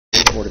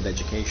Board of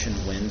Education,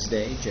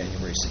 Wednesday,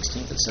 January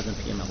 16th at 7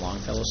 p.m. at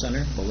Longfellow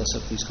Center. Melissa,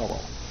 please call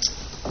roll.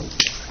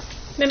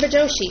 Member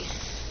Joshi.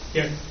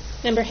 Here.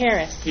 Member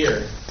Harris.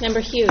 Here.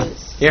 Member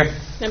Hughes. Here.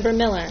 Member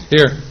Miller.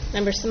 Here.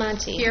 Member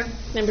Samanti. Here.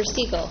 Member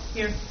Stiegel.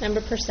 Here.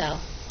 Member Purcell.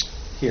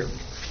 Here.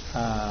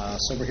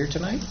 So we're here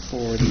tonight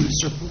for the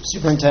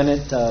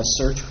superintendent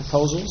search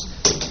proposals.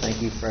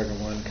 Thank you for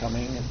everyone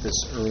coming at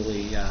this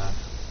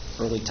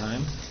early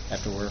time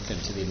after work,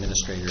 and to the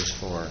administrators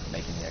for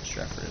making the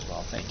extra effort as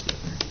well. Thank you.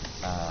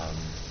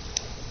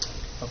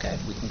 Okay,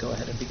 we can go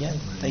ahead and begin.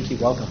 Thank you.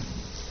 Welcome.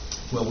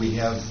 Well, we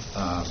have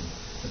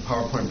the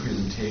PowerPoint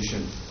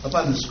presentation up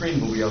on the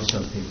screen, but we also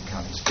have paper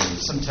copies for you.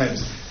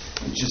 Sometimes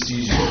it's just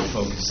easier to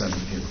focus on the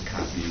paper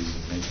copies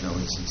and make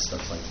notes and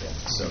stuff like that.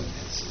 So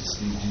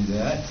we do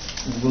that.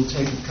 We'll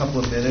take a couple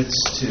of minutes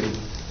to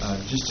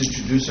just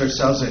introduce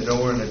ourselves. I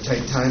know we're in a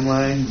tight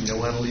timeline. We don't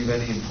want to leave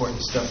any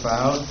important stuff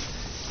out.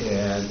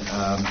 And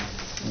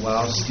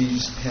while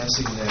Steve's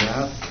passing that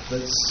out,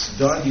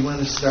 Dawn, you want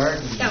to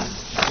start? Yeah.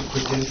 Just a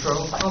quick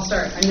intro. I'll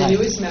start. I'm the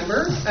newest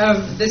member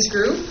of this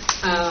group.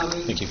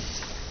 Thank you.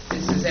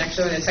 This is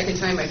actually the second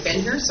time I've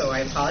been here, so I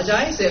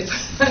apologize if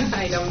I'm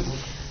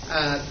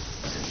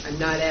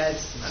not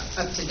as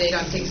up to date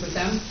on things with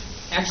them.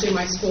 Actually,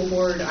 my school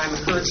board, I'm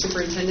a current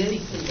superintendent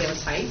in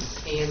Palos Heights,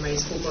 and my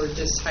school board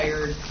just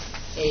hired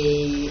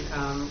a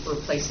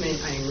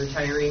replacement. I am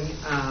retiring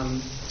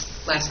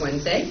last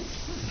Wednesday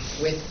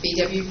with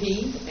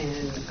BWP,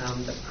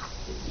 and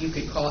you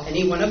could call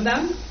any one of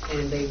them,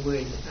 and they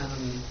would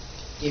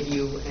give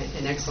you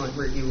an excellent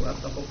review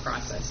of the whole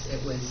process.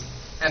 It was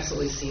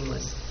absolutely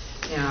seamless.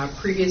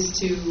 Previous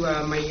to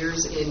my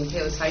years in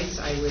Palos Heights,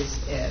 I was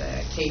at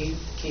a K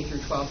through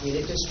 12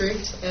 unit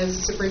district as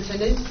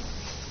superintendent,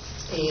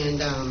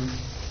 and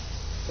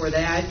for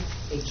that,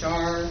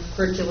 HR,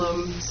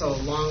 curriculum, so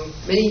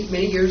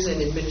many years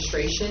in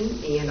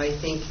administration. And I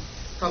think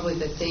probably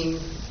the thing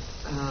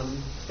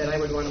that I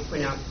would want to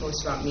point out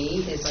most about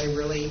me is I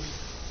really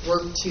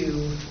work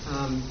to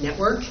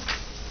network.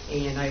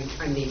 And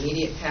I'm the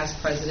immediate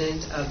past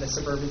president of the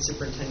Suburban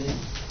Superintendent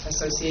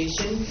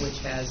Association, which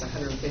has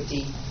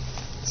 150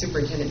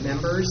 superintendent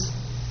members.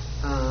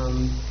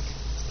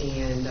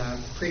 And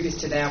previous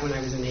to that, when I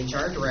was an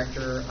HR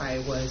director, I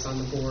was on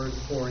the board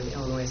for the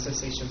Illinois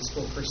Association of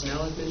School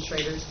Personnel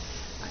Administrators.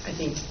 I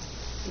think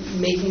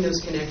making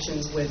those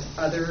connections with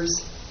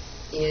others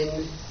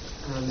in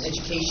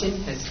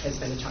education has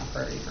been a top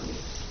priority for me.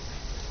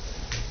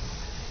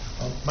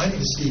 My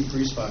name is Steve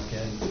Griesbach,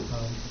 and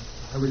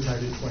I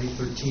retired in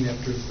 2013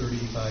 after a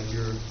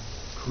 35-year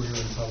career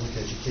in public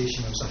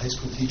education. I was a high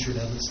school teacher in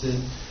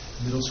Evanston,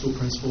 middle school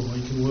principal in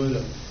Lincolnwood,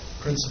 a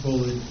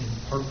principal in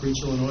Park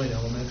Ridge, Illinois, an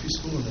elementary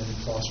school, and then in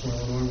Flossmoor,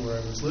 Illinois,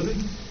 where I was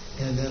living.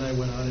 And then I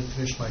went on and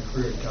finished my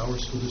career at Gower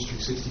School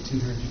District 62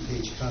 here in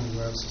DuPage County,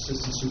 where I was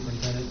assistant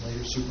superintendent,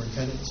 later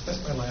superintendent, and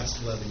spent my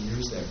last 11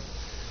 years there.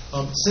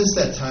 Since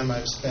that time,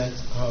 I've spent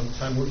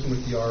time working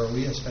with the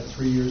ROE. I spent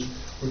 3 years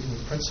working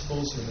with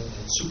principals and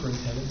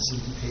superintendents in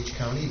DuPage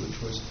County,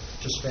 which was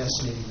just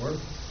fascinating work.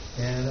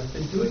 And I've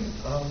been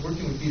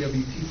working with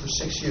BWP for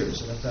 6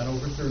 years, and I've done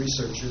over 30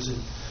 searches. And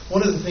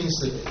one of the things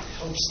that it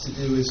helps to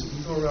do is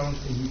you go around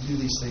and you do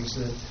these things,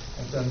 and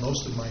I've done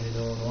most of mine in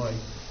Illinois,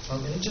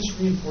 and it just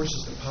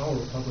reinforces the power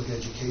of public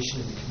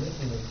education and the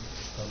commitment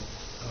of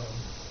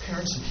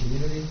parents and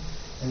community,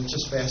 and it's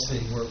just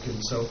fascinating work. And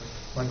so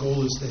my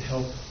goal is to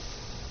help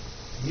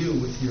you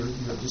with your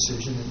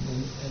decision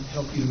and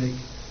help you to make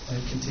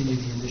and continue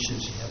the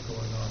initiatives you have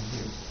going on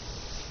here.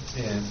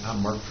 And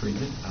I'm Mark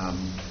Friedman. I'm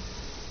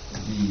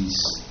the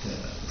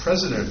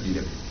president of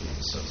BWP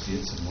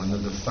Associates and one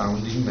of the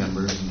founding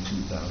members in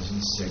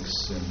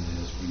 2006. And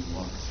as we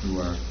walk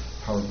through our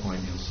PowerPoint,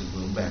 you'll see a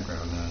little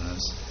background on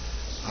us.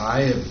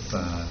 I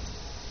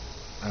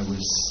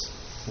was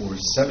for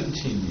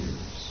 17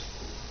 years,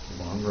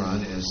 long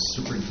run, as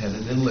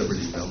superintendent in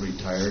Libertyville,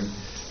 retired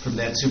from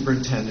that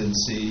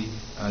superintendency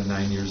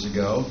 9 years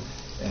ago.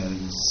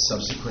 And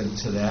subsequent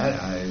to that,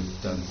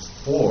 I've done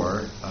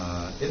 4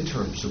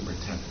 interim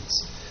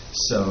superintendents.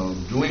 So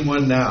doing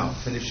one now,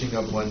 finishing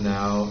up one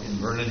now in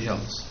Vernon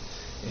Hills,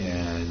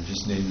 and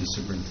just named the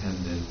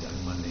superintendent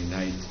on Monday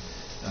night,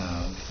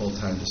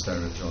 full-time to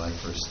start on July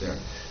 1st there.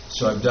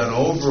 So I've done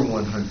over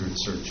 100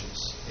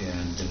 searches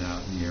and been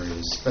out in the area,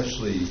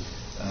 especially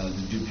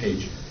the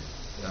DuPage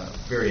area,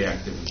 very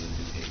active in the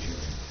DuPage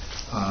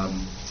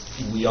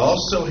area. We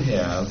also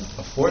have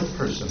a 4th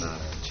person on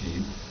our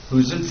team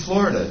who's in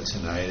Florida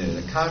tonight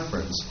at a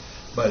conference,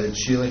 but it's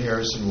Sheila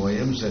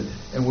Harrison-Williams,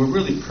 and we're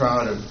really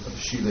proud of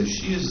Sheila.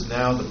 She is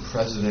now the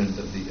president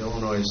of the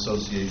Illinois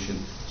Association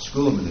of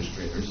School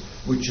Administrators,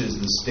 which is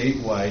the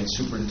statewide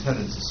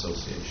superintendents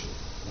association.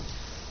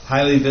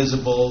 Highly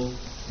visible,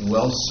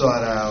 well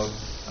sought out,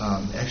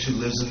 actually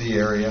lives in the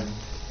area,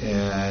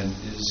 and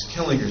is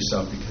killing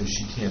herself because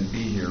she can't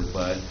be here,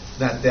 but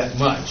not that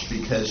much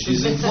because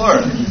she's in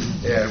Florida,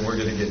 and we're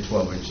going to get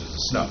 12 inches of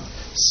snow.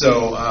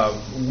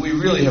 So we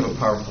really have a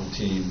powerful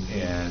team,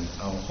 and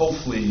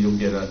hopefully you'll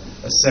get a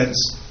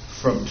sense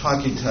from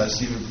talking to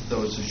us, even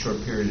though it's a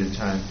short period of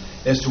time,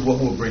 as to what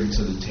we'll bring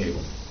to the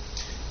table.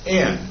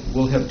 And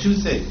we'll have two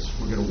things.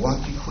 We're going to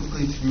walk you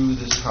quickly through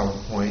this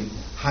PowerPoint,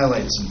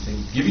 highlight some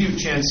things, give you a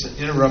chance to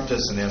interrupt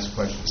us and ask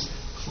questions.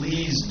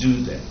 Please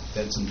do that.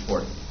 That's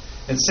important.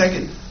 And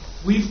second,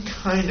 we've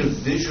kind of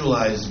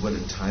visualized what a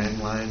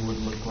timeline would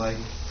look like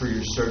for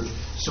your search.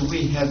 So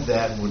we have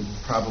that and would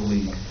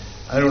probably,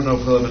 I don't know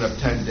if we'll have enough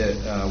time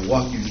to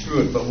walk you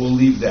through it, but we'll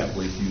leave that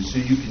with you so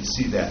you can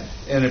see that.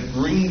 And it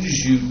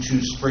brings you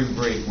to spring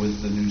break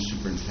with the new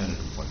superintendent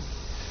appointment.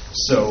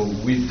 So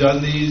we've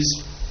done these.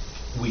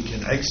 We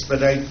can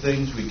expedite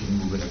things. We can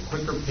move at a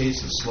quicker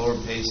pace, a slower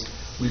pace.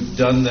 We've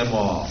done them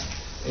all.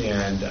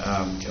 And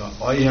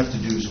all you have to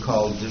do is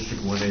call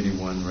District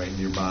 181 right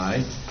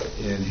nearby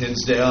in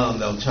Hinsdale, and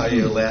they'll tell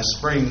you last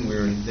spring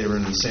they were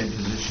in the same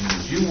position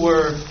as you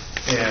were,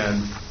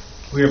 and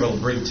we were able to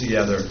bring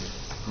together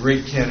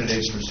great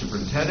candidates for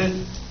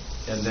superintendent,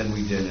 and then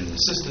we did an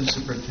assistant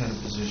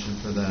superintendent position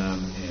for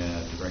them,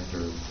 and director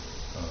of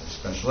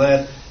special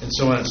ed, and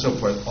so on and so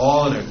forth,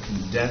 all in a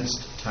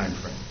condensed time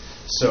frame.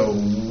 So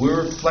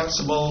we're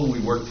flexible, we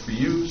work for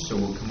you, so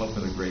we'll come up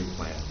with a great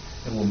plan,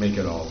 and we'll make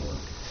it all work.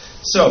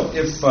 So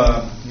if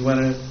you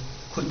want to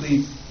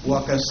quickly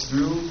walk us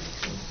through.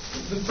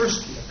 The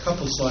first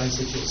couple slides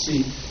that you'll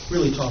see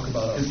really talk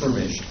about our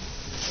Information.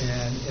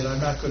 And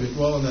I'm not going to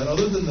dwell on that,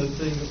 other than the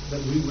thing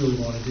that we really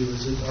want to do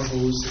is that our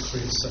goal is to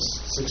create a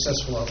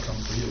successful outcome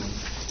for you.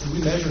 And we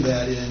measure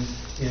that in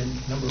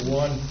number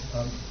one,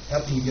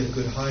 helping you get a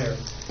good hire,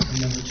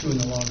 and number two, in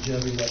the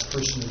longevity of that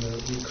person and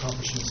the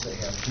accomplishments they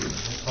have here.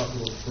 We'll talk a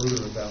little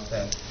further about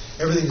that.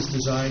 Everything is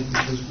designed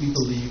because we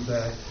believe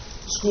that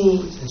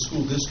school and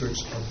school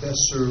districts are best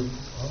served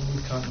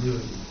with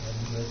continuity,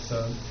 and with,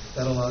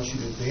 that allows you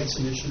to advance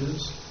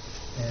initiatives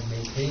and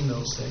maintain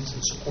those things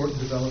and support and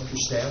develop your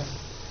staff.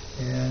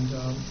 And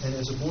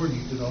as a board,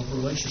 you develop a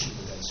relationship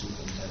with that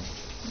superintendent.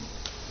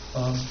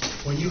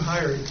 When you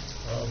hire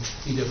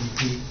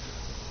PWP,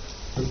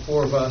 the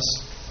four of us,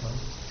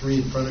 three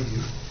in front of you,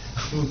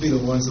 will be the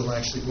ones that will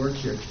actually work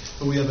here.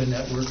 But we have a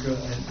network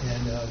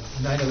and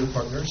 9 other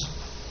partners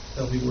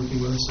that'll be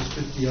working with us. There's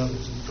 50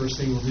 others. And the first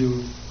thing we'll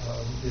do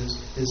is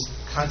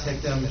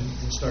contact them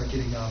and start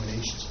getting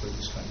nominations for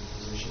this kind of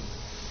position.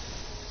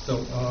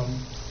 So I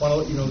want to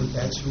let you know that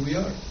that's who we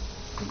are.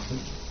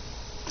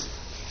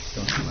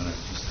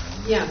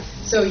 Yeah,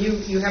 so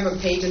you have a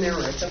page in there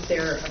where it's up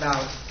there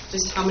about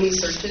just how many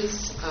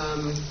searches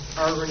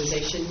our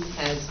organization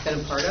has been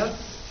a part of.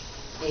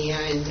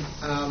 And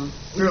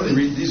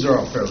these are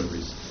all fairly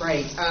recent.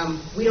 Right.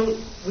 We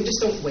just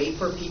don't wait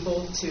for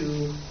people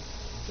to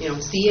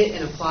see it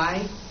and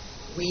apply.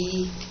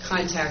 We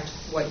contact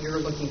what you're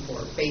looking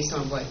for based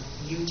on what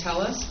you tell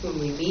us when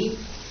we meet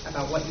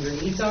about what your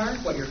needs are,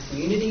 what your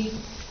community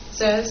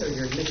says, or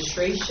your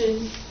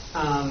administration.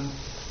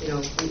 We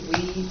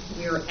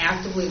are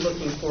actively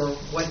looking for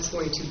what's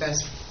going to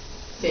best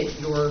fit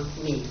your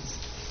needs.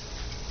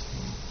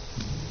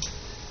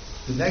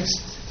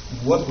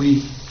 What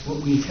we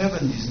have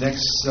in these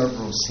next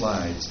several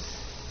slides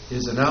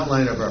is an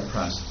outline of our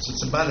process.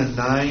 It's about a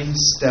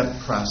 9-step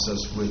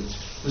process with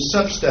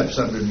sub-steps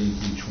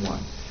underneath each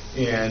one.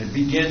 And it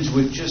begins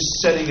with just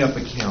setting up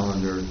a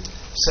calendar,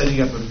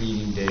 setting up a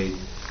meeting date,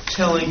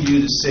 telling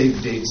you to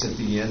save dates at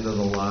the end of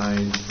the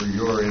line for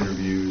your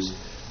interviews,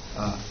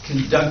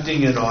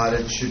 conducting an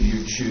audit should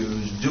you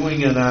choose,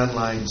 doing an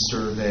online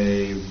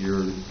survey of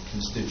your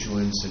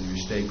constituents and your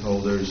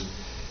stakeholders.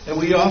 And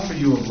we offer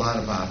you a lot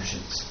of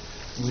options.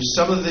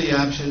 Some of the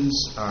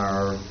options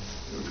are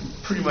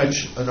pretty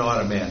much an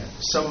automatic.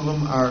 Some of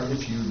them are,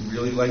 if you'd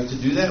really like to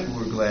do that,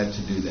 we're glad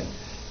to do that.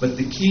 But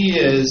the key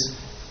is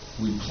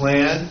we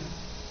plan,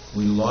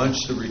 we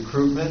launch the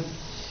recruitment,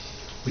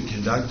 we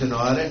conduct an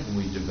audit, and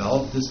we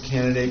develop this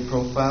candidate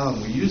profile,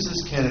 and we use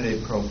this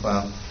candidate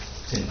profile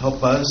to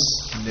help us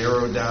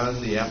narrow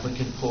down the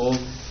applicant pool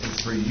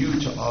and for you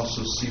to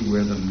also see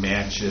where the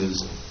match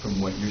is from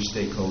what your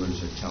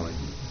stakeholders are telling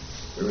you.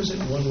 There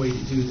isn't one way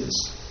to do this.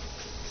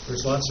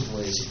 There's lots of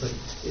ways, but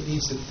it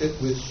needs to fit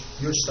with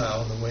your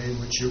style and the way in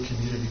which your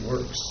community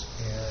works.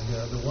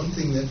 And the one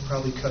thing that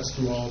probably cuts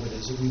through all of it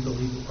is that we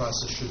believe the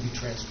process should be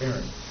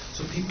transparent.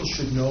 So people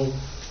should know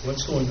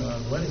what's going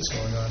on, when it's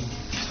going on,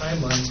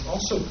 timelines,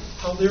 also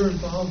how they're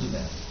involved in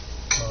that,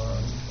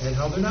 and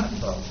how they're not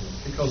involved in it.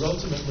 Because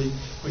ultimately,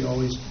 we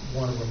always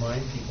want to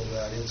remind people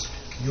that it's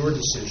your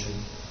decision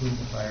whom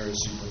to hire as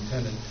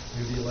superintendent.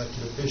 You're the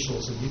elected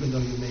officials, and even though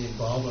you may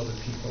involve other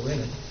people in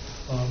it,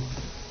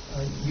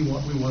 we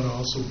want to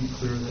also be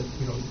clear that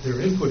their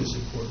input is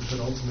important, but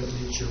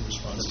ultimately it's your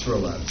responsibility. Let's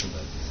throw out some of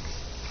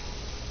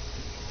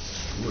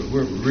that.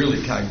 We're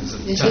really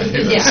cognizant of time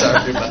here. Yeah.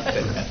 Sorry about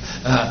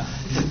that.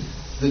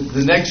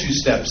 The next few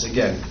steps,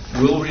 again,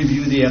 we'll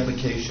review the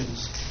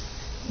applications.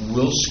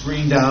 We'll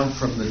screen down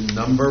from the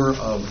number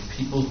of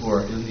people who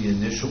are in the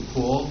initial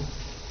pool,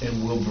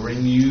 and we'll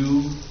bring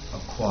you a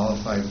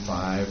qualified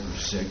 5 or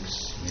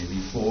 6, maybe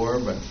 4,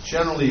 but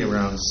generally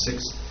around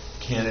 6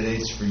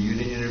 candidates for you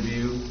to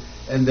interview,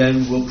 and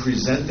then we'll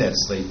present that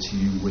slate to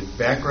you with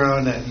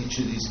background on each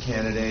of these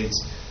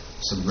candidates,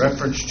 some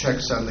reference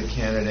checks on the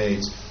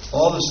candidates,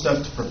 all the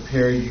stuff to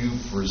prepare you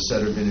for a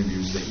set of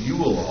interviews that you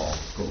will all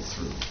go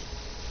through.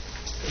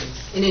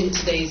 And in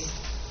today's,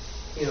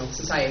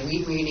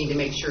 society, we need to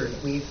make sure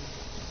that we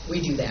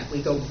do that.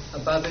 We go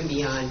above and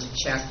beyond to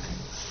check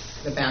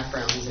the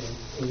backgrounds,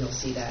 and you'll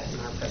see that in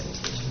our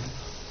presentation.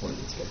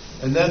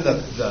 And then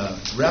the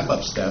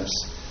wrap-up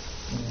steps,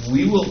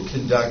 we will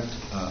conduct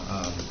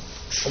a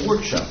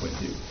workshop with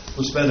you.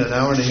 We'll spend an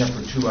hour and a half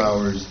or 2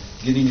 hours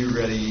getting you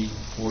ready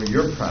for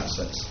your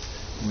process.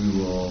 We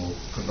will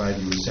provide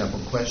you with sample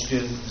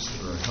questions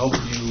or help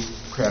you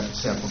craft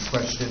sample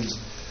questions.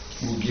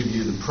 We'll give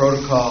you the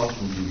protocols.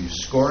 We'll give you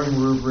scoring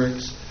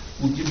rubrics.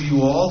 We'll give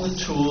you all the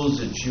tools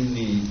that you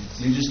need.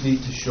 You just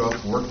need to show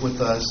up, work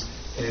with us,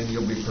 and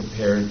you'll be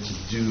prepared to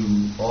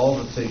do all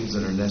the things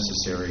that are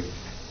necessary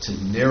to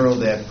narrow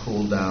that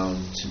pool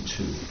down to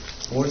 2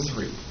 or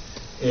 3.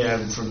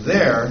 And from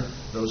there,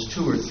 those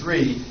 2 or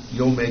 3,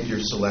 you'll make your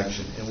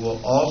selection. And we'll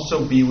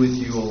also be with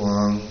you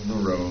along the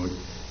road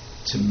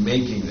to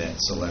making that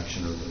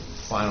selection of the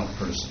final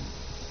person.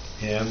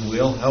 And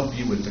we'll help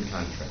you with the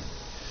contract.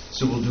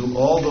 So we'll do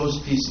all those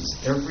pieces.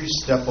 Every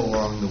step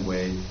along the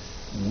way,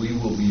 we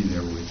will be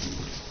there with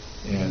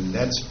you. And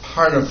that's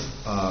part of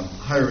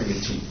hiring a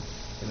team.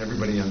 And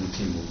everybody on the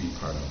team will be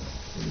part of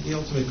it. The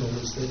ultimate goal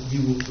is that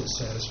you will feel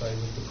satisfied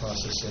with the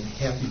process and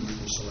happy with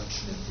your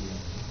selection at the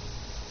end.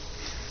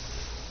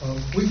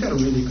 We've got a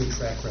really good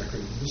track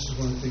record. This is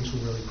one of the things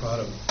we're really proud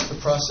of. The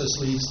process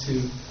leads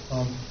to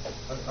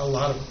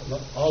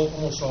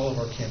almost all of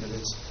our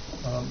candidates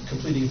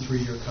completing a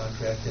 3-year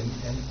contract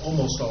and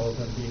almost all of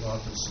them being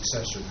offered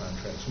successor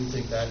contracts. We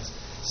think that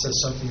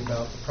says something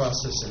about the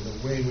process and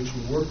the way in which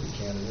we work with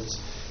candidates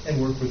and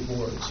work with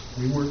boards.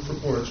 We work for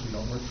boards. We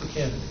don't work for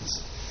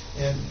candidates.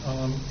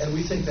 And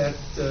we think that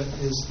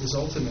is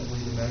ultimately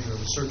the measure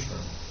of a search firm.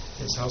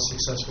 It's how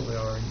successful they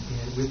are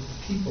with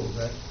people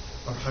that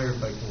are hired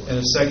by boards. And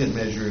a second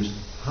measure is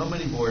how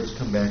many boards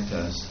come back to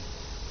us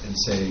and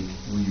say,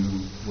 will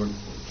you work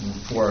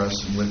for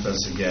us and with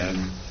us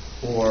again,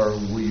 or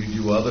will you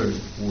do other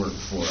work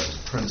for us,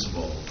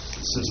 principals,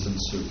 assistant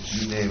soups,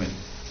 you name it.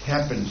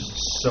 Happens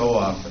so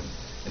often,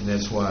 and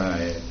that's why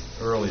I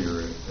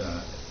earlier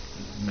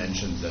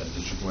mentioned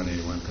District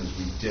 181, because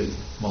we did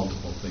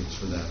multiple things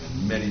for them,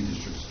 and many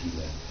districts do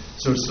that.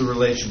 So it's the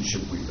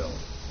relationship we build.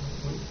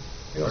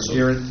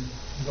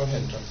 Go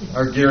ahead, Chuck.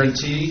 Our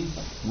guarantee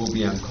will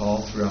be on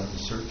call throughout the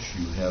search.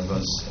 You have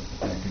us at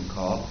the beck and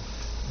call.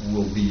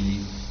 We'll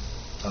be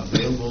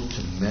available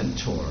to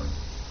mentor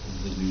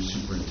the new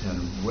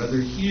superintendent. Whether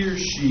he or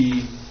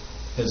she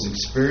has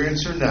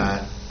experience or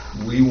not,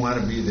 we want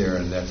to be there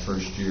in that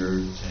first year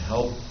to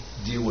help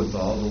deal with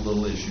all the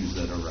little issues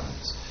that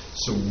arise.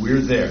 So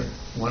we're there.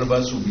 One of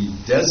us will be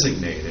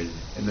designated,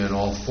 and then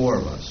all 4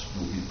 of us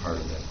will be part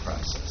of that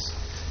process.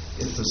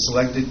 If the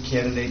selected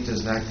candidate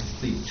does not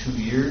complete 2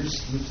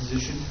 years in the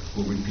position,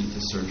 we'll repeat the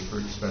search for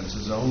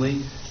expenses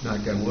only.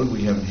 Knock on wood,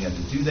 we haven't had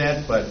to do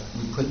that, but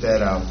we put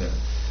that out there.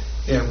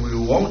 And we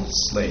won't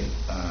slate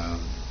a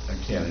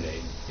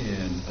candidate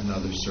in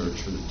another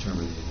search for the term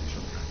of the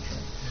initial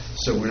contract.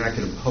 So we're not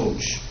going to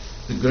poach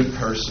the good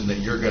person that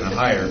you're going to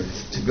hire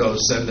to go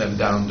send them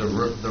down the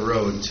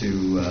road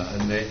to a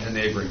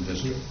neighboring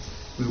district.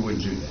 We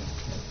wouldn't do that.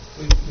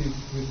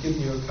 We've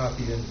given you a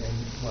copy and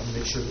want to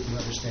make sure that you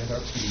understand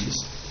our fees.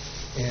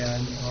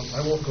 And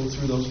I won't go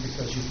through those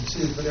because you can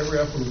see it, but every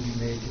effort will be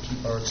made to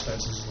keep our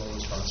expenses as low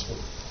as possible.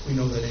 We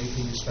know that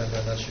anything you spend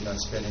on us, you're not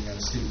spending on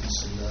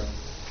students, and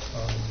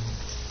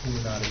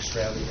we're not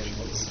extravagant in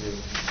what we do.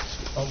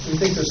 We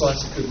think there's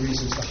lots of good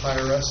reasons to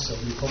hire us, so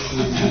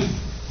hopefully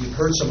you've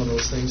heard some of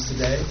those things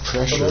today.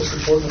 But most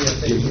importantly, I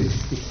think,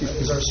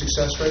 is our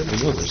success rate to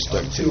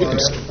our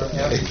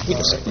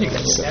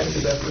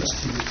active efforts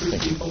to recruit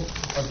people,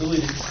 our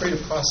ability to create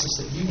a process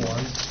that you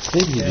want,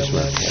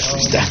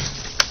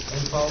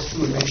 and follow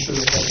through and make sure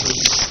that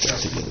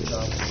that's a good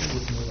job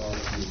working with all of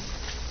you.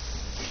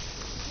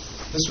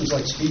 This was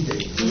like speed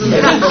dating. We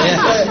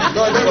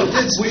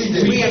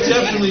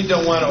definitely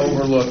don't want to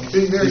overlook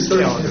being very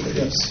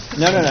calendar.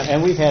 No.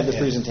 And we've had the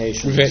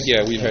presentation.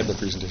 We've had the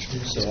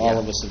presentation. So all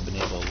of us have been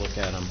able to look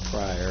at them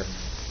prior.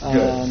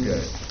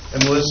 Good.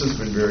 And Melissa's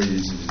been very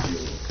easy to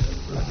deal with.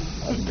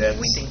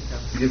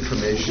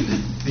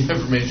 The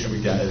information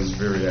we got is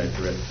very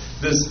accurate.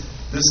 This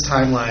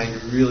timeline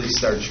really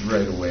starts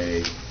right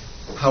away.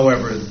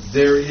 However,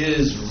 there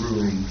is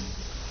room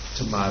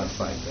to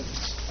modify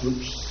things.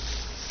 Oops.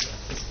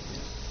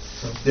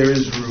 There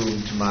is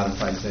room to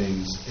modify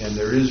things, and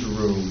there is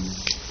room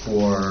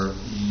for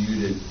you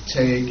to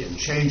take and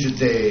change a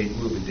date,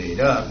 move a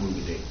date up, move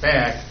a date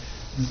back.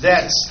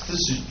 This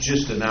is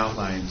just an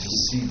outline to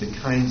see the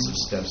kinds of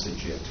steps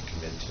that you have to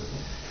commit to.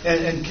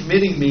 And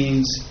committing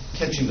means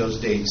catching those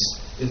dates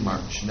in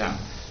March now.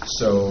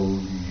 So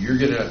you're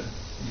gonna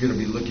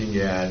be looking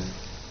at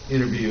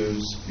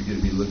interviews, you're going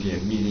to be looking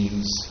at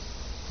meetings,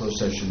 closed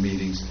session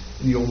meetings,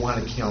 and you'll want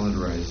to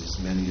calendarize as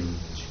many of them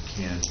as you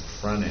can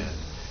front end.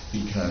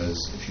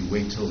 Because if you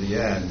wait till the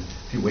end,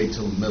 if you wait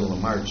till the middle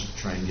of March to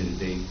try and get a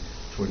date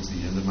towards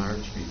the end of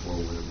March,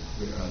 before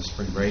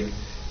spring break,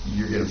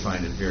 you're going to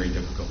find it very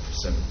difficult for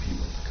 7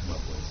 people to come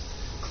up with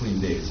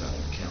clean days out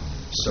of the calendar.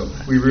 So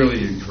we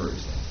really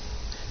encourage that.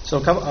 So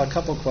a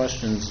couple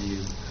questions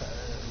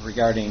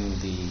regarding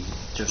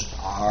just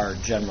our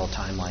general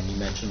timeline. You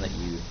mentioned that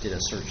you did a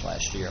search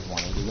last year at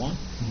 181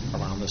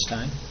 around this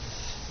time.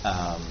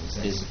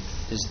 Is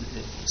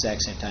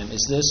exact same time?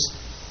 Is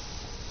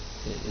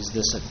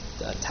this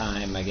a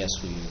time? I guess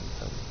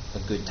a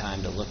good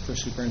time to look for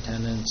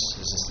superintendents?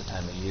 Is this the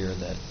time of year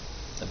that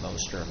the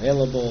most are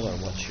available, or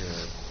what's your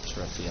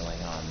sort of feeling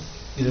on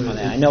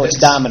that? I know it's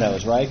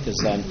dominoes, right? Because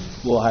then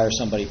we'll hire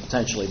somebody,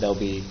 potentially they'll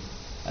be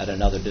at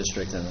another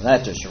district, and then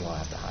that district will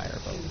have to hire.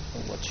 But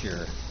what's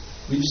your...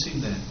 We've seen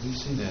that. We've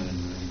seen that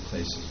in many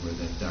places where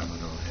that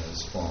domino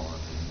has fallen,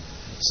 and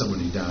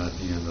somebody down at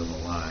the end of the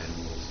line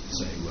will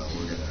say, well,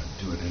 we're going to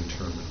do an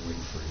interim and wait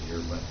for a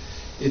year. But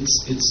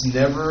it's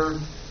never...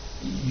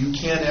 You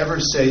can't ever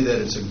say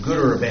that it's a good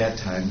or a bad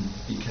time,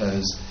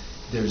 because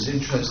there's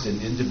interest in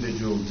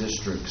individual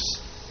districts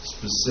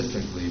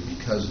specifically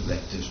because of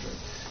that district.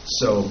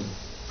 So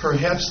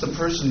perhaps the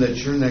person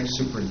that's your next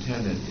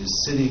superintendent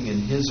is sitting in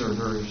his or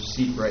her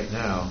seat right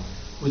now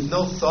with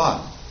no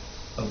thought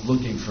of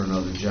looking for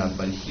another job,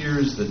 but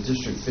here's the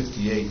District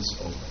 58's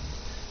open.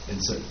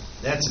 And so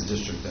that's a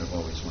district I've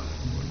always wanted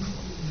to work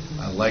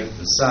for. I like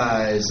the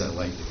size, I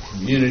like the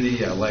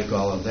community, I like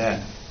all of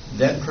that.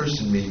 That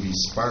person may be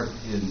sparked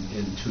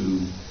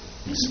into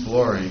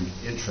exploring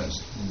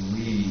interest.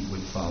 We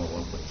would follow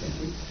up with that.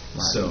 Right.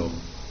 So,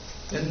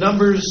 and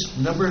numbers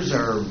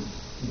are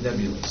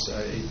nebulous.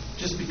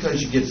 Just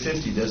because you get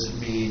 50 doesn't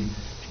mean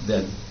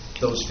that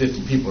those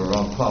 50 people are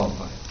all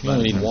qualified. You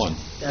only need one.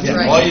 That's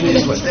right. All you need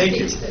is one. Thank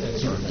you.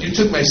 You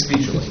took my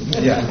speech away.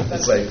 Yeah,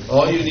 it's like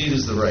all you need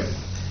is the right.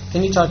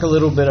 Can you talk a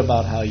little bit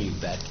about how you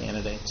vet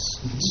candidates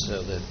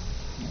so that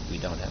we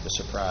don't have a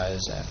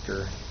surprise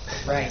after?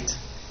 Right.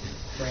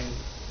 Right.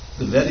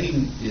 The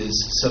vetting is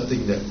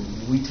something that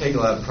we take a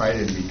lot of pride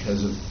in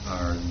because of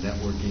our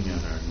networking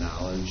and our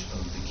knowledge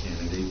of the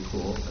candidate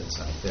pool that's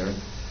out there.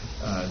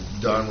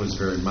 Dawn was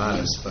very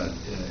modest, but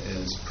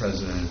as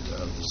president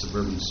of the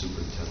Suburban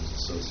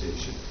Superintendents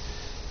Association,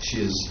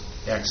 she has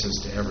access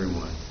to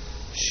everyone.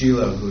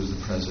 Sheila, who is the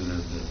president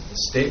of the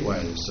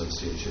statewide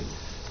association,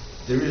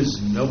 there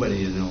is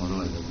nobody in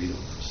Illinois that we don't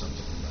know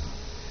something about.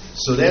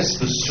 So that's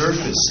the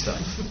surface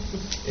stuff.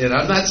 And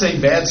I'm not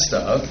saying bad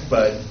stuff,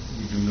 but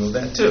you do know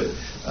that too.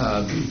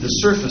 The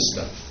surface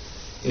stuff.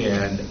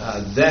 And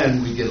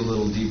then we get a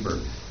little deeper.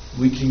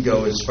 We can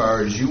go as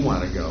far as you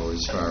want to go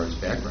as far as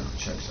background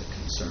checks are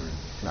concerned.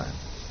 Right.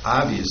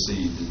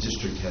 Obviously, the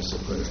district has to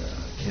put a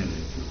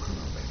candidate through a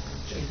criminal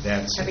background check.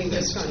 Having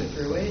just gone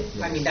through it,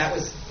 yeah. I mean, that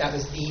was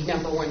the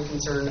number one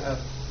concern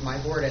of my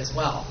board as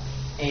well.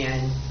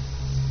 And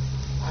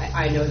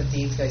I know that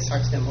these guys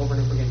talk to them over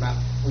and over again about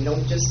we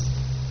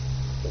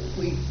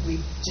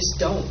just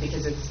don't,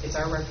 because it's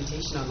our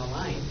reputation on the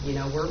line. You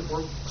know,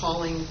 we're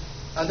calling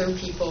other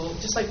people,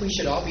 just like we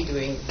should all be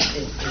doing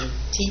in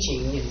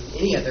teaching and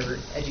any other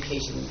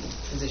education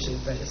position,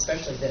 but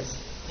especially this,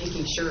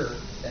 making sure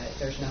that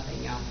there's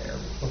nothing out there.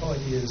 The whole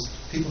idea is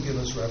people give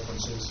us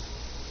references.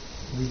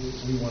 We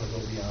want to go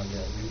beyond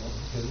that.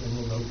 And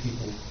we'll know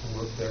people who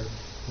work there.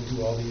 We'll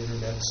do all the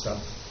internet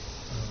stuff.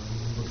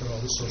 We'll look at all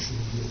the social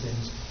media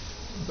things.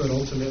 But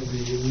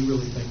ultimately, we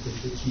really think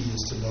that the key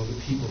is to know the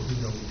people who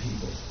know the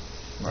people.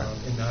 Right.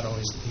 And not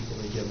always the people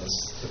they give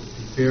us.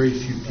 Very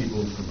few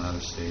people from out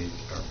of state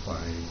are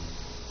applying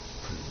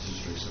for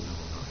districts in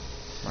Illinois.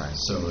 Right.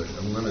 So it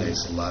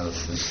eliminates a lot of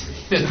the mystery.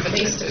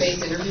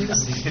 Face-to-face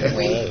interviews.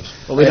 Yeah.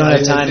 Well, we don't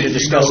have time to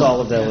discuss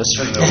all of those.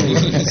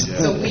 Yeah.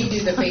 So we do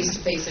the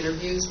face-to-face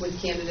interviews with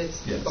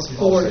candidates Yes.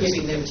 before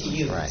giving them to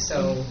you. Right.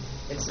 So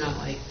it's not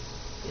like,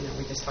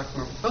 we just talked to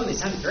them over the phone. They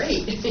sounded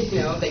great.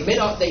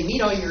 They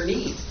meet all your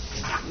needs.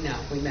 No,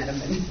 we met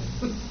them. And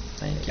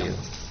Thank you.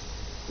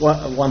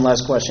 One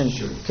last question.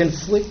 Sure.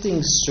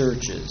 Conflicting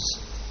searches.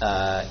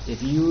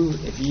 If you,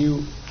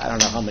 I don't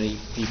know how many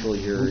people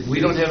We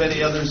don't have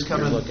any others you're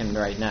coming. looking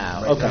right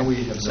now. Right Okay. now we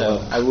have no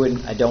So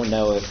others. I don't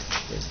know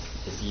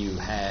if you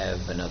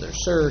have another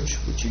search,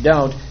 which you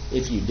don't.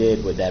 If you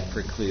did, would that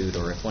preclude,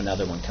 or if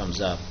another one comes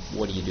up,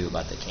 what do you do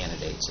about the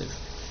candidates? If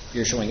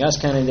you're showing us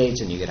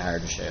candidates and you get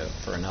hired to show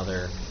for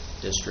another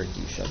district,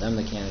 you show them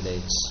the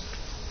candidates.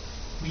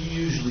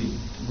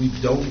 We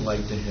don't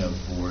like to have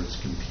boards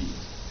compete.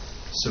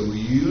 So we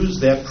use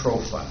that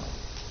profile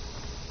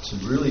to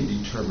really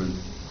determine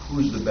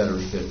who's the better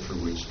fit for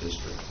which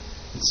district.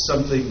 It's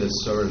something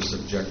that's sort of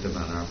subjective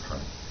on our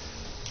part.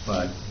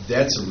 But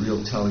that's a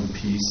real telling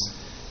piece.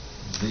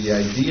 The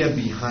idea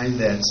behind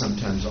that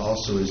sometimes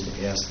also is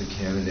to ask the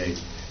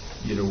candidate,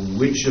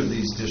 which of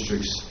these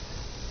districts,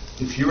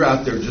 if you're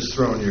out there just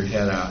throwing your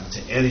head out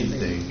to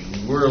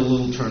anything, we're a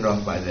little turned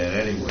off by that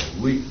anyway.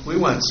 We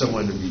want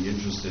someone to be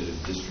interested in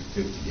District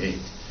 58,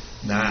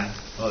 not,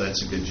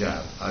 that's a good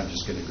job, I'm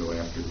just going to go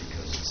after it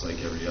because it's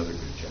like every other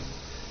good job.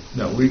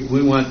 No,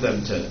 we want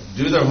them to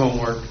do their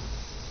homework,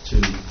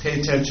 to pay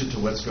attention to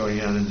what's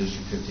going on in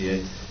District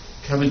 58,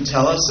 come and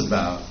tell us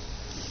about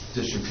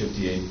District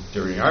 58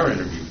 during our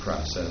interview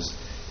process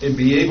and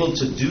be able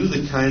to do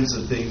the kinds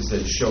of things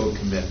that show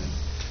commitment.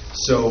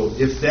 So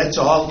if that's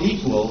all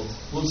equal,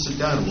 we'll sit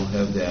down and we'll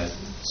have that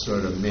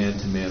sort of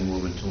man-to-man,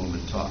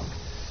 woman-to-woman talk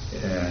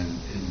and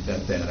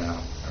vet that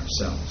out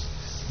ourselves.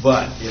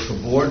 But if a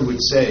board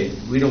would say,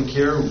 we don't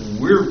care,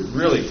 we're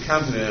really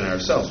confident in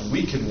ourselves,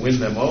 we can win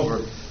them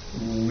over,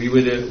 we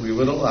would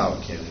allow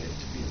a candidate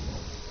to be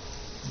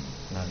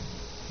involved.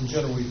 In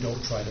general, we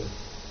don't try to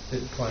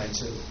pit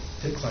clients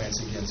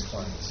against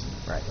clients.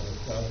 Right.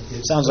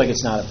 It Sounds like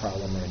it's not a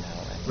problem right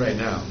now. Right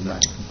now, no.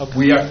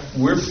 Okay.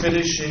 We're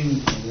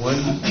finishing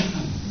one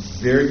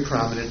very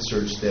prominent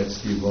search,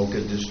 that's the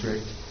Avoca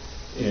district,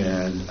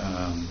 and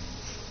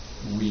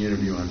we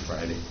interview on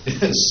Friday.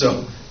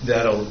 So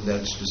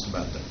that's just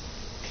about done.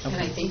 And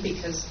I think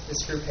because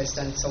this group has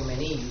done so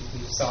many,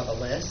 you saw the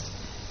list,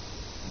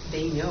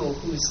 they know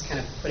who's kind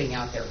of putting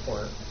out there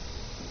for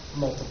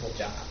multiple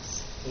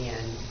jobs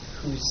and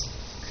who's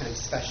kind of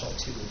special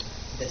to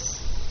this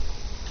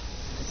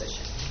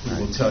position. I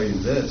will tell you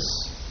this,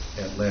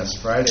 at last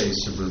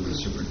Friday's suburban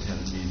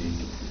superintendent meeting,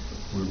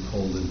 we were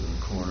pulled into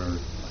the corner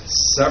by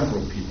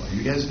several people. Are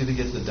you guys going to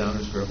get the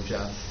Downers Grove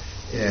job?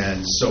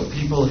 And so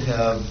people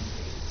have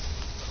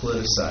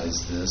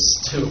politicized this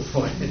to a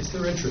point.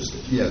 They're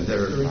interested. Yeah,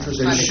 they're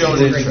interested. shown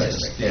It's a great interest.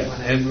 district. They Yeah,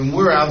 wanna- and when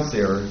we're out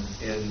there,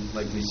 and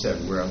like we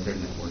said, we're out there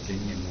networking,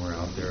 and we're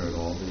out there at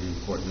all the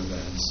important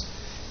events,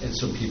 and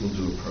so people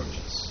do approach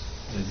us.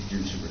 And I think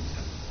your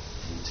superintendent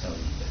will tell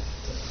you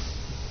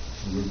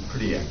that we're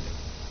pretty active.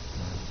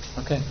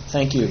 Okay,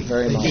 thank you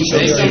very much. Thank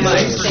you so much.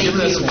 Thanks for Thank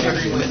giving us you. a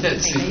few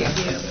minutes.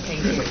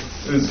 Thank you.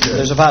 It was good.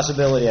 There's a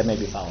possibility I may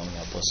be following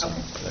up with some.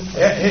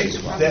 Yeah, hey,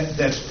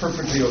 that's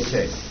perfectly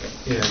okay.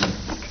 And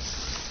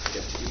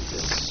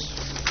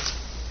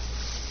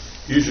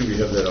usually we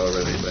have that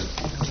already, but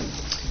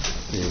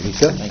Yeah, we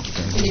could. Thank you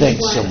very much. And if you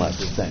Thanks so want much.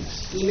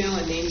 Thanks. Email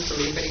and names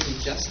from anybody who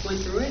just went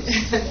through it.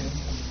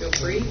 Feel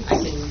free. I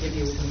can give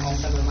you all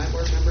 7 of my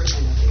board members.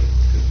 I know they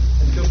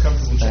And feel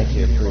comfortable Thank checking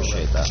you, in your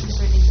appreciate that.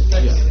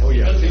 oh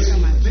yeah,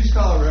 please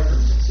call our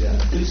references. Yeah,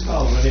 please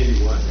call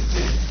 181.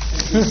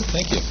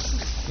 Thank you.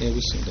 Yeah,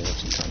 we seem to have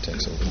some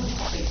contacts over there.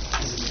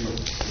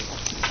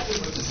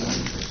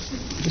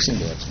 We seem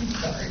to have some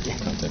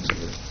contacts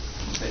over there.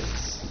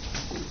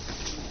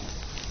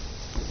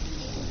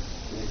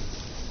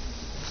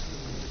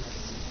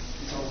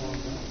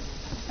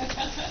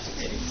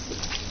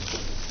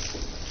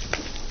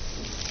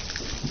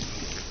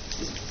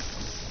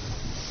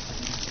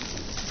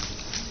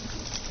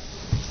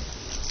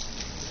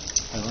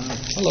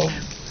 Hello.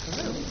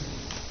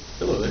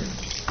 Hello there.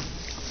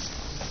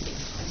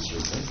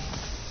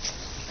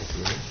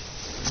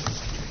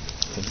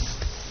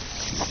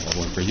 Got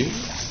one for you.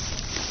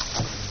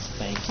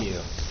 Thank you.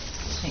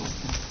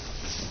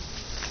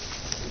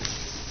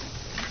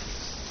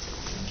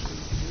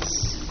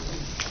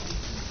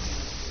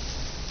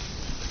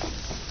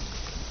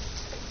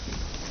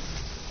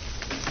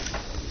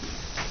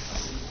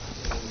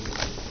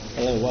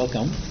 Hello,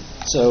 welcome.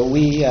 So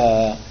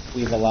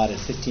we've allotted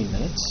 15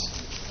 minutes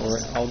for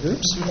all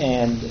groups,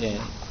 and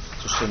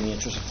just in the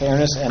interest of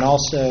fairness, and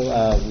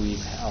also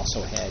we've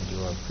also had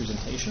your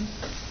presentation,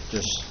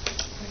 just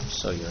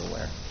so you're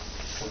aware.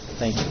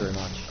 Thank you very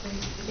much.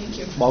 Thank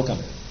you. Welcome.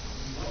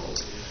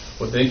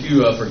 Well, thank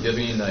you for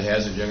giving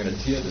Hazard Young and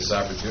Atia this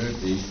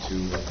opportunity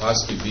to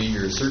possibly be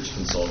your search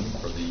consultant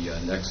for the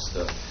next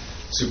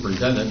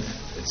superintendent.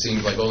 It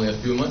seems like only a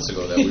few months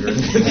ago that we were in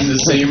the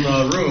same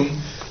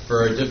room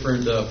for a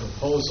different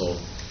proposal.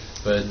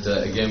 But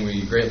again,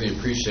 we greatly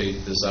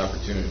appreciate this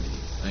opportunity.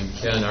 I'm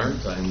Ken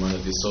Arndt. I'm one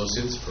of the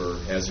associates for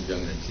Hazard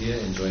Young and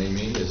Atia, and joining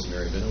me is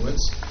Mary Vinowitz,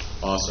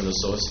 also an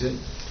associate.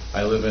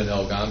 I live in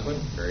Algonquin.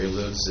 Mary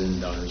lives in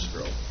Downers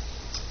Grove.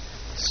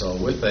 So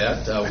with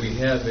that, we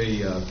have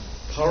a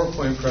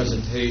PowerPoint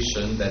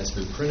presentation that's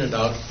been printed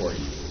out for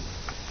you.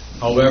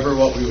 However,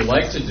 what we would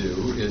like to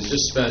do is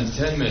just spend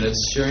 10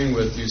 minutes sharing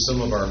with you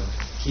some of our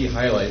key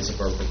highlights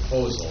of our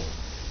proposal,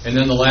 and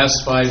then the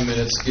last 5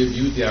 minutes give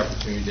you the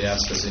opportunity to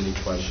ask us any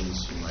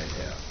questions you might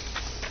have.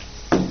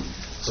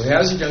 So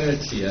Hazard Young and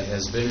Atia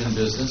has been in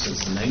business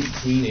since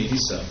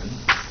 1987.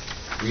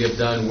 We have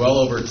done well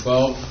over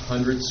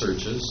 1,200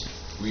 searches.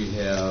 We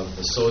have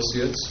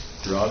associates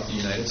throughout the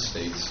United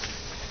States.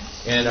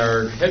 And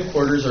our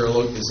headquarters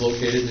is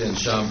located in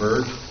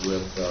Schaumburg,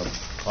 with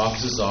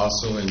offices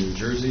also in New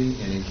Jersey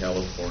and in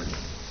California.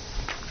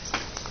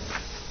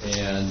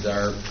 And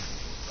our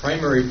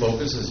primary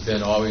focus has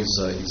been always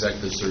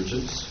executive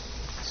searches,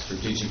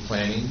 strategic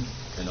planning,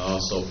 and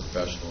also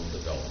professional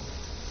development.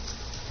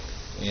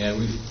 And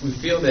we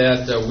feel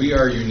that we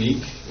are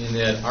unique in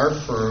that our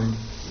firm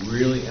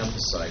really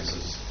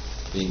emphasizes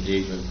the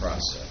engagement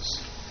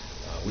process.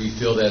 We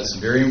feel that's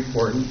very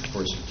important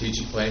for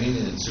strategic planning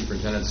and in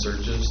superintendent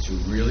searches to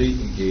really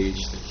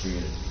engage the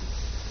community.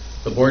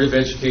 The Board of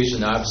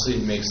Education obviously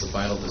makes the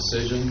final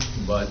decision,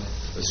 but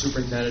the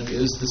superintendent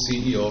is the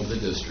CEO of the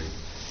district.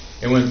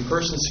 And when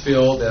persons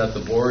feel that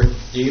the board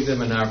gave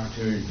them an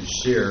opportunity to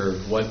share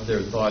what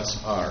their thoughts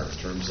are in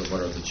terms of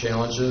what are the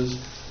challenges,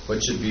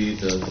 what should be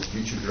the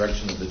future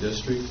direction of the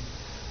district,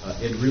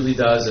 it really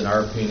does, in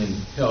our opinion,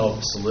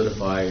 help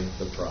solidify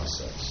the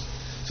process.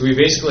 So we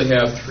basically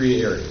have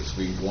three areas.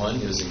 One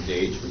is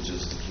engage, which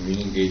is the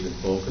community engagement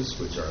focus,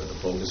 which are the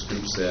focus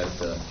groups that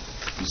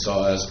you saw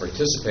us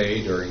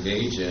participate or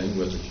engage in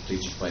with the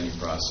strategic planning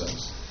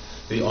process.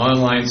 The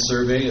online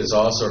survey is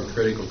also a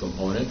critical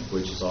component,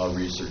 which is all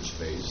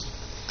research-based.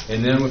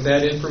 And then with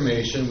that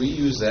information, we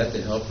use that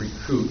to help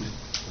recruit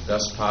the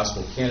best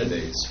possible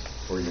candidates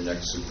for your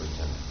next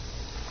superintendent.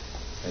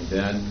 And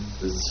then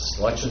the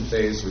selection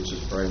phase, which is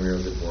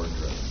primarily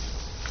board-driven.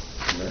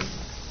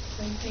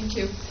 Okay, thank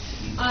you.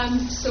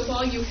 So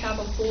while you have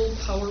a full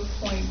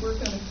PowerPoint, we're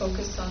going to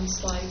focus on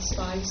slides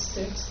 5,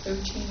 6,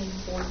 13, and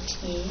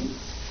 14.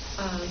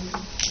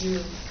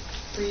 You're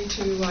free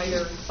to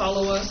either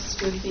follow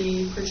us with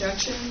the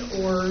projection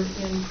or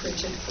in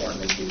printed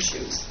form if you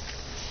choose.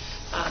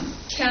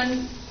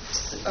 Ken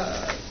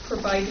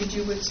provided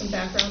you with some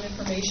background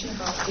information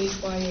about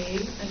HYA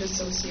and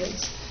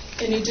Associates.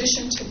 In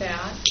addition to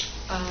that,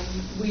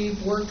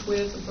 we've worked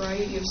with a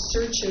variety of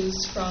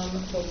searches from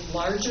the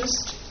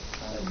largest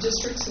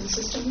districts and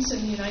systems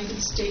in the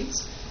United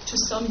States to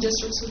some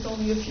districts with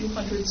only a few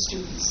hundred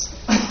students.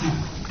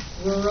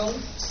 Rural,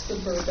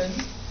 suburban,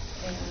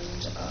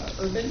 and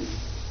urban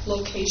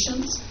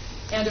locations,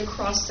 and a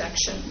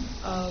cross-section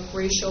of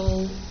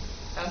racial,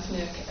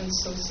 ethnic, and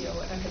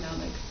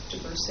socioeconomic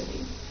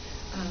diversity.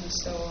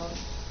 So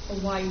a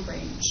wide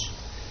range.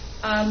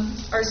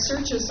 Our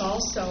searches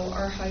also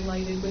are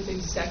highlighted with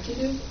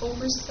executive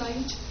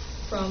oversight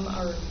from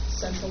our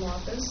central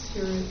office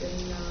here in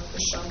the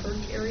Schaumburg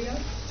area,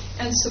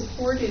 and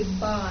supported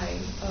by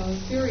a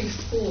very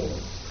full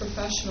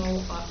professional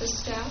office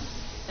staff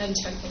and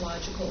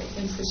technological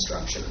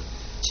infrastructure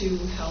to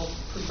help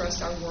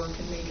progress our work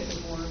and make it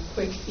a more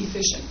quick,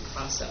 efficient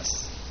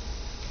process.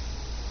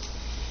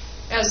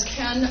 As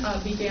Ken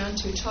began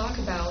to talk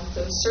about,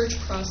 the search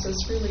process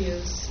really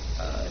is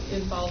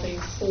involving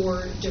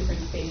 4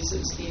 different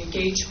phases. The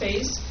engage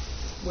phase,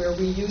 where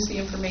we use the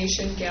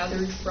information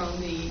gathered from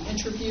the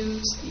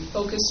interviews, the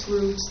focus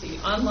groups, the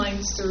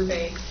online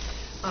survey,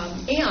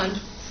 and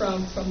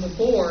from the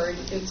board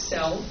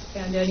itself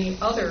and any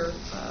other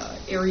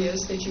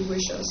areas that you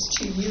wish us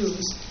to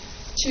use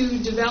to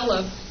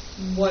develop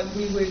what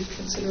we would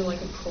consider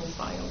like a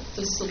profile,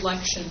 the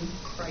selection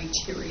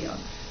criteria,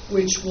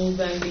 which will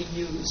then be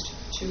used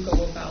to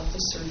go about the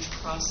search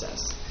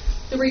process.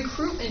 The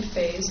recruitment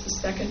phase, the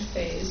second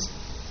phase,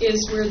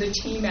 is where the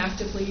team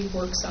actively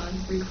works on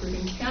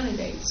recruiting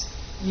candidates,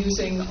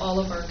 using all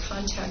of our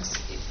contacts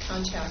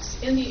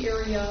in the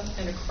area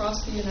and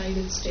across the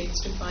United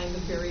States to find the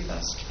very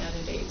best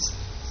candidates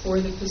for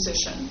the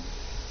position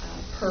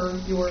per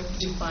your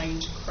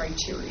defined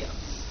criteria.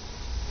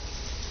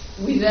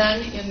 We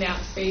then, in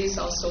that phase,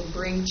 also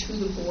bring to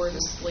the board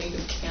a slate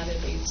of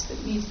candidates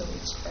that meet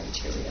those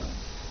criteria,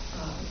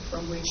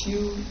 from which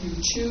you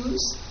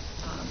choose,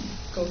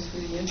 go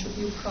through the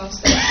interview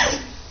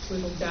process,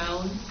 whittle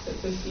down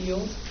the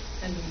field,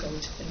 and we go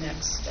to the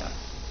next step.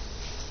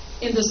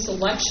 In the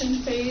selection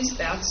phase,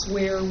 that's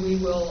where we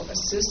will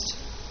assist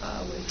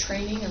with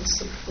training and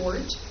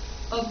support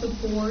of the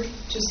board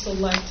to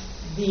select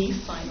the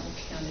final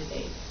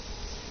candidate.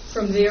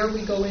 From there,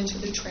 we go into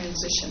the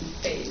transition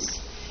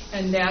phase,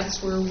 and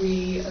that's where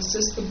we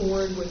assist the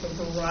board with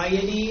a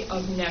variety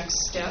of next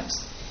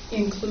steps,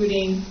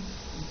 including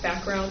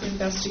background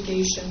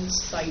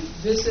investigations, site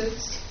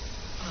visits,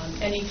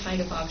 any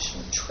kind of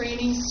optional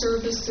training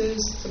services,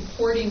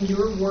 supporting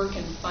your work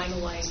in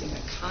finalizing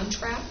a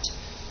contract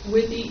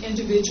with the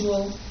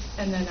individual,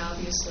 and then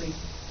obviously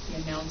the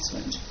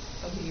announcement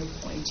of the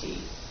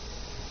appointee.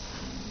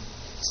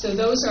 So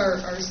those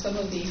are some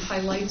of the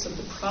highlights of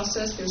the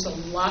process. There's a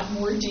lot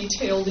more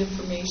detailed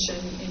information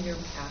in your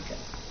packet.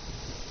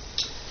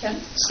 Ken?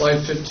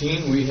 Slide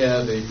 15, we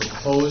have a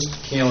proposed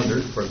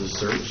calendar for the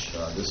search.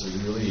 This is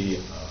really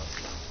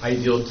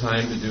ideal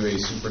time to do a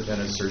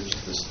superintendent search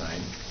at this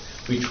time.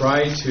 We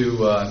try to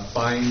have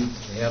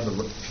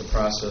the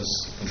process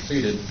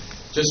completed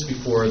just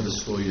before the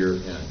school year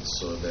ends,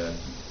 so that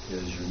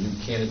as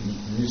your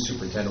new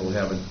superintendent will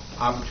have an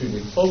opportunity,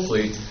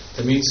 hopefully,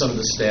 to meet some of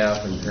the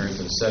staff and parents,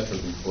 etc.,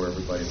 before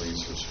everybody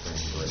leaves for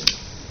spring break.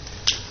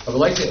 I would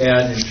like to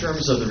add, in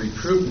terms of the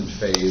recruitment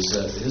phase,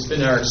 it has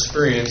been our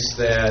experience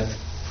that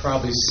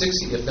probably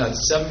 60, if not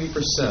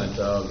 70%,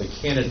 of the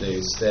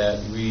candidates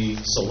that we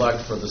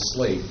select for the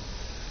slate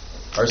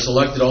are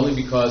selected only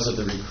because of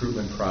the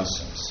recruitment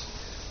process.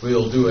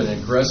 We'll do an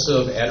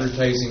aggressive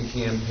advertising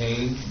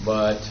campaign,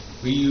 but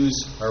we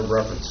use our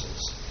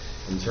references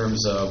in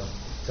terms of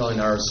telling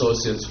our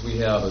associates we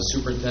have a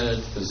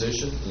superintendent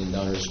position in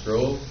Downhurst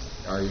Grove.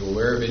 Are you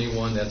aware of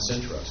anyone that's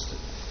interested?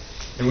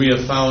 And we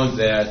have found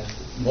that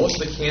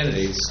most of the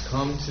candidates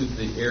come to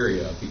the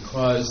area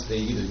because they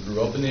either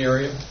grew up in the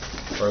area,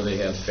 or they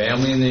have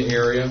family in the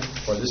area,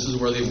 or this is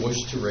where they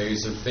wish to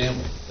raise their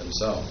family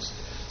themselves.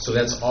 So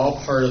that's all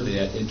part of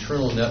that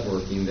internal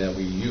networking that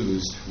we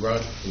use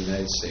throughout the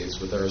United States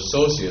with our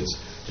associates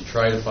to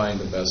try to find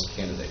the best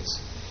candidates.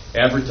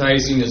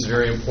 Advertising is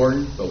very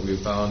important, but we've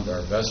found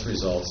our best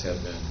results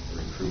have been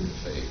the recruitment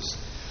phase.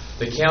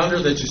 The calendar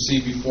that you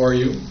see before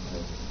you,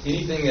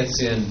 anything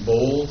that's in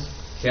bold,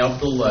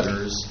 capital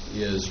letters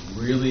is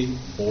really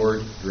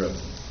board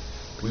driven.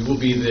 We will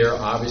be there,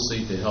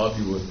 obviously, to help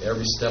you with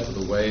every step of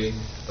the way,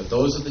 but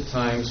those are the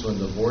times when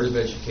the Board of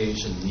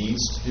Education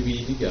needs to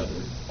be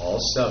together, all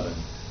 7,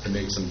 to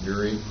make some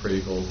very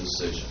critical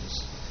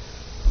decisions.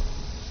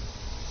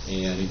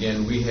 And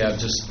again, we have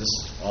just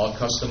this all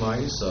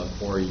customized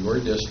for your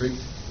district.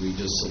 We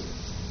just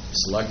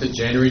selected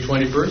January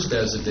 21st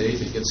as a day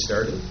to get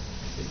started.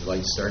 If you'd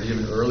like to start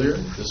even earlier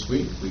this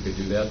week, we could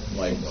do that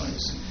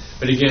likewise.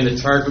 But again, the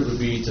target would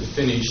be to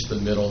finish the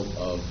middle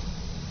of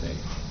May.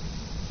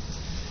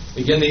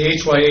 Again, the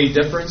HYA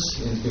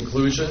difference in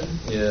conclusion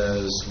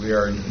is we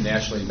are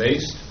nationally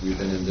based. We've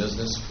been in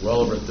business well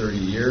over 30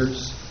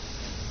 years.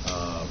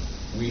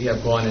 We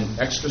have gone an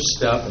extra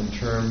step in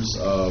terms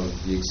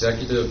of the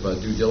executive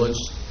due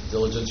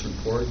diligence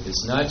report.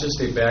 It's not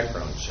just a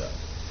background check,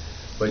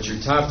 but your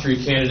top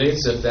 3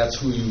 candidates, if that's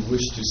who you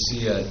wish to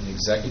see an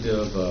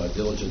executive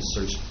diligence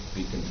search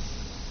be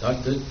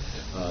conducted,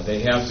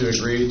 they have to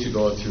agree to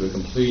go through a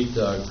complete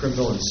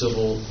criminal and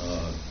civil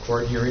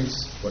court hearings.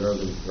 What are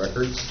the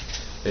records?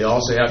 They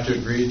also have to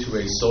agree to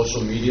a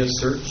social media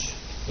search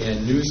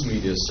and news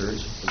media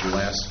search for the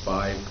last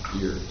 5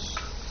 years.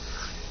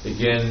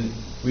 Again,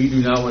 we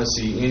do not want to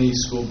see any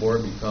school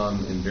board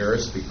become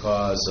embarrassed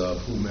because of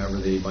whomever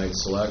they might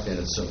select, and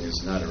it certainly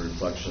is not a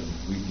reflection.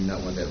 We do not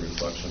want that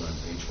reflection on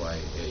HYA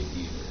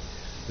either.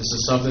 This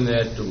is something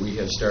that we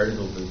have started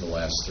over the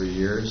last 3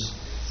 years,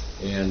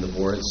 and the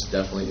boards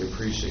definitely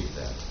appreciate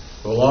that.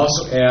 We'll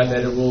also add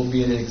that it will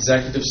be in an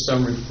executive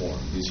summary form.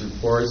 These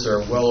reports are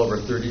well over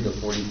 30 to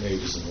 40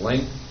 pages in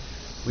length.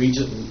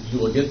 You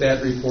will get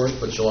that report,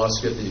 but you'll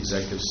also get the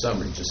executive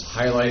summary, just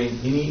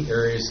highlighting any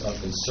areas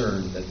of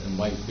concern that there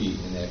might be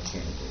in that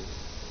candidate.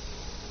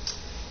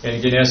 And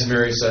again, as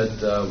Mary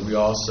said, we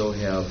also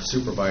have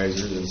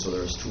supervisors, and so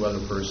there's 2 other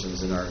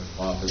persons in our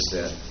office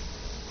that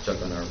check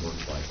on our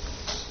work life.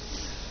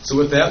 So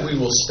with that, we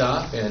will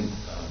stop and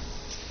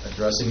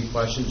address any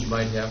questions you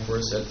might have for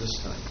us at this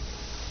time.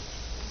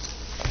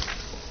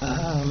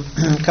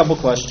 A couple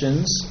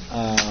questions.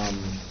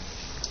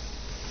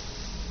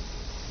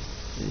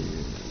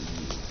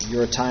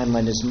 Your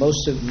timeline is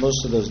most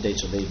of those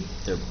dates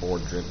they're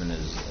board driven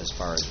as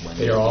far as when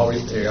they are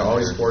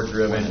always board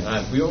driven.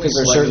 Because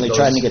they're certainly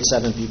trying to get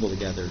 7 people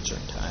together at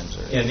certain times.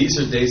 Right? And these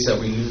are dates that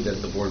we knew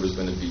that the board was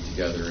going to be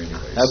together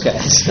anyway. Okay,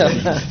 so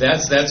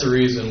that's a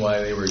reason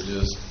why they were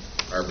just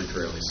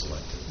arbitrarily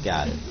selected.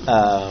 Got it.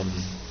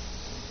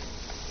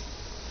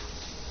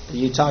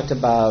 You talked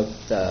about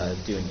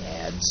doing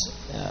ads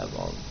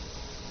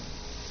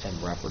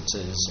and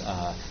references.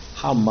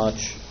 How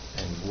much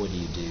and what do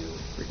you do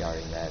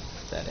regarding that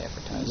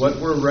advertising? What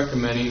we're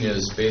recommending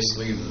is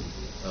basically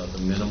the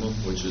minimum,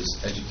 which is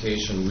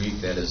Education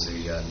Week. That is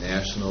a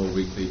national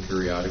weekly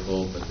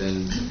periodical. But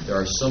then there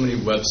are so many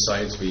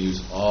websites. We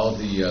use all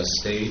the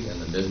state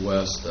and the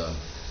Midwest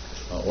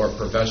or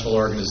professional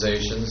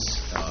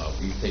organizations.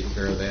 We take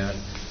care of that.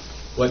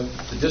 What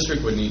the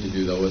district would need to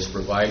do, though, is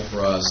provide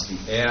for us the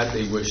ad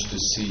they wish to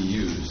see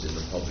used in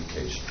the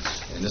publications.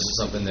 And this is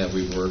something that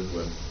we work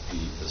with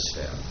the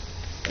staff.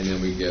 And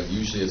then we give,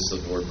 usually it's the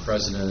board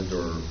president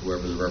or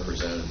whoever the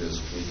representative is,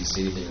 if you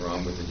see anything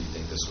wrong with it, you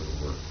think this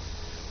would work.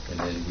 And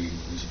then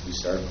we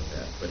start with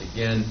that. But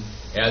again,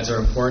 ads are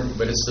important,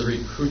 but it's the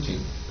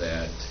recruiting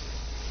that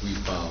we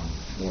found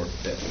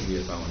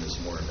is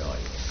more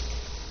valuable.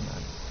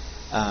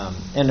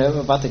 And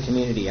about the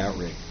community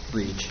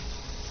outreach,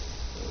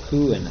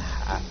 who and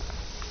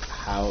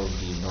how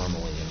do you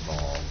normally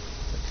involve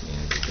the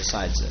community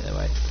besides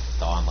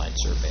the online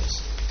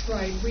surveys?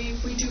 Right.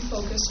 We do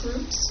focus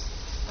groups,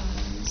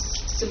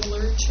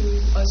 similar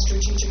to a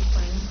strategic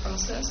planning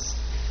process.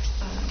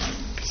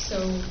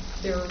 So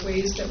there are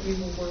ways that we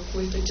will work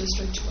with the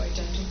district to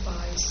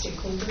identify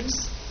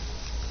stakeholders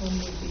whom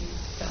would be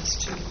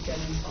best to get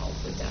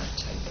involved with that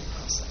type of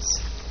process.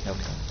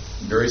 Okay.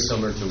 Very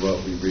similar to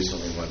what we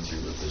recently went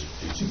through with the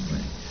strategic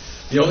plan.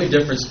 The only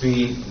difference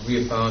being we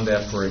have found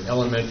that for an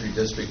elementary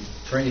district,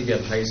 trying to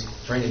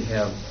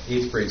have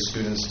 8th grade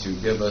students to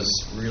give us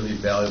really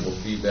valuable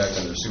feedback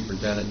on their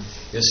superintendent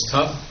is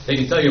tough. They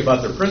can tell you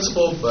about their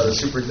principal, but a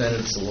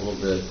superintendent is a little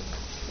bit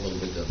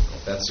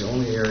difficult. That's the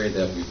only area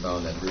that we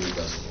found that really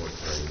doesn't work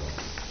very well.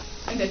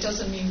 And that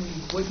doesn't mean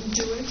we wouldn't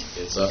do it.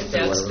 It's up if to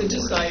that's the board.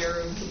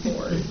 desire of the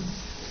board.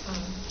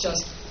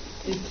 Just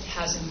it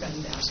hasn't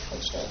been that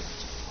helpful.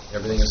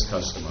 Everything is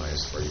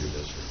customized for your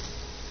district.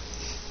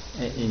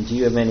 And do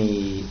you have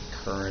any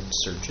current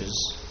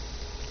searches?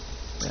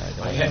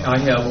 I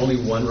have only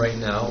one right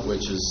now,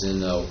 which is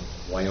in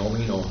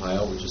Wyoming,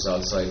 Ohio, which is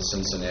outside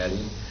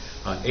Cincinnati.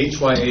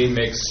 HYA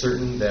makes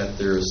certain that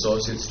their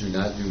associates do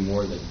not do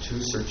more than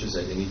 2 searches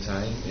at any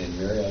time. And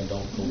Mary, I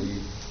don't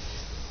believe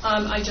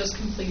I just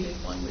completed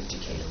one with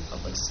Decatur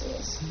Public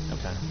Schools.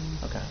 Okay,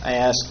 okay. I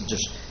asked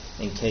just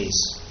in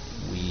case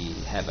we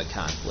have a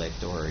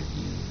conflict or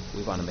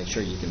we want to make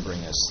sure you can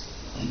bring us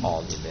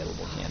all the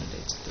available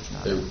candidates. If there's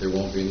not. There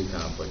won't be any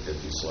conflict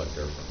if you select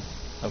our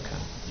firm. Okay,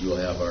 You will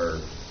have our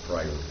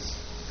priorities.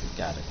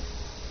 got it.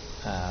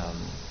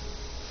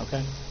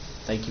 Okay,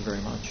 thank you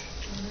very much.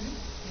 All right.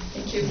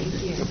 Thank you.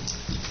 Thank you.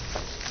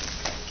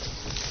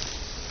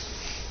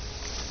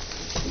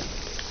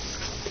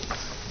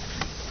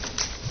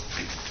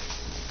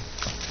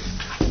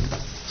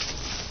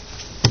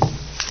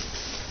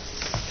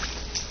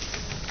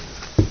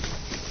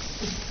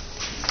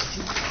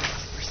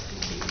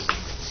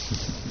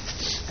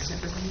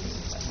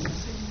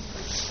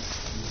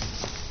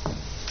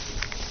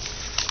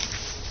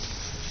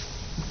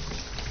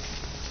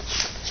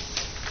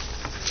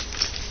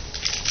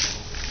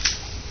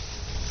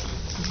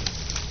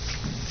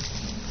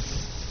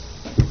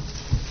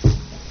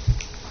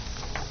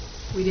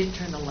 We didn't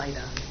turn the light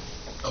on.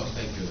 Oh,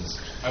 thank goodness.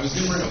 I was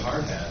going to wear a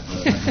hard hat,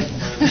 but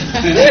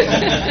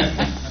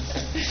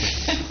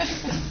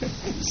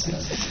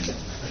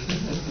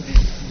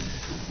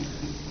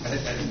I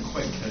didn't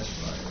quite catch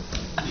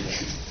fire.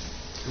 Yeah.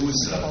 It was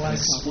an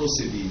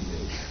explosive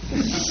evening.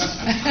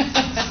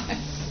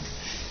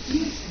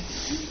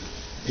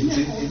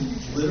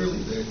 It literally,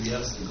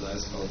 yes, the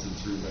glass melted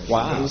through my shirt.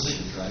 Wow. It was like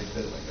a dry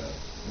fit, it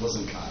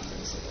wasn't cotton, it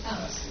was like a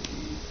plastic.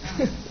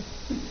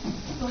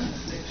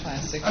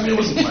 Classic. I mean, it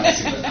wasn't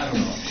plastic, but I don't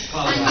know.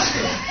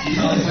 Polyester.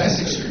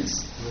 Plastic shirts.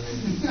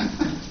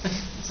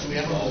 So we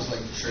have all those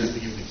shirts we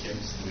give the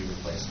kids that we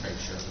replace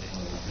striped shirts with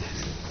one of them.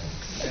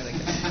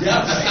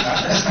 Yeah,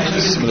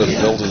 Some of the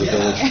build of the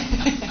village.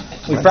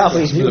 We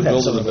probably Some do of the have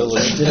build some of the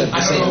village. did have the I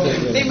same don't know.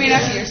 thing. They may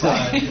not be your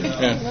size.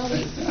 Yeah. Well,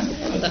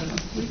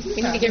 we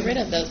need to get rid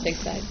of those big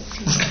sizes.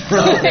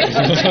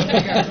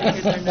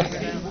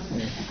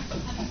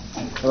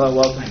 Hello,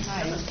 welcome.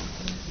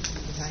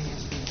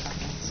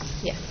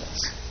 Yes.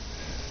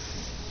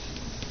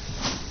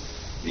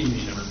 Good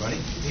evening, everybody.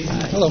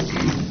 Hello.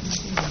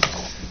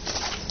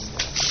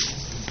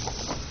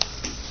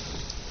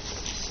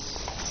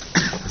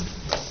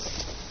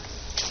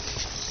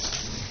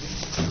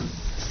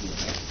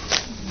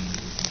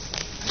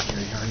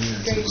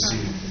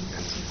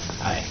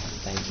 Hi,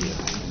 thank you.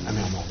 I'm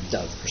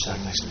Doug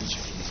Persson. Nice to meet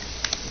you.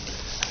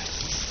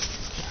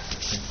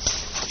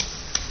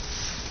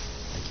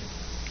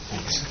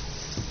 Thanks.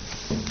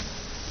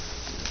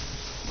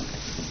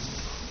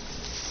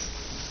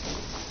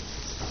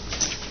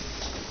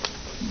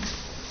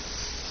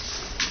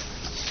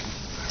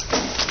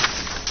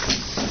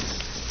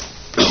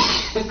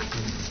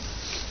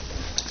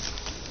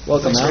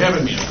 Welcome, Thanks for Al.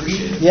 having me. I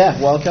appreciate it. Yeah,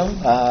 welcome.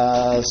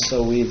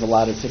 So we've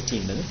allotted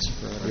 15 minutes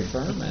for every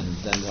firm, and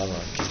then we'll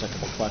have just a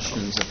couple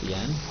questions at the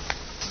end.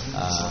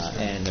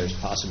 And there's a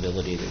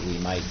possibility that we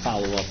might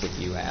follow up with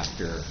you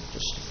after,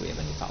 just if we have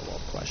any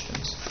follow-up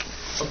questions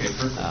Okay,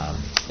 perfect.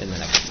 in the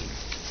next week.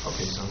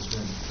 Okay, sounds good.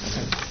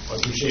 Okay. Well, I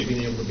appreciate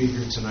being able to be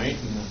here tonight.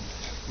 And,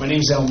 my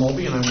name's Al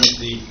Mulvey, and I'm with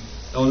the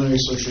Illinois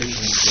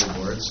Association of School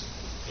Boards,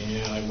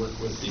 and I work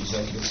with the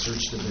Executive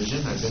Search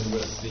Division. I've been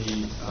with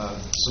the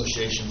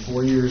association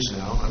 4 years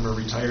now. I'm a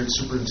retired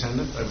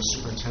superintendent. I was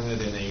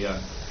superintendent in a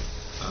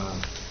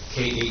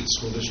K-8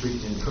 school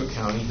district in Cook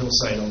County,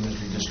 Hillside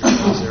Elementary District.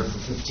 I was there for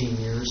 15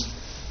 years.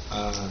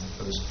 I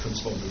was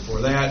principal before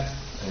that,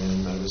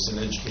 and I was in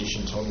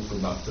education total for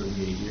about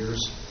 38 years.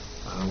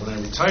 When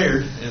I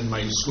retired, and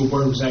my school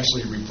board was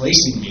actually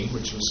replacing me,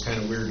 which was kind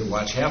of weird to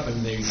watch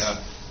happen, they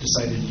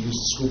decided to use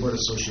the School Board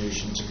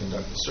Association to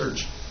conduct the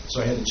search.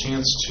 So I had a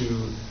chance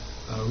to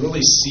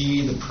really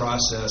see the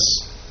process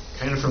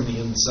kind of from the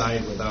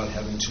inside without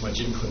having too much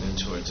input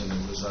into it, and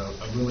it was a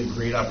really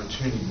great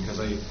opportunity because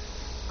I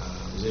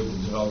was able to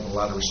develop a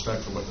lot of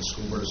respect for what the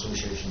School Board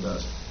Association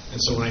does.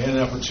 And so when I had an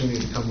opportunity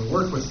to come and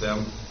work with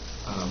them,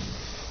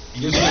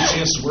 it gives me a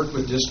chance to work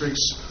with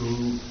districts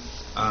who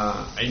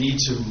I need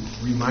to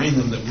remind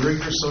them that we're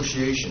your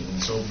association.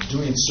 And so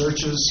doing the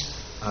searches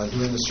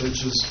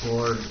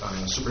for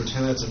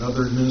superintendents and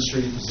other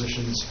administrative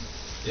positions,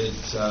 it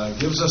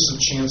gives us a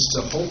chance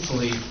to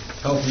hopefully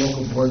help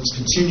local boards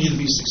continue to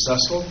be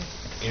successful.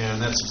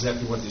 And that's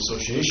exactly what the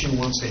association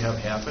wants to have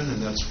happen.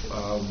 And that's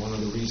one of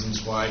the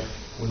reasons why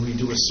when we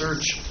do a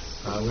search,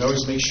 we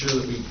always make sure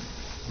that we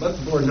let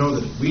the board know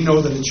that we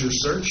know that it's your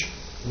search.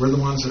 We're the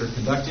ones that are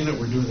conducting it.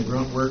 We're doing the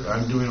grunt work.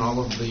 I'm doing all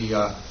of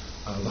the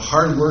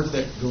hard work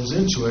that goes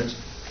into it.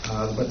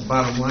 But the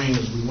bottom line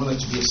is we want it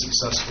to be a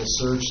successful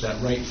search, that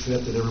right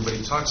fit that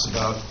everybody talks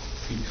about,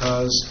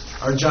 because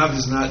our job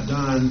is not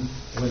done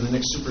when the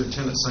next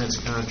superintendent signs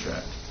a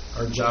contract.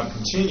 Our job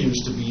continues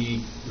to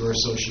be your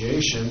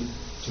association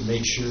to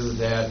make sure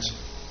that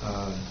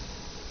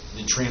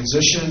the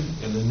transition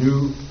and the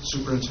new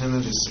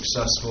superintendent is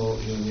successful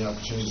in the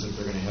opportunities that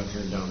they're going to have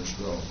here in Downers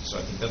Grove. So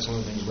I think that's one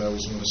of the things we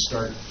always want to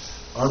start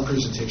our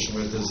presentation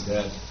with, is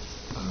that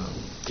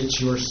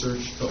it's your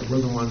search, but we're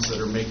the ones that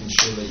are making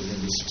sure that you're going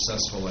to be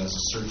successful as the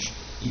search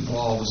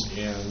evolves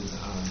and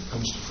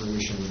comes to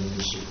fruition with a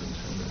new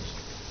superintendent.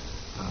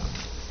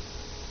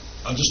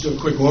 I'll just do a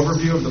quick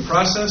overview of the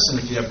process, and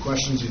if you have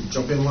questions, you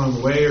jump in along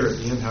the way, or at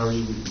the end, however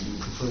you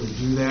prefer to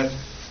do that.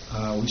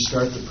 We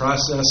start the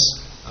process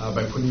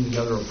by putting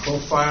together a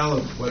profile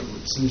of what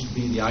seems to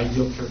be the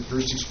ideal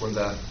characteristics for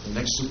the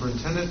next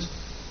superintendent.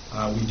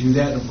 We do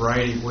that in a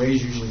variety of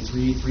ways,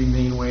 usually three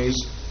main ways,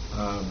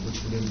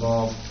 which would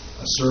involve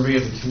a survey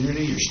of the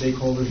community, your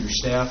stakeholders, your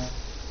staff.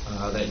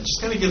 That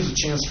just kind of gives a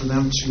chance for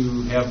them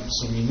to have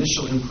some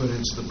initial input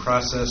into the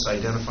process,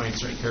 identifying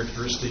certain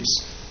characteristics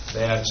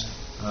that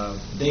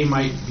they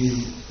might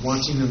be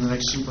wanting in the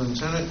next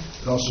superintendent.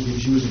 It also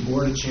gives you as a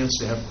board a chance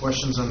to have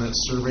questions on that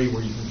survey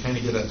where you can kind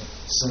of get a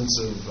sense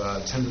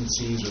of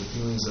tendencies or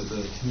feelings that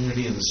the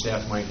community and the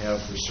staff might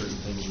have for certain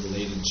things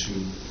related to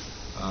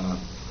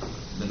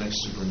the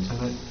next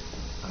superintendent.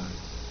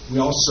 We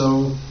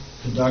also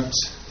conduct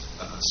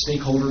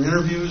stakeholder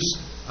interviews.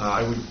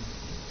 I would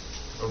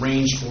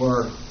arrange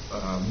for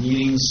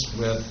meetings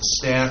with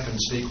staff and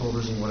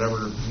stakeholders in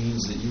whatever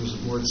means that you as a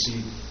board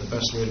see the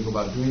best way to go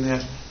about doing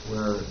that,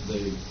 where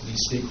these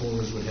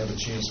stakeholders would have a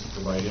chance to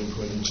provide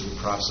input into the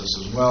process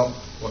as well,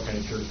 what kind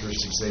of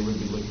characteristics they would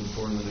be looking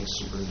for in the next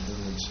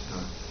superintendent.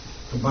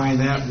 Combine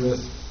that with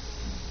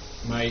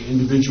my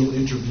individual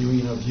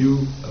interviewing of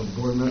you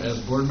as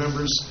board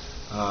members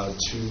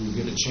to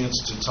get a chance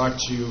to talk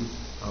to you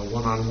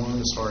one-on-one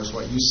as far as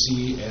what you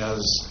see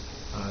as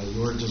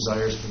your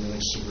desires for the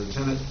next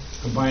superintendent.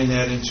 Combine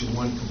that into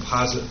one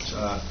composite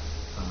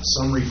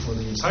summary for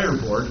the entire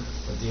board,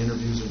 but the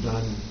interviews are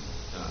done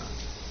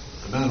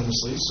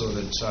anonymously so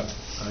that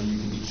you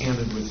can be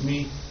candid with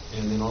me,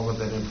 and then all of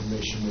that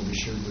information will be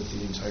shared with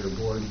the entire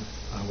board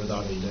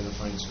without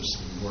identifying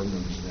specific board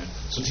members in that.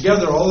 So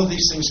together, all of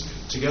these things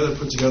together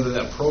put together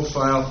that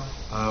profile.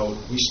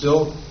 We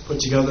still put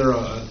together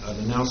an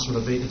announcement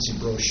of vacancy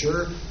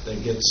brochure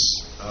that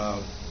gets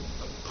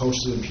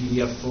posted in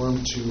PDF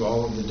form to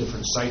all of the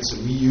different sites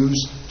that we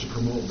use to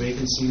promote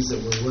vacancies that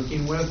we're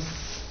working with.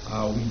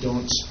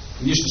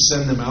 We used to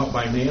send them out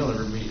by mail.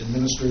 Every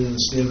administrator in the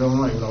state of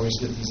Illinois would always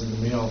get these in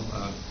the mail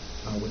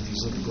with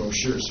these little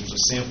brochures. There's a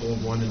sample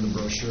of one in the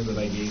brochure that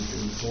I gave,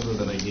 in the folder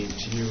that I gave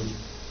to you.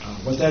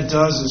 What that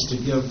does is to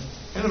give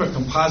kind of a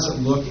composite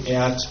look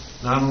at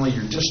not only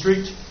your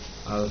district,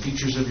 the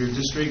features of your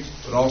district,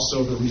 but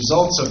also the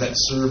results of that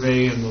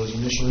survey and those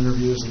initial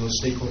interviews and those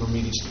stakeholder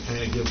meetings to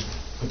kind of give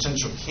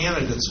potential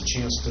candidates a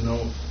chance to know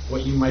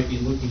what you might be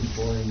looking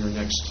for in your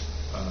next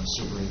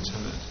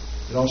superintendent.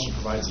 It also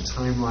provides a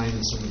timeline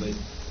and some of the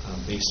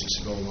basics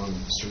that go along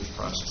with the search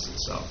process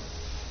itself.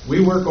 We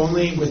work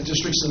only with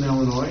districts in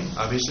Illinois,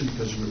 obviously,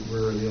 because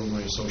we're the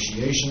Illinois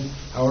Association.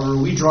 However,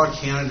 we draw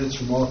candidates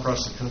from all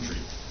across the country.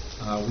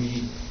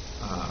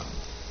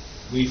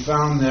 We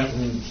found that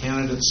when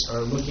candidates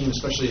are looking,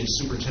 especially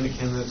superintendent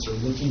candidates, are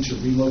looking to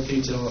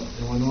relocate to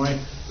Illinois,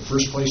 the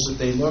first place that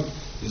they look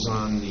is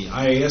on the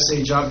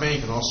IASA job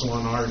bank and also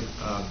on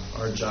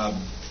our job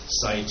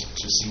site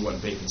to see what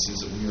vacancies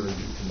that we are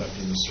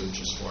conducting the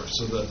searches for.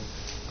 So the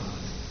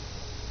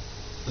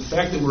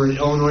fact that we're an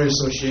Illinois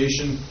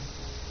Association,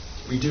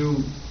 we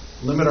do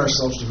limit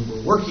ourselves to who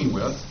we're working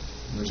with.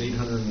 And there's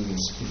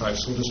 865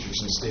 school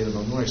districts in the state of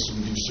Illinois, so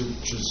we do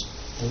searches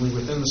only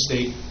within the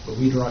state, but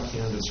we draw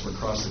candidates from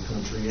across the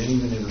country and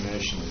even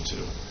internationally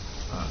too.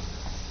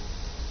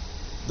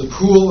 The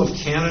pool of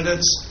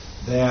candidates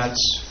that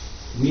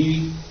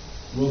we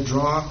will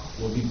draw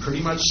will be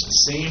pretty much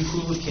the same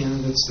pool of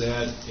candidates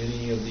that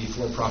any of the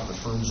for-profit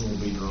firms will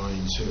be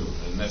drawing too.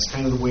 And that's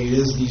kind of the way it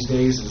is these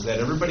days, is that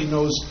everybody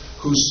knows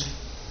who's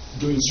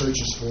doing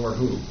searches for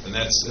who. And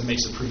that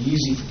makes it pretty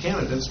easy for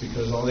candidates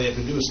because all they have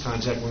to do is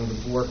contact one of the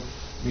four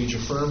major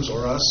firms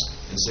or us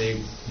and say,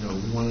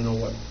 we want to know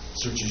what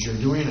searches you're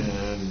doing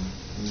and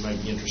we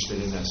might be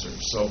interested in that search.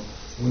 So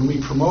when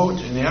we promote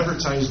and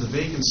advertise the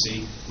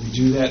vacancy, we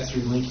do that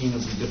through linking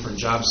of the different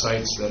job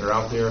sites that are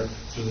out there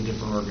through the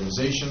different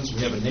organizations.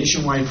 We have a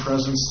nationwide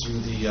presence through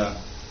the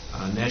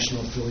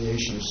National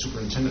Affiliation of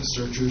Superintendent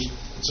Searchers.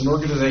 It's an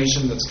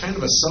organization that's kind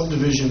of a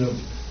subdivision of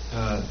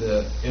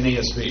the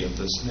NASB, of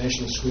this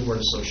National School Board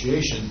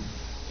Association.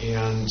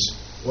 And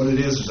what it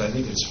is I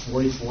think it's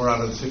 44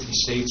 out of the 50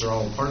 states are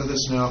all a part of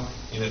this now,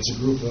 and it's a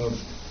group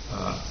of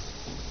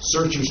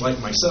searchers like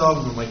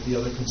myself and like the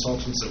other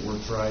consultants that work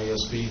for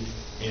IASB,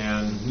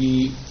 and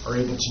we are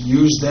able to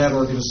use that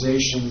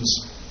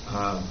organization's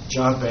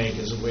job bank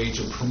as a way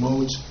to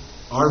promote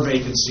our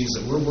vacancies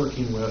that we're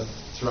working with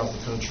throughout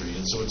the country.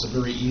 And so it's a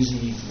very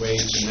easy way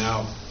to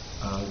now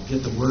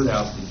get the word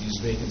out that these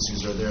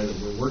vacancies are there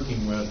that we're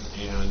working with,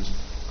 and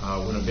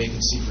when a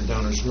vacancy for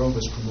Downers Grove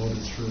is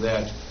promoted through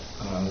that,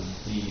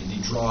 the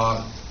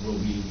draw will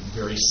be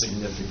very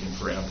significant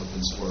for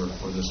applicants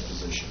for this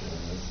position.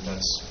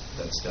 And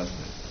that's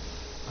definite.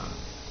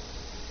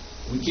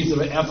 We keep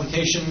the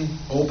application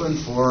open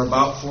for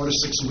about 4 to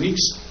 6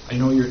 weeks. I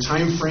know your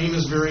time frame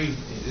is very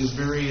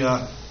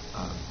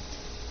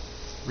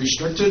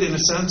restricted in a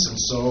sense, and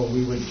so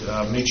we would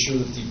make sure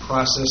that the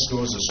process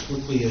goes as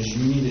quickly as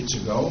you need it to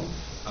go.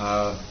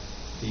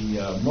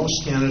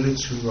 Most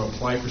candidates who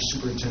apply for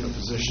superintendent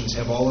positions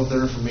have all of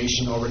their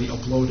information already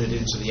uploaded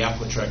into the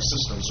AppleTrack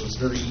system, so it's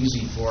very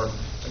easy for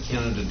a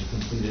candidate to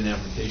complete an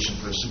application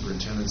for a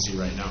superintendency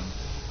right now.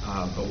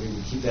 But we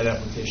would keep that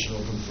application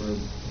open for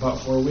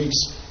about 4 weeks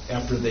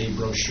after the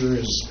brochure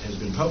has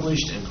been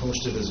published and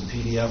posted as a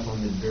PDF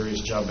on the various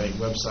job bank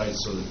websites,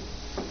 so that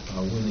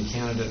when the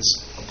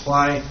candidates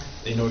apply,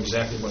 they know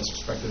exactly what's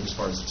expected as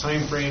far as the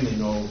time frame, they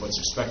know what's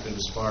expected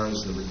as far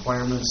as the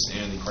requirements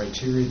and the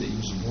criteria that you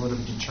as a board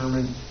have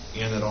determined,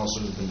 and that also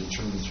has been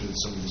determined through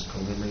some of this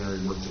preliminary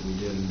work that we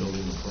did in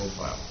building the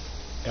profile.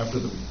 After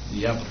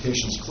the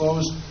applications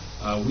close,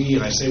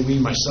 and I say we,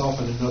 myself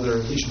and another,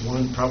 at least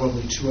one,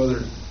 probably 2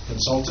 other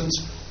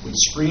consultants, would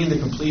screen the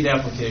complete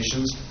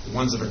applications, the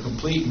ones that are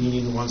complete,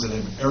 meaning the ones that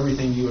have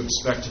everything you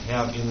expect to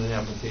have in an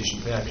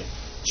application packet.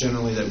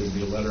 Generally, that would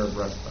be a letter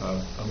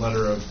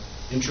of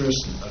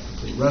interest, a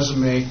complete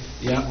resume,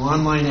 the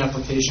online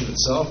application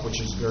itself,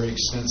 which is a very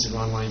extensive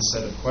online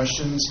set of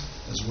questions,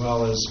 as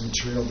well as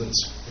material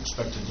that's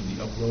expected to be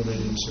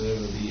uploaded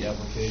into the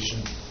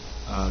application.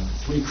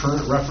 3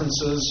 current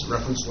references,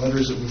 reference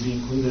letters that would be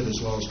included, as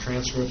well as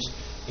transcripts,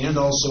 and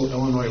also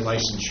Illinois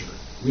licensure.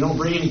 We don't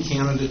bring any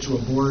candidate to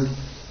a board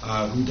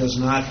who does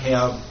not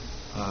have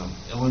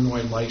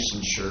Illinois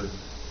licensure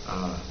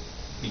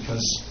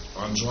because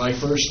on July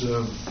 1st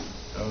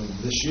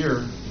of this year,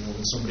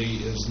 when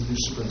somebody is the new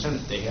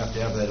superintendent, they have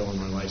to have that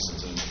Illinois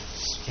license. And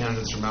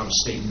candidates from out of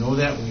state know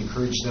that. We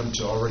encourage them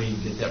to already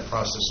get that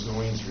process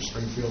going through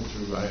Springfield,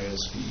 through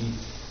ISBE,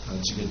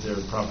 to get their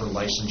proper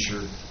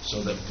licensure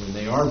so that when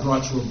they are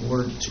brought to a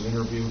board to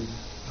interview,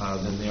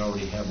 then they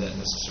already have that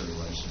necessary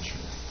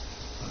licensure.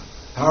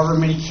 However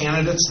many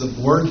candidates the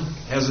board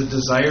has a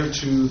desire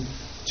to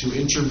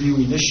interview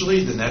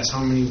initially, then that's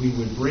how many we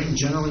would bring.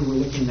 Generally,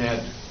 we're looking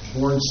at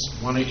boards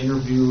want to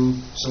interview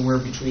somewhere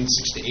between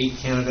 6 to 8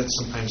 candidates,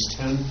 sometimes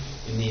 10,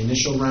 in the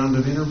initial round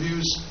of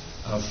interviews.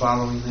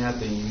 Following that,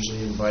 they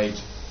usually invite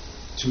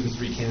 2 to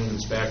 3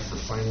 candidates back for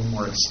final,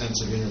 more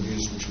extensive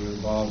interviews, which would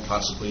involve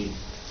possibly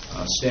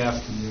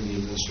staff, community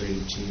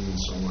administrative team, and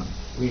so on.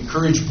 We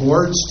encourage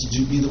boards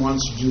to be the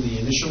ones who do the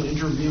initial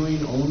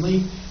interviewing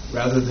only,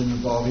 rather than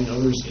involving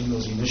others in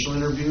those initial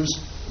interviews.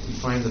 We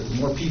find that the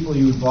more people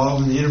you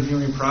involve in the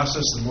interviewing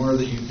process, the more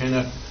that you kind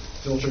of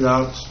filter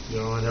out,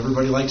 and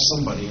everybody likes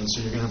somebody, and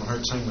so you're going to have a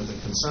hard time with the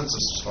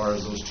consensus as far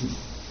as those 2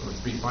 or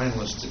 3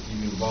 finalists if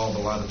you involve a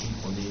lot of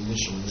people in the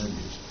initial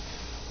interviews.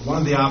 One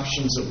of the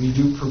options that we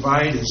do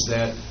provide is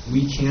that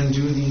we can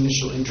do the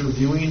initial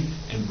interviewing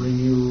and bring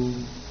you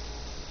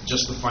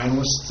just the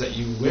finalists that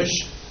you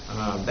wish.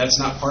 That's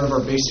not part of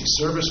our basic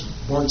service.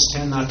 Boards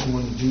tend not to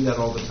want to do that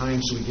all the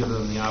time, so we give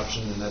them the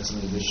option, and that's an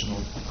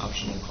additional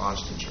optional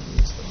cost in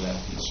terms of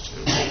that piece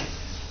too.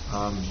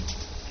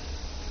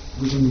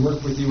 We can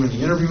work with you in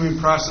the interviewing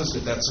process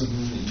if that's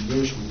something that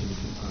you wish. We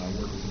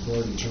can work with the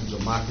board in terms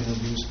of mock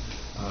interviews.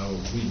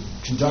 We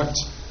conduct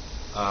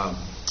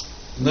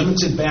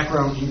limited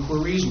background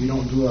inquiries. We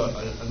don't do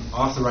an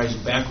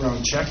authorized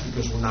background check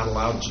because we're not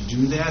allowed to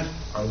do that.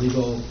 Our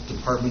legal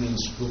department in the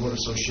School Board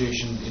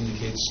Association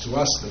indicates to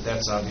us that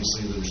that's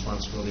obviously the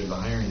responsibility of the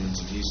hiring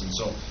entities. And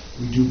so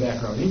we do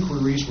background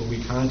inquiries where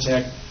we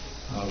contact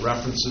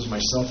references,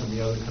 myself and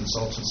the other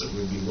consultants that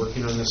would be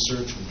working on this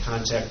search. We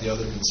contact the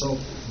other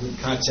consultants. We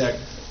contact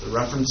the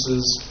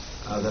references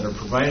that are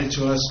provided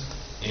to us,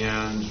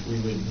 and we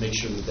would make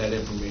sure that that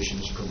information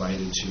is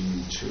provided to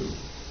you too.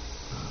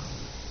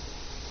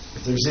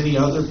 If there's any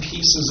other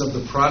pieces of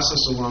the process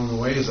along the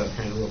way, as I've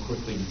kind of real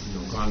quickly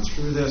gone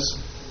through this,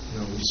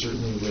 we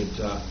certainly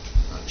would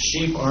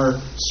shape our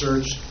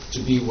search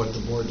to be what the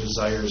board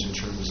desires in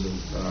terms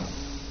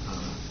of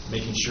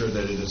making sure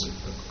that it is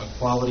a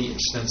quality,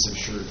 extensive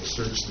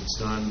search that's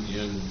done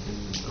in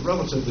a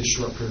relatively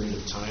short period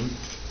of time.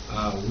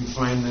 We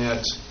find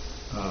that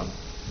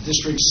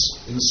districts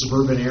in the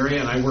suburban area,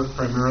 and I work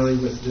primarily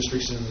with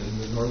districts in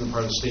the northern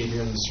part of the state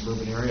here in the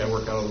suburban area. I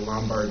work out of the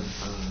Lombard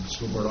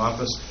School Board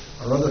office.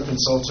 Our other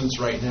consultants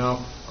right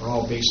now are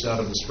all based out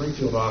of the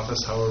Springfield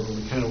office. However,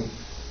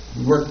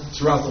 we work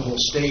throughout the whole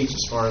state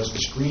as far as the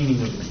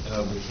screening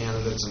of the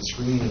candidates and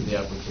screening of the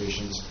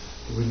applications.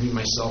 It would be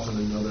myself and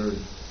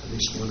at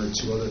least 1 or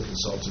 2 other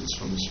consultants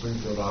from the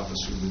Springfield office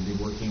who would be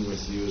working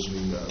with you as we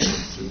work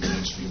through the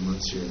next few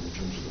months here in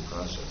terms of the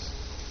process.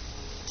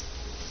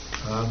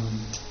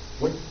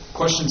 What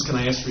questions can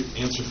I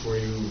answer for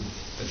you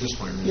at this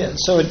point? Randy? Yeah,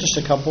 so just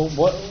a couple.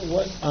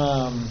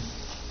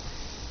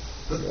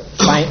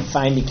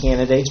 Finding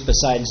candidates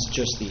besides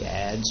just the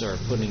ads or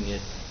putting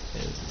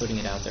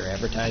it out there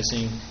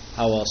advertising?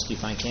 How else do you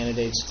find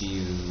candidates? Do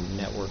you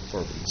network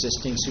for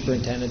existing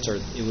superintendents, or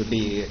it would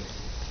be?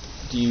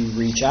 Do you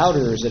reach out,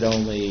 or is it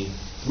only?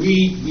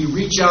 We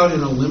reach out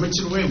in a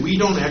limited way. We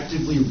don't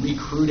actively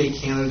recruit a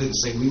candidate and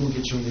say we will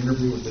get you an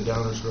interview with the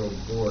Downers Grove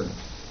board.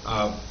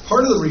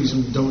 Part of the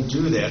reason we don't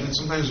do that, and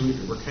sometimes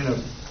we're kind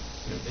of,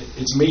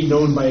 it's made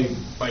known by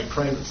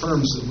private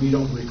firms that we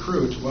don't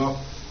recruit.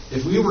 Well,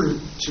 if we were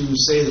to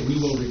say that we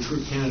will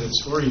recruit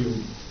candidates for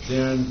you,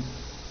 then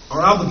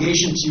our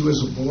obligation to you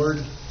as a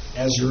board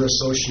as your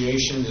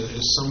association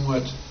is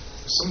somewhat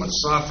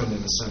softened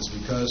in a sense,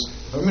 because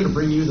if I'm going to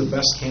bring you the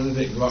best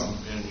candidate, go out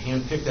and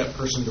handpick that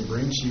person to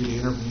bring to you to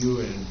interview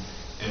and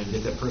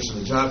get that person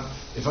a job.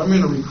 If I'm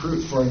going to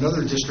recruit for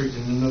another district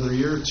in another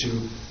year or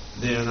two,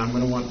 then I'm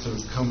going to want to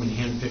come and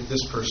handpick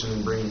this person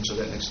and bring him to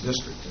that next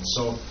district. And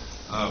so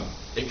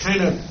we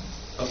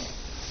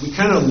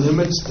kind of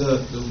limit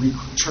the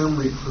term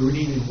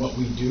recruiting in what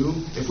we do.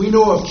 If we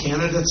know of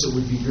candidates that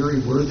would be very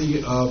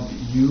worthy of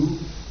you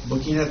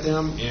looking at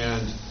them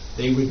and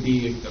they would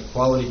be a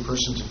quality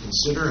person to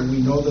consider, and we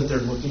know that they're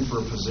looking for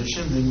a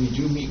position, then we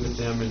do meet with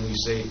them and we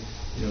say,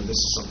 this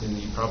is something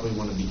that you probably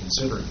want to be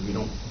considering. We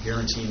don't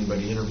guarantee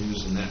anybody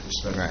interviews in that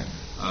respect. Right.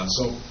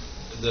 So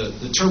the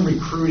term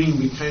recruiting,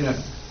 we kind of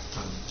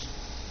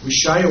we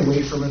shy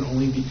away from it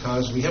only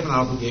because we have an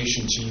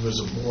obligation to you as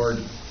a board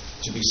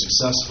to be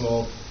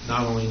successful,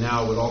 not only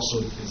now, but also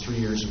in 3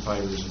 years and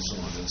 5 years and so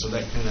on. And so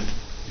that kind of,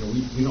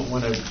 we don't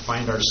want to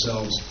find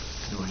ourselves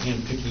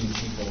hand-picking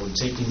people and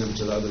taking them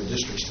to the other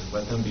districts to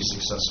let them be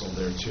successful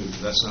there too.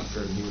 That's not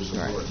fair to you as a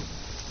board.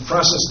 The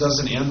process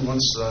doesn't end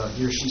once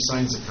he or she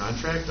signs a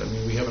contract. I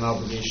mean, we have an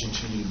obligation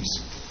to you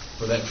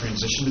for that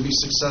transition to be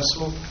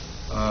successful.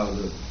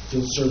 The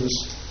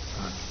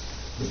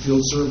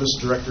field service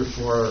director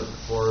for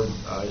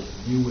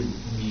you would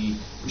be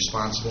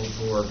responsible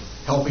for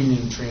helping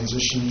in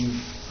transitioning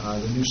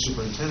the new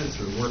superintendent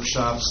through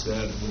workshops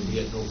that would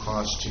be at no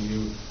cost to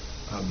you,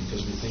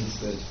 because we think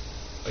that,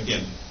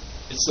 again,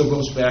 it still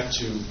goes back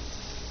to,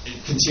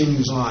 it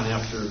continues on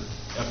after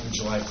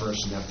July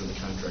 1st and after the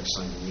contract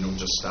signing. We don't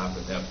just stop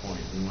at that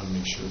point. We want to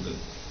make sure that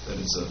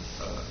it's a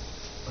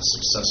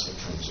successful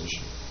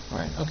transition. All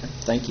right. Okay.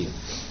 Thank you.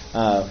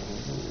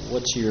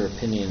 What's your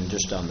opinion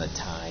just on the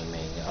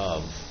timing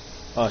of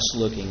us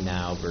looking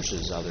now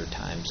versus other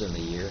times in the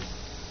year?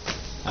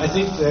 I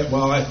think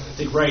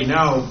right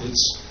now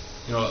it's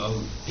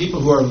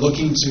people who are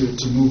looking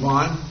to move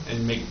on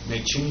and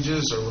make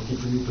changes or looking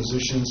for new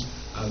positions.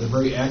 They're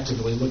very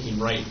actively looking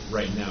right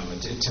now.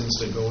 It tends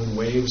to go in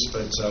waves,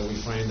 but we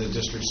find that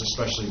districts,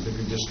 especially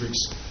bigger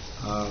districts,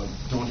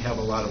 don't have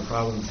a lot of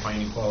problem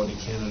finding quality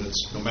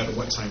candidates, no matter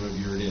what time of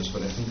year it is.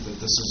 But I think that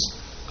this is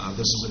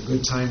a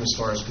good time as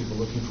far as people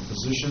looking for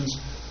positions.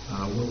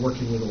 We're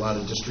working with a lot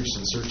of districts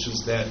and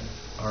searches that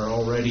are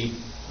already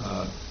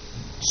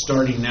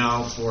starting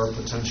now for a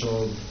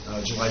potential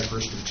July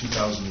 1st of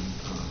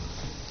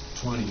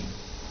 2020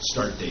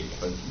 start date.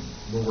 But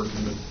we're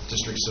working with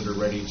districts that are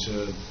ready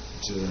to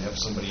have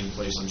somebody in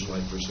place on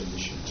July 1st of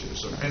this year too.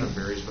 So it kind of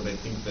varies, but I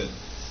think that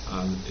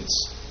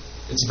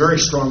it's a very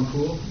strong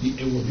pool.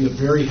 It will be a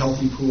very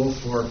healthy pool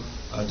for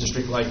a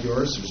district like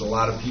yours. There's a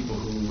lot of people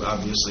who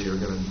obviously are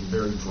going to be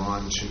very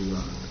drawn to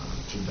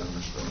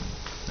Denversville.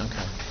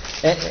 Okay.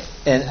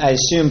 And I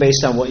assume,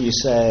 based on what you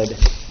said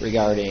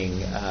regarding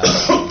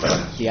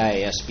the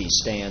IASB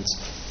stance,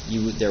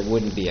 there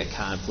wouldn't be a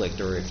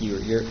conflict, or if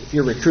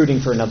you're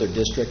recruiting for another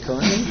district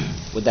currently,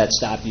 would that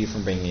stop you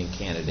from bringing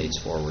candidates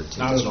forward to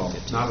Not at all.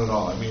 15? Not at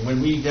all. I mean,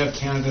 when we have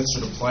candidates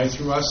that apply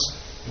through us,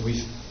 and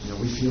we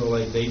feel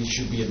like they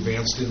should be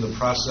advanced in the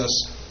process,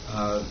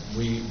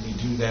 we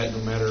do that no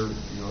matter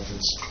if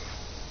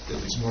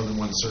it's more than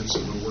one search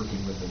that we're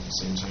working with at the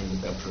same time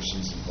that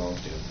person's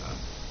involved in.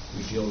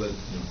 We feel that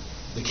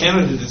the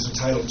candidate is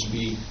entitled to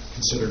be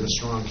considered a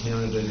strong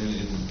candidate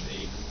in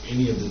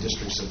any of the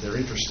districts that they're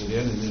interested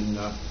in, and then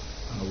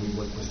we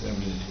work with them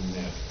in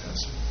that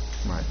capacity.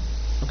 Right.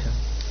 Okay.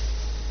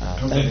 I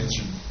hope that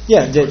answered.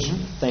 Yeah, it did.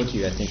 Thank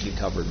you. I think you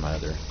covered my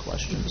other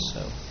questions.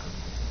 So,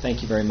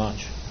 thank you very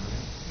much.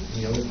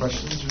 Any other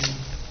questions?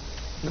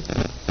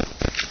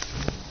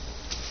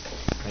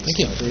 Thank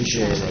you.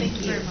 Appreciate it. Thank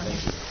you very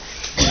much.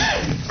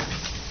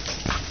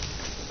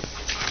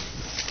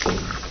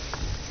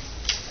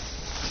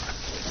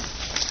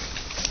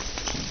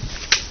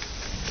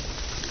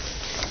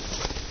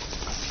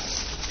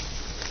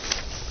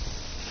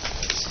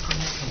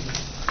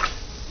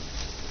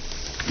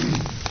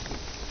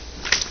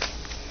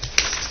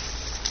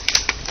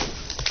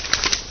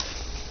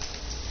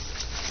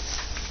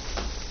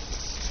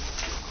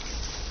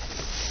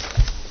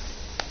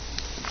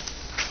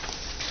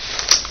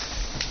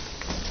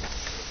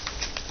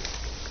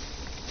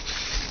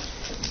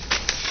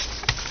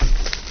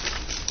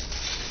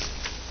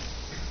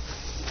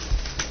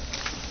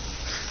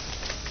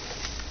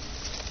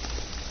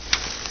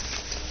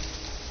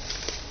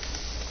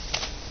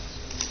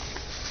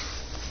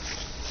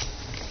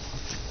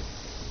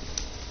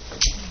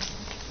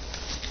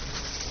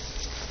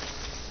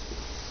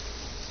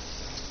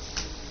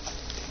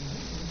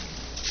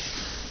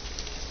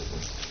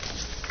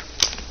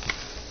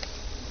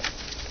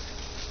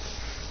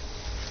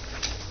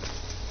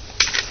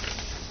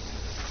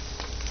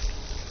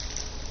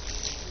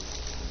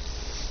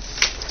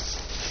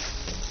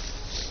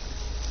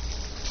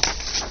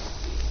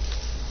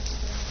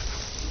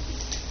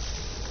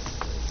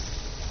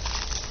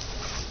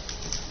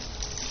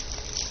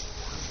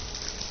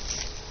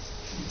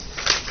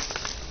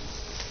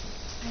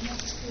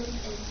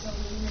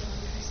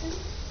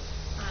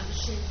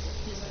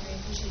 he was wondering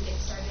if he should get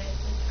started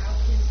without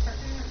his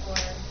partner or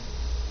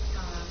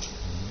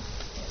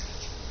if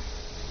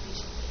we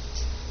should wait.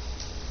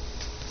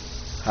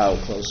 How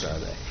close are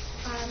they?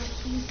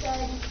 He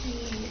said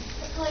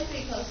probably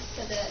pretty close.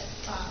 Said that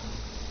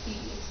he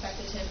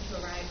expected him to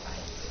arrive by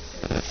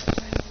 6:30.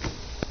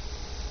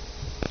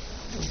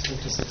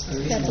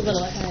 That's a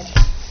little ahead.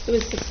 It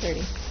was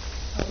 6:30.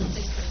 Oh,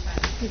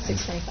 6:45. It's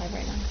 6:25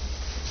 right now.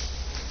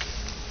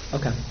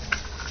 Okay.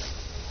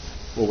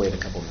 We'll wait a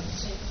couple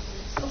minutes.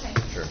 Okay.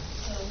 Sure.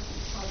 So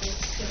I'll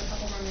just give a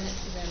couple more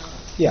minutes and then I'll.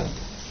 Yeah.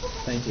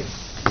 Thank you.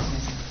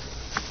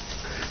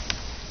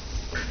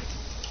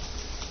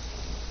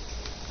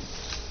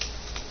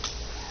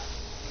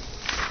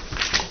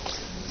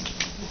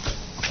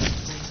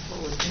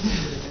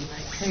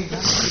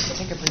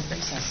 Take a brief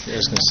recess. Yeah, I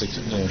was gonna say,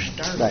 yeah.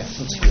 Right,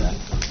 let's do that.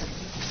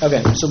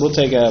 Okay, so we'll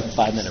take a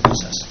 5-minute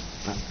recess.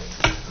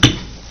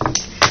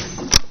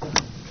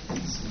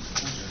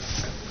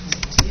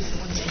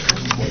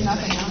 If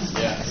nothing else,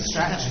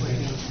 stretch with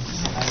me.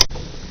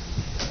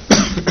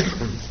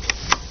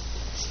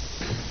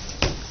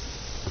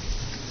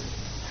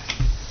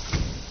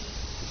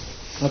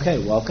 Okay,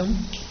 welcome.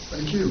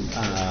 Thank you.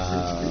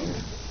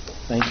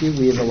 Thank you.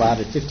 We have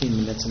allotted 15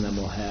 minutes, and then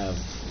we'll have,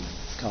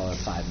 call it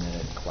a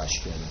 5-minute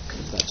question,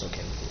 if that's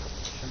okay with you.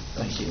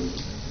 Thank you.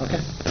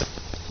 Okay.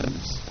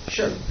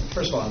 Sure.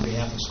 First of all, on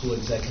behalf of School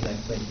Exec Connect,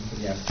 thank you for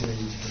the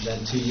opportunity to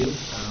present to you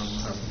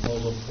our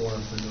proposal for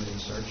doing a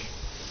search.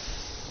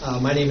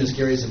 My name is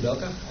Gary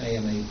Zabelka. I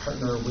am a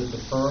partner with the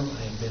firm.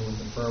 I have been with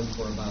the firm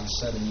for about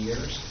 7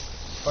 years.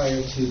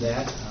 Prior to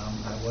that,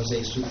 I was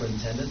a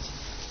superintendent.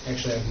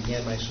 Actually, I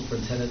began my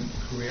superintendent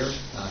career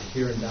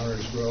here in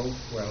Downers Grove,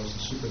 where I was the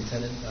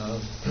superintendent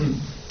of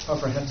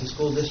Upper Hampton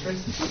School District,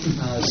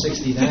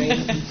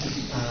 69,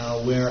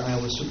 where I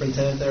was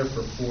superintendent there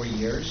for 4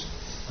 years.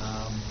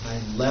 I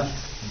left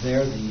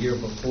there the year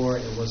before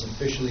it was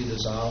officially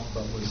dissolved,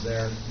 but was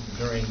there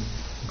during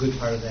a good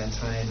part of that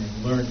time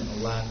and learned a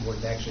lot,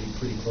 worked actually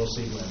pretty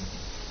closely with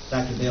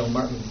Dr. Dale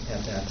Martin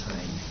at that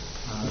time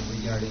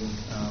regarding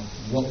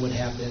what would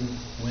happen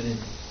when it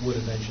would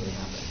eventually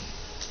happen.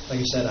 Like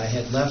I said, I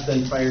had left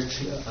then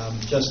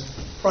just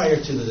prior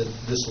to the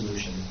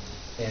dissolution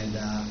and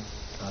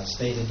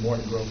stayed in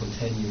Morton Grove for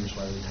 10 years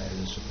while I retired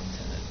as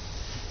superintendent.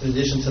 In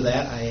addition to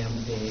that, I am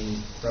a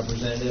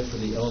representative for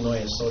the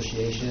Illinois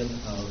Association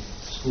of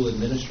School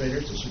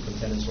Administrators, the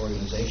superintendent's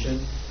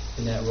organization.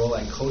 In that role,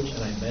 I coach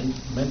and I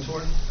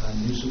mentor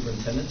new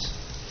superintendents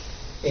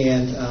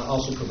and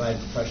also provide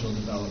professional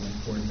development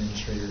for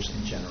administrators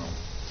in general.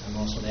 I'm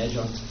also an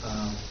adjunct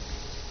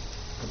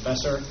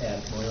professor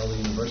at Loyola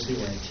University,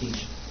 where I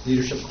teach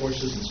leadership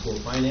courses in school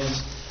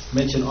finance.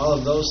 Mention all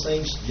of those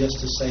things just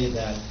to say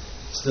that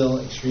still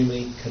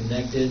extremely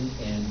connected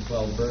and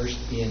well-versed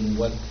in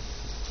what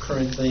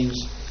current things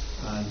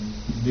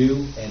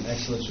new and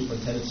excellent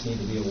superintendents need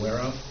to be aware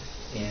of,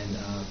 and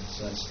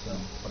so that's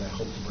what I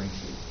hope to bring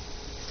to you.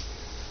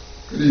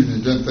 Good evening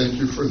again. Thank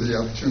you for the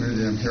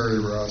opportunity. I'm Harry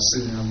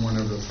Rossi. I'm one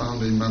of the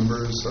founding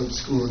members of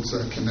School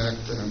Exec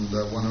Connect and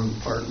one of the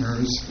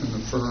partners in the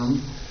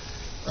firm.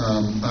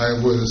 I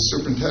was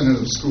superintendent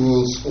of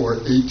schools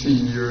for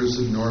 18 years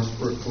in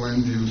Northbrook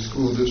Glenview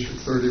School District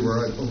 30,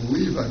 where I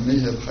believe I may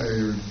have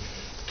hired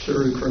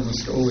Carrie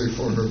Cremascoli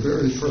for her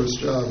very first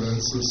job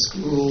as a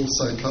school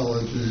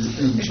psychology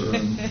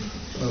intern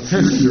a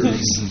few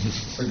years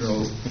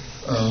ago.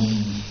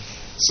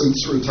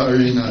 Since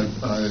retiring,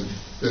 I've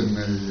been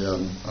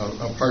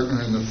a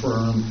partner in the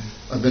firm.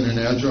 I've been an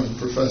adjunct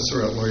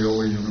professor at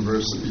Loyola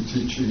University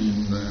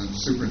teaching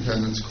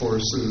superintendent's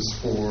courses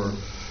for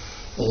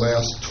the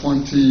last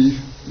 20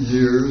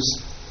 years.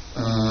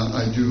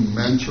 I do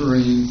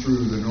mentoring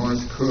through the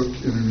North Cook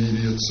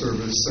Intermediate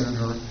Service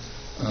Center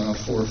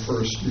for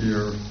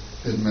first-year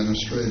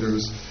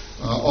administrators.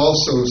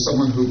 Also,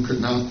 someone who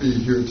could not be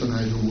here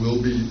tonight who will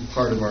be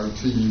part of our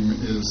team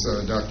is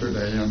Dr.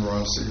 Diane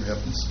Rossi, who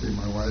happens to be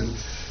my wife.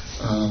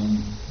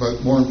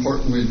 But more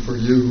importantly for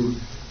you,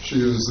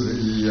 she is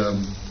the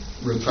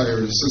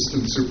retired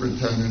assistant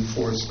superintendent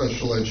for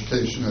special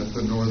education at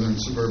the Northern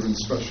Suburban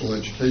Special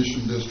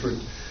Education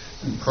District,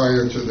 and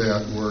prior to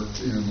that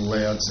worked in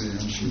LADSI,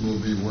 and she will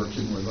be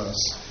working with us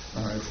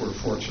if we're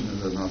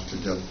fortunate enough to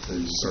get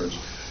the search.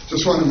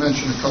 Just want to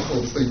mention a couple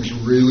of things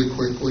really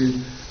quickly.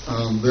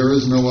 There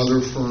is no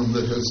other firm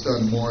that has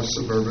done more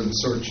suburban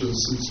searches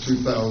since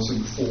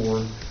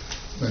 2004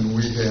 than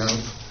we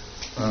have.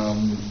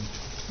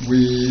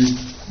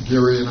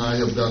 Gary and I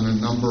have done a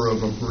number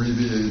of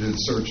abbreviated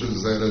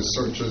searches, that is,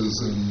 searches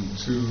in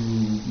 2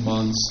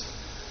 months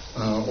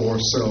or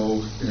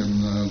so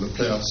in the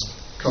past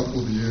couple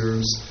of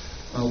years.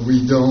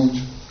 We don't,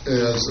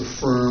 as a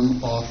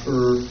firm,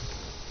 offer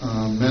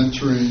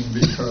mentoring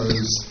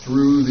because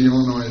through the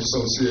Illinois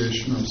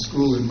Association of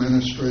School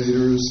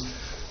Administrators,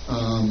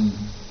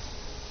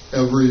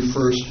 every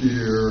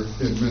first-year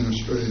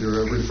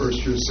administrator, every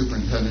first-year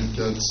superintendent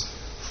gets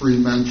free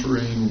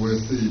mentoring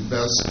with the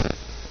best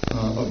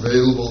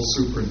available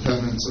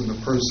superintendents, and the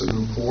person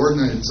who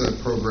coordinates that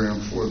program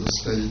for the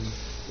state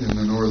in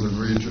the northern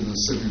region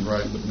is sitting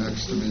right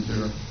next to me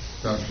here,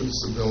 Dr.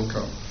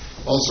 Sabilko.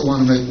 Also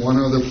want to make one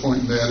other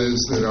point, and that is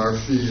that our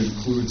fee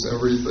includes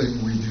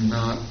everything. We do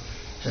not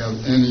have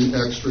any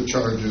extra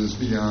charges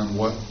beyond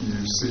what you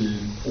see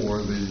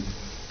for the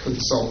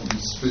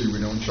consultant's fee. We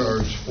don't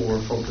charge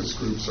for focus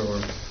groups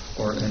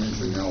or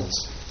anything else.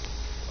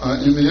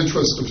 In the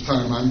interest of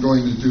time, I'm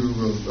going to do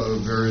a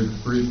very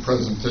brief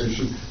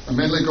presentation. I'm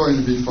mainly going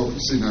to be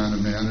focusing on a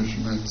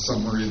management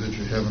summary that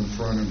you have in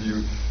front of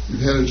you.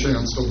 You've had a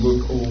chance to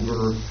look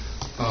over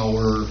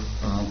our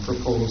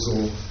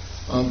proposal.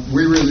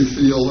 We really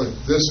feel at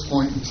this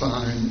point in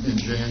time in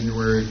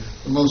January,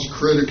 the most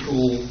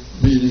critical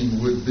meeting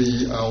would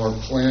be our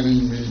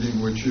planning meeting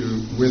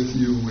with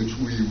you, which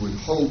we would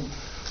hope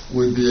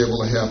would be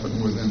able to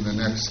happen within the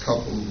next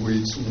couple of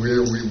weeks,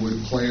 where we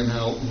would plan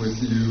out with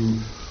you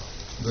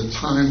the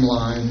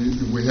timeline.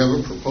 We have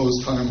a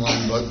proposed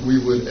timeline, but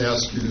we would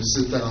ask you to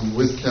sit down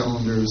with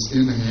calendars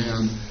in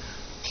hand,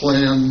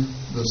 plan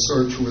the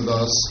search with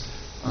us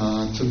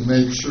to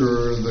make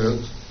sure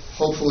that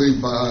hopefully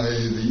by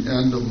the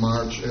end of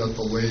March at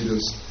the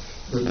latest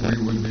that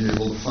we would be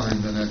able to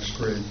find the next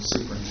grade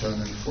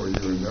superintendent for you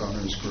in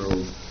Downers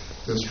Grove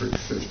District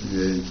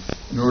 58.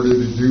 In order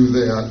to do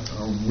that,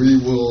 we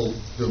will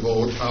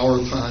devote our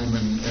time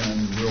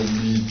and we'll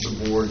need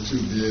the board to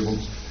be able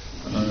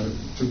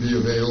to be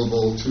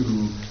available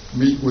to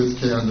meet with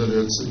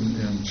candidates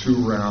in 2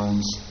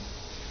 rounds.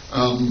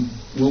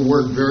 We'll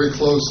work very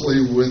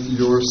closely with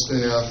your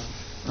staff,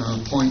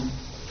 point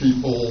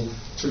people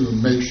to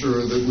make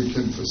sure that we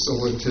can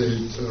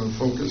facilitate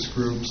focus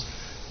groups,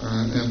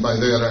 and by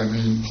that I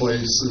mean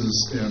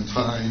places and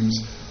times.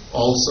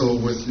 Also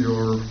with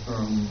your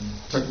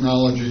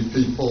technology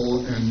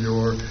people and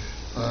your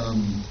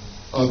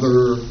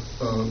other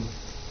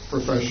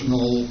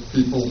professional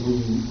people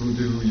who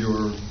do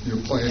your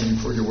planning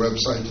for your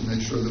website to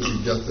make sure that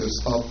we get this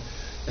up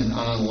and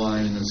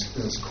online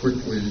as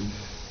quickly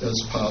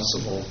as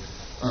possible.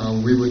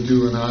 We would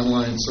do an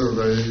online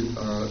survey,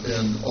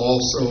 and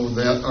also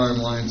that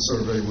online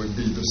survey would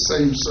be the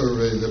same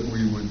survey that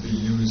we would be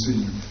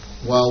using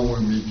while we're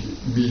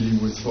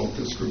meeting with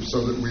focus groups,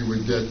 so that we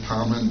would get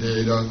common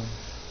data.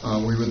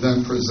 We would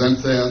then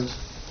present that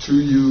to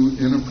you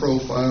in a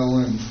profile,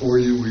 and for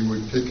you we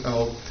would pick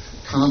out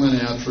common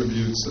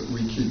attributes that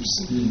we keep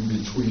seeing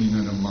between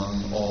and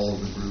among all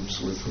of the groups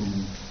with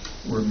whom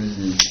we're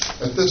meeting.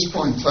 At this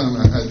point in time,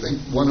 I think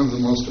one of the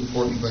most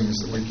important things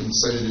that we can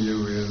say to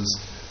you is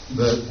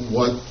that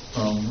what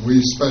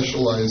we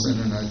specialize in,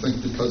 and I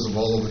think because of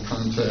all of the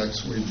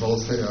contacts we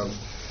both have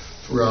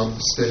throughout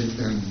the state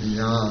and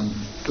beyond,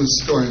 this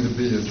is going to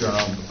be a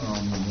job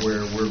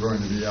where we're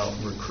going to be out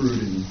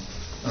recruiting.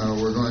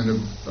 We're going to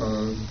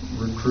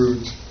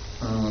recruit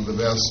the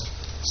best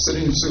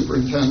sitting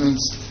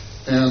superintendents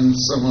and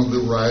some of the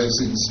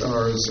rising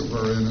stars that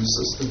are in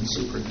assistant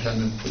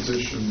superintendent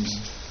positions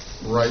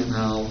right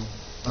now,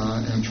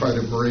 and try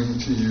to bring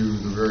to you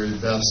the very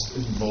best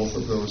in both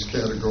of those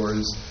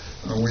categories.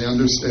 We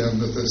understand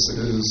that this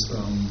is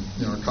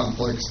a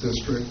complex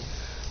district,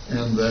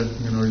 and that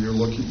you're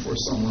looking for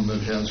someone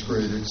that has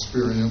great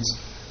experience.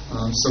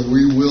 So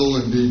we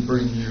will indeed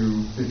bring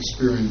you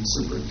experienced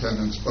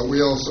superintendents, but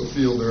we also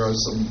feel there are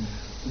some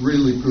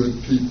really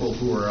good people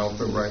who are out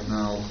there right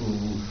now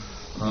who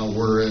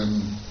were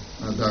in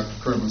Dr.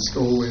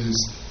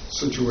 Cremascoli's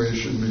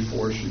situation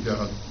before she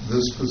got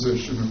this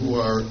position, who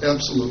are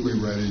absolutely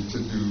ready to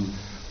do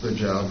the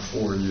job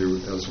for you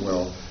as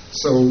well.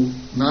 So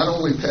not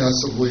only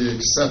passively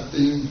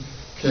accepting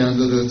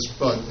candidates,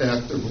 but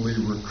actively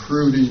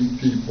recruiting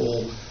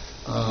people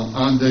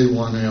on day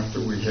one after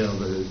we have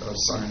a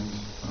signed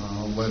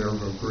letter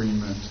of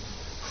agreement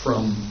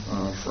from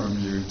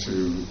you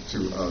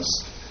to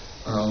us.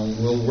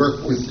 We'll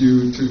work with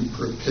you to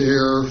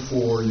prepare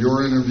for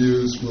your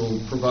interviews. We'll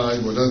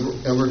provide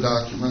whatever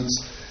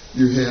documents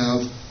you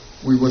have.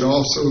 We would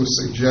also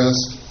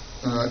suggest,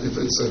 if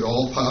it's at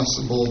all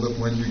possible, that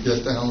when you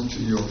get down to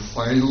your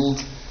final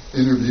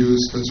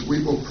interviews, because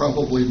we will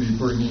probably be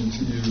bringing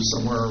to you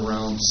somewhere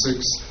around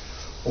 6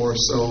 or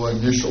so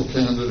initial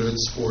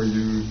candidates for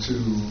you to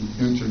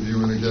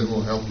interview, and again,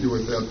 we'll help you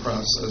with that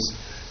process.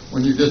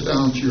 When you get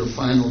down to your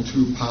final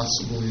 2,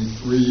 possibly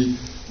 3,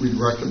 we'd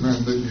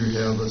recommend that you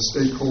have a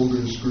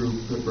stakeholders group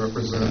that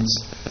represents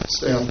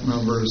staff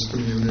members,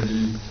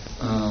 community,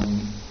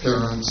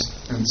 parents,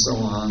 and so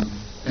on.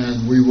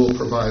 And we will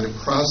provide a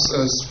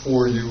process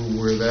for you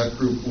where that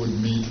group would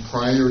meet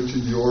prior to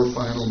your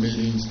final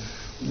meetings,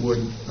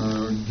 would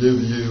give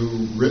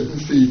you written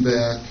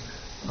feedback,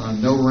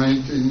 no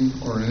ranking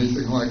or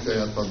anything like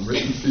that, but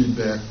written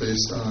feedback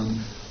based on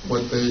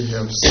what they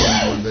have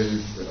seen when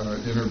they've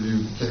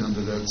interviewed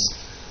candidates.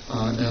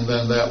 And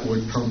then that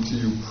would come to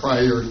you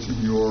prior to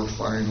your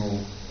final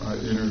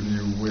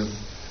interview with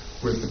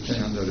the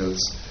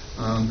candidates.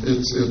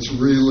 It's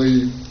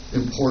really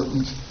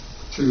important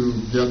to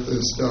get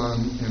this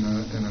done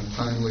in a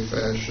timely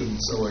fashion.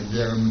 So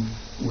again,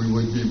 we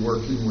would be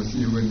working with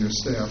you and your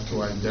staff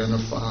to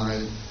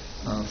identify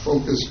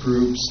focus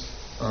groups,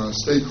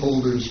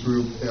 stakeholders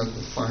group at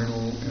the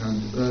final.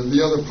 And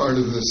the other part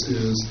of this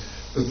is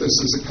that this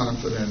is a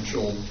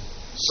confidential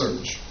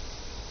search,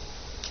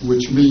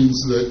 which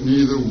means that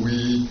neither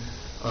we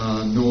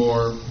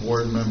nor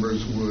board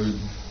members would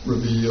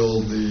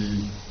reveal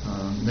the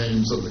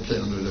names of the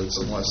candidates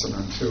unless and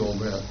until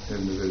that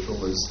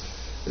individual is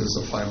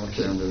a final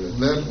candidate.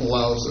 And that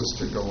allows us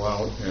to go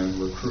out and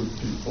recruit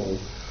people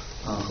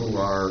who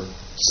are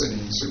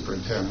sitting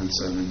superintendents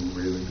and in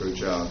really good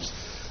jobs.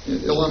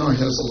 Illinois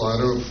has a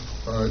lot of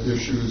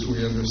issues,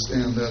 we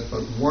understand that,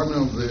 but one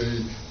of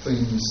the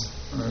things,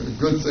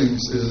 good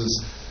things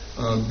is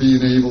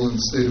being able in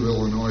the state of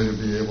Illinois to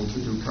be able to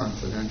do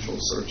confidential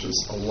searches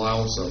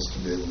allows us to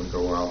be able to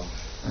go out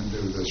and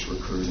do this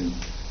recruiting.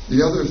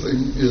 The other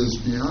thing is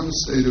beyond the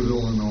state of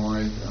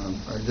Illinois,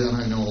 again,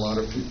 I know a lot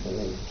of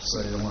people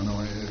say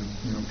Illinois,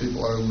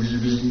 people are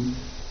leaving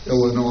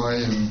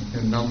Illinois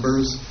in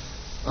numbers.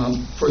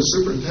 For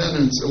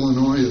superintendents,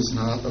 Illinois is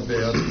not a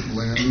bad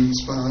landing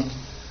spot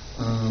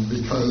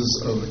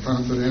because of the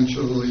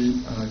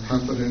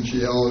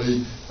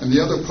confidentiality. And the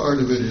other part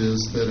of it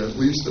is that at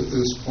least at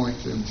this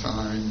point in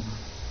time,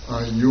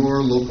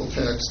 your local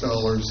tax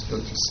dollars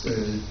get to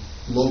stay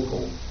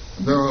local.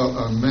 There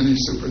are many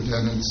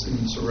superintendents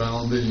in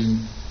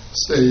surrounding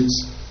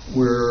states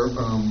where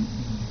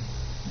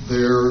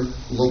their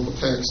local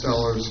tax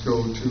dollars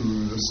go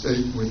to the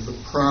state with the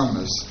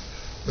promise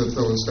that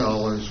those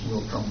dollars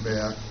will come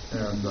back,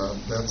 and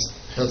that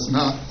has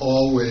not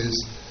always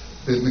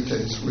been the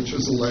case, which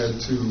has led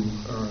to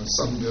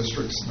some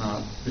districts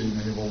not being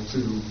able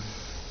to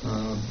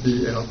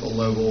be at the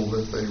level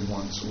that they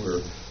once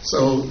were.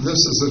 So this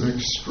is an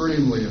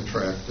extremely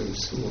attractive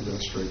school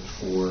district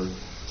for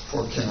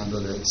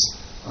candidates,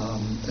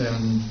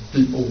 and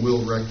people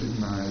will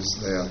recognize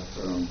that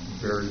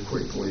very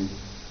quickly.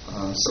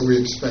 So we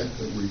expect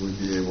that we would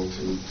be able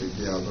to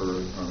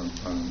gather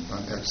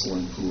an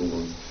excellent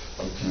pool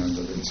of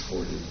candidates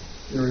for you.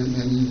 Gary,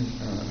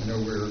 I know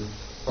we're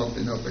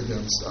bumping up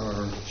against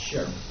our...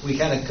 Sure. We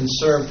kind of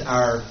conserved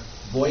our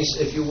voice,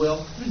 if you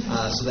will,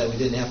 so that we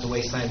didn't have to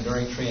waste time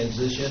during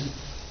transition.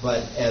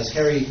 But as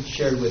Harry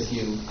shared with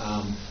you,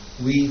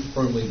 we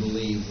firmly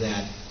believe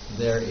that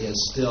there is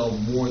still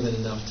more than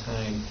enough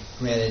time.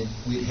 Granted,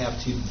 we'd have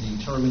to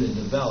determine and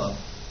develop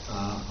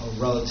a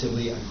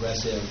relatively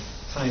aggressive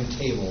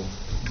timetable,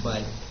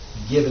 but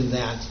given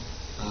that,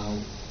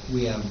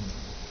 we have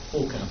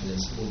full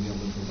confidence that we'll be able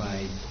to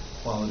provide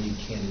quality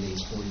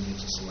candidates for you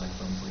to select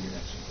from for your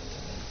next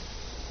superintendent.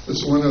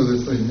 There's one other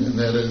thing, and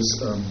that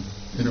is,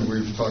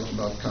 we've talked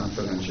about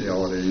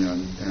confidentiality,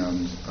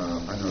 and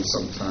I know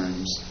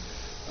sometimes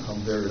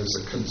there is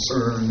a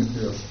concern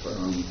if,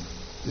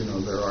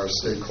 there are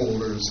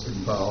stakeholders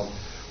involved.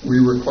 We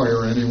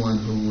require anyone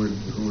who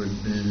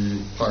would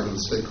be part of the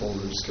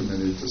stakeholders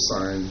committee to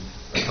sign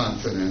a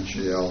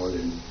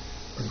confidentiality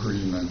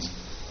agreement,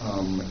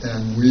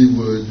 and we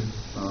would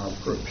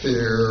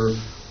prepare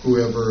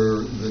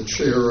whoever the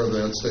chair of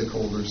that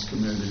stakeholders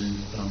committee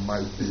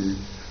might be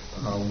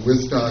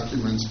with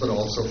documents, but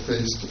also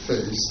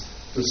face-to-face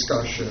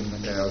discussion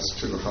as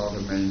to how to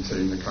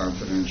maintain the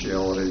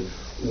confidentiality,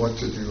 what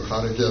to do,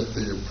 how to get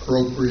the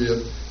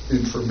appropriate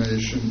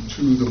information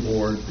to the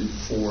board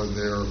before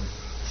their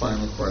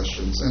final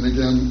questions. And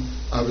again,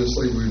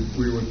 obviously,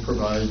 we would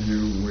provide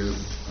you with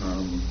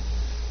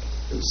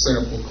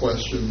sample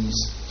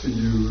questions to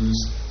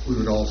use. We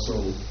would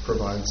also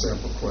provide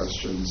sample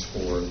questions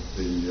for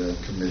the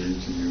committee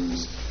to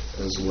use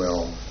as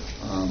well.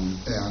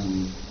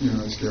 And,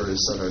 as Gary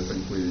said, I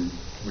think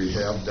we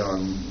have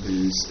done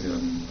these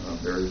in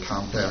very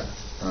compact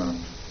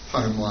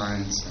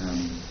timelines,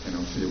 and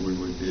feel we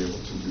would be able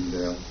to do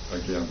that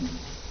again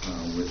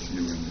with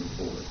you and your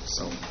board.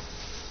 So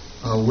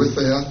with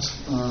that,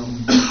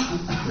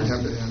 we're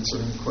happy to answer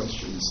any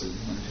questions that you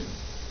might have.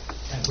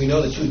 We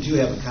know that you do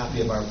have a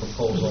copy of our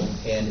proposal,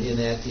 and in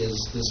that is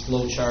this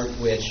flow chart,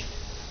 which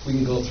we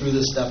can go through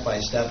this step by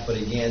step, but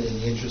again, in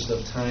the interest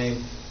of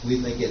time, we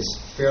think it's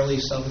fairly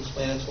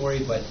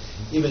self-explanatory, but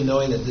even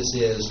knowing that this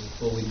is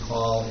what we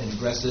call an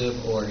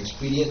aggressive or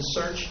expedient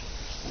search,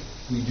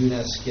 we do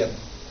not skip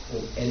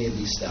any of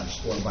these steps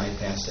or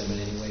bypass them in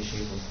any way,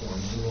 shape, or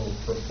form. We will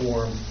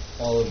perform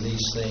all of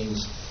these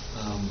things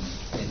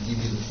and give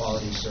you the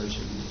quality search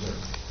that you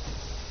deserve.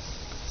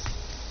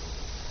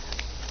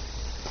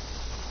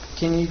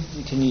 Can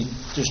you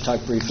just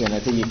talk briefly, and I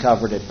think you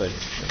covered it, but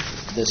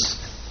this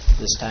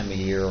time of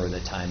year or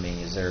the timing,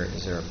 is there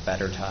a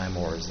better time,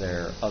 or is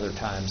there other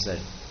times that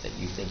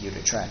you think you'd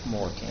attract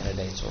more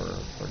candidates or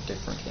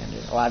different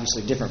candidates? Well,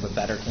 obviously different, but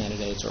better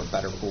candidates or a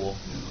better pool?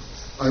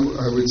 I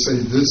would say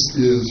this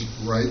is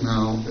right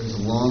now, as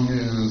long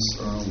as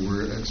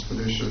we're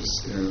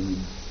expeditious in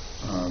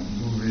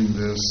moving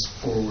this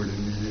forward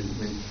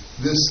immediately.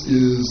 This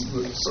is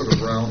sort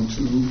of round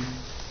two,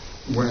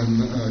 when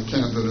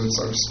candidates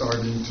are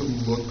starting to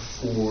look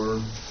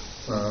for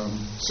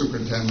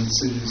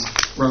superintendencies.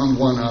 Round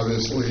one,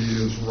 obviously,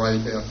 is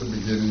right at the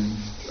beginning,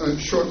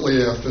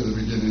 shortly after the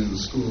beginning of the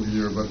school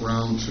year, but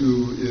round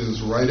two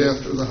is right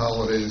after the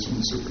holidays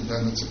when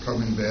superintendents are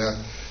coming back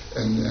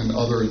and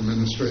other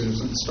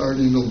administrators, and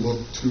starting to look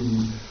to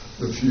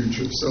the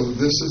future. So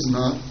this is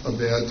not a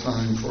bad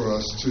time for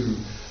us to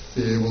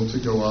be able to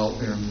go out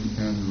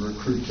and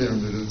recruit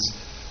candidates.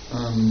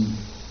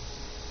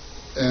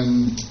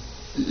 And,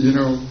 you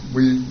know,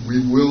 we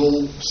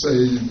will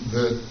say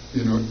that,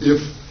 you know,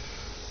 if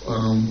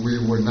we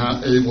were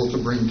not able to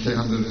bring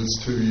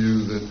candidates to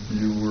you that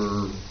you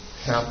were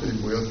happy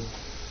with,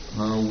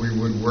 we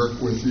would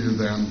work with you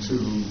then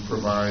to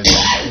provide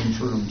an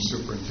interim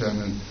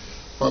superintendent.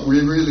 But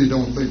we really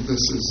don't think this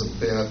is a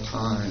bad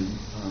time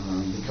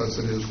because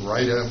it is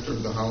right after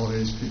the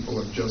holidays.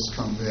 People have just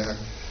come back.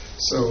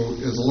 So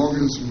as long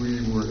as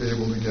we were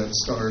able to get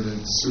started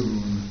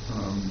soon,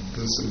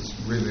 this is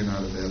really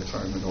not a bad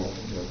time at all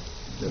to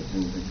get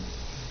moving.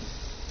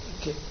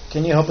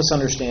 Can you help us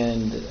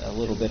understand a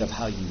little bit of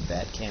how you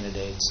vet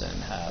candidates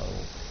and how,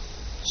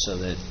 so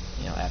that,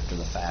 you know, after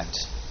the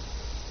fact,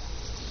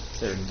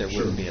 there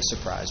wouldn't be a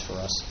surprise for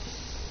us?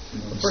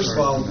 First of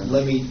all,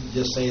 let me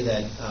just say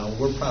that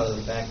we're proud of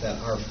the fact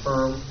that our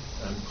firm,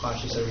 I'm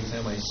cautious every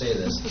time I say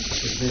this,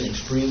 has been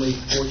extremely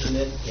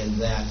fortunate in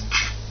that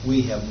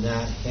we have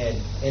not had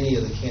any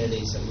of the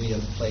candidates that we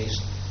have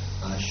placed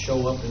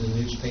show up in the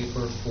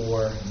newspaper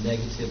for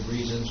negative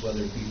reasons,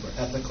 whether it be for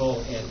ethical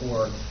and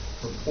or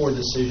for poor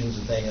decisions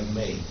that they have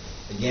made.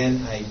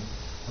 Again,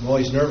 I'm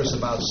always nervous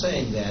about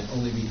saying that,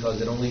 only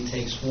because it only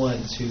takes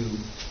one to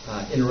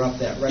interrupt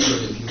that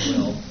record, if you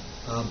will.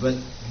 But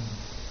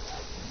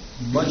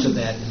much of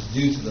that is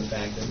due to the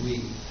fact that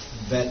we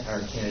vet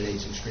our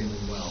candidates extremely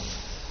well.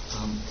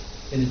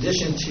 In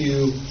addition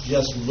to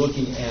just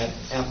looking at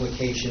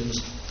applications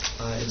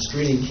and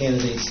screening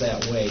candidates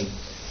that way,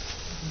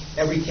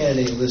 every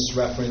candidate lists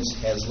reference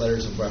has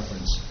letters of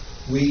reference.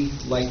 We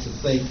like to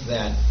think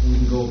that we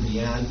can go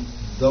beyond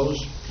those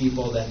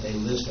people that they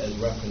list as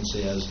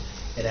references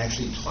and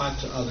actually talk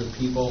to other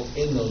people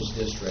in those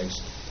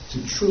districts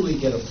to truly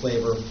get a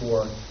flavor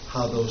for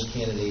how those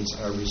candidates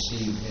are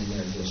received in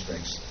their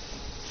districts.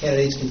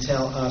 Candidates can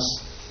tell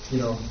us, you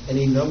know,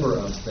 any number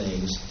of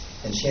things,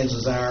 and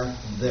chances are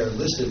their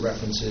listed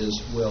references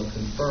will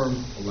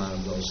confirm a lot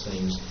of those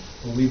things.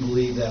 But we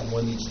believe that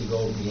one needs to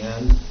go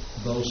beyond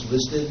those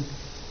listed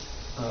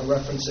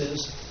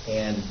references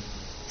and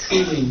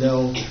truly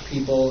know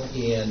people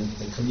in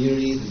the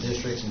community, the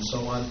districts, and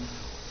so on,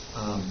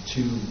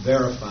 to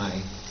verify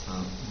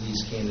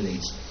these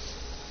candidates.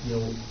 You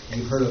know,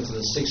 you've heard of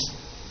the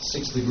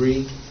sixth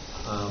degree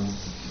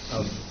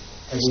of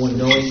everyone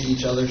knowing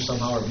each other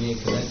somehow or being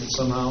connected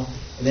somehow.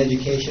 In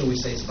education, we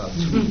say it's about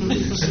 2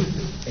 degrees.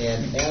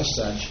 And as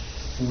such,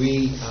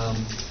 we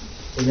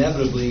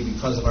inevitably,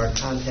 because of our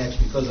contacts,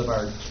 because of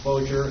our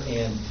exposure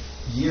and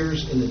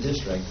years in the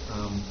district,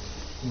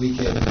 we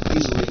can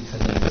easily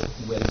connect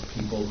with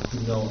people who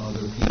know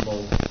other people.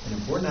 And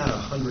if we're not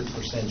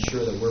 100%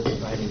 sure that we're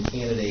providing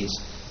candidates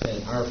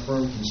that our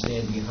firm can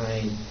stand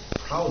behind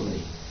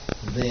proudly,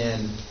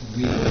 then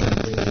we will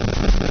bring them.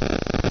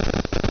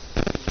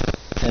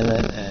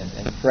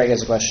 And Greg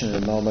has a question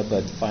in a moment,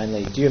 but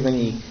finally, do you have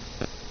any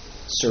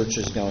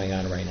searches going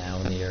on right now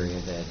in the area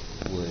that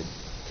would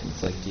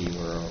conflict you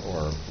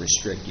or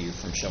restrict you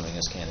from showing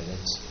us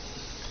candidates?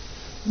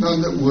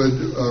 None that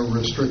would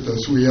restrict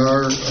us.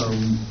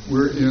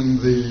 We're in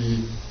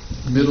the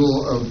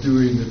middle of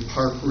doing the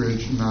Park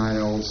Ridge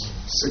Niles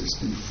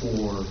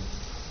 64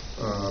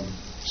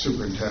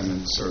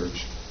 superintendent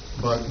search,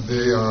 but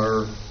they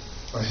are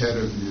ahead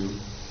of you.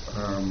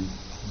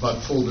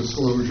 But full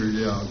disclosure,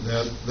 yeah,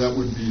 that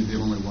would be the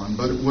only one.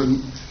 But it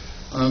wouldn't.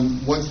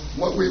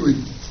 What we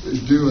would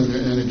do,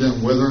 and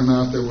again, whether or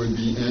not there would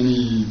be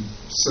any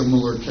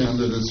similar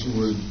candidates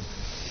would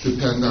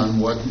depend on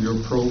what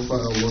your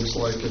profile looks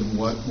like and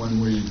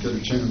when we get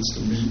a chance to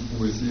meet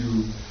with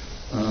you,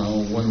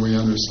 when we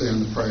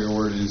understand the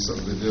priorities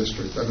of the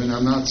district. I mean,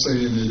 I'm not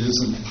saying it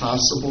isn't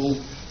possible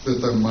that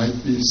there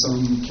might be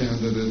some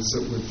candidates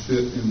that would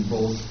fit in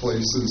both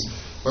places,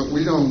 but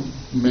we don't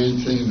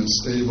maintain a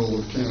stable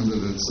of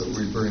candidates that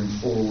we bring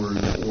forward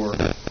for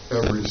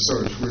every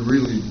search. We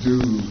really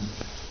do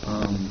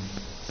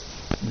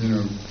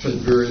take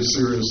very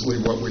seriously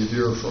what we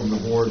hear from the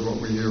board,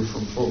 what we hear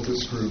from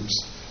focus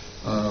groups,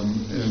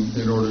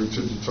 in order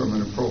to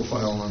determine a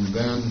profile and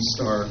then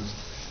start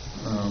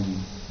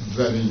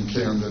vetting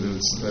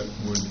candidates that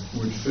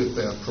would fit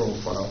that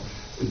profile.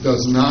 It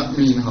does not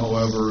mean,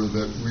 however,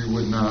 that we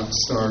would not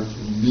start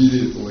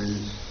immediately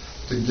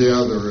to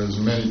gather as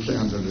many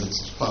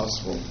candidates as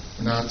possible.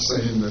 Not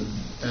saying that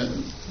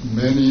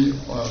many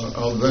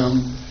of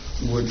them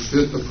would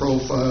fit the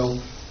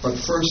profile, but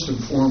first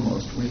and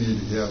foremost, we need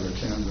to gather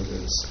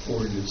candidates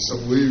for you. So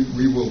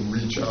we will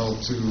reach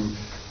out to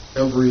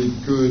every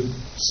good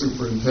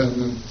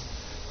superintendent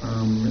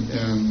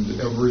and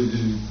every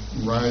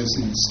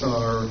rising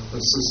star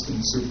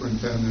assistant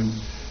superintendent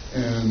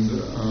and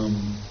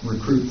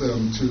recruit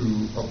them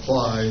to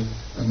apply.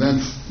 And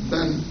then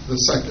the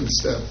second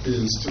step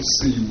is to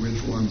see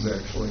which ones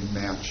actually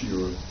match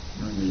your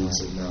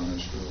needs in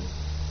Downers Grove.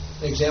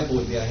 An example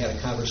would be I had a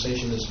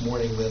conversation this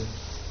morning with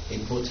a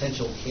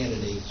potential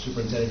candidate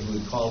superintendent who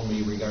had called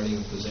me regarding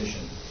a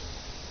position.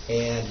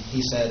 And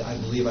he said, I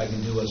believe I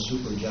can do a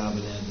super job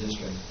in that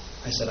district.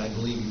 I said, I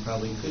believe you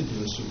probably could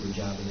do a super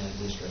job in that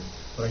district,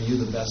 but are you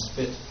the best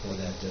fit for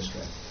that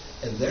district?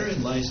 And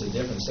therein lies the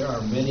difference. There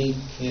are many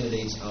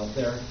candidates out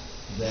there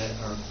that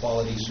are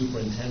quality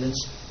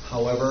superintendents.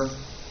 However,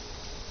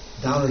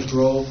 Downers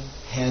Grove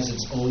has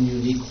its own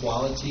unique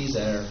qualities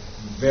that are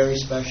very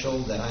special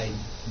that I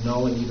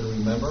know and even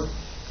remember.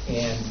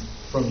 And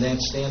from that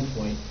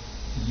standpoint,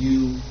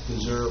 you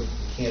deserve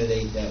a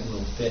candidate that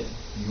will fit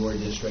your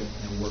district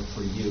and work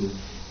for you.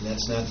 And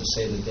that's not to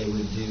say that they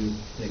would do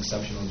an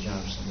exceptional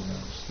job somewhere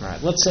else. All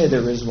right. Let's say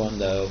there is one,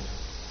 though.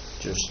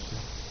 Just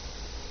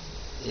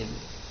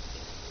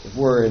if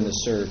we're in the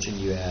search and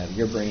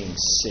you're bringing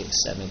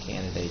 6, 7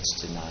 candidates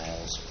to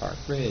Niles Park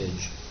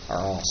Ridge, are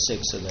all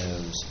 6 of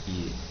those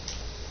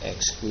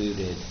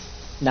excluded?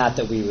 Not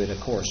that we would, of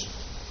course,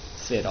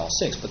 fit all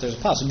 6, but there's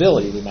a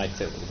possibility we might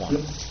fit with one.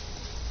 Yep.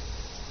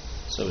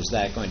 So is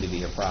that going to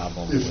be a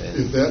problem?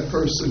 If that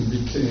person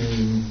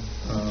became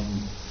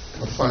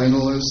a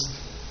finalist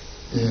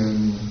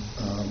in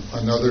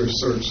another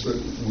search that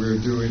we're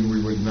doing,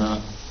 we would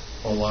not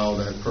allow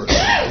that person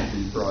to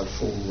be brought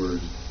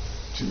forward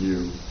to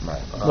you.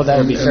 Right. Well, that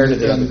would be fair to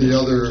the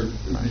other.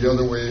 And the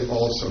other way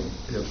also,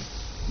 if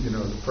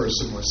the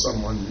person was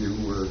someone you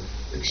were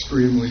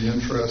extremely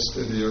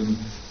interested in,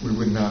 we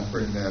would not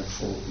bring that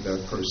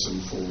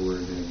person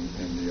forward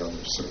in the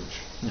other search.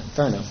 Yeah,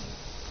 fair enough.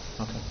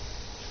 Okay.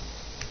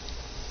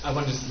 I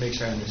want to just make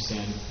sure I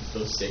understand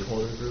those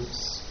stakeholder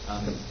groups.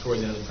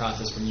 Towards the end of the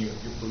process, when you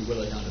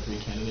whittle it down to 3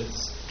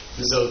 candidates.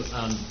 So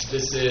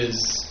this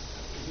is,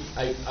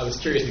 I was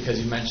curious because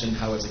you mentioned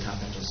how it's a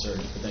confidential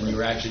search, but then you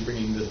were actually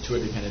bringing the 2 or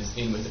 3 candidates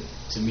in with it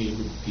to meet a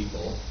group of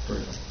people,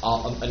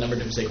 a number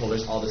of different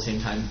stakeholders all at the same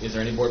time. Is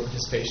there any board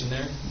participation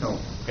there? No.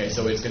 Okay,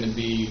 so it's going to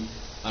be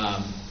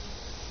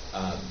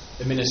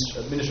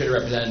administrative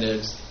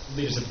representatives,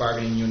 leaders of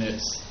bargaining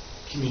units,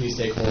 community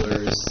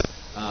stakeholders,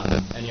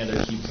 any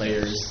other key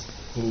players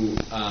who,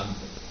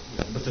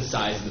 with the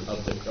size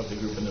of the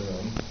group in the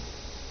room.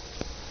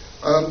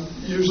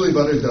 Usually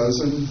about a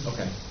dozen.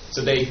 Okay.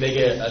 So they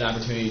get an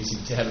opportunity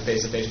to have a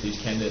face-to-face with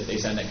each candidate. They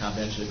sign that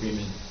confidential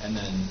agreement, and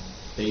then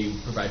they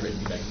provide written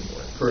feedback to the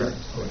board. Correct.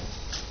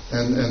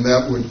 And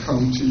that would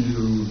come to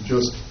you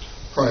just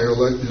prior.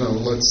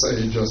 Let's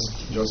say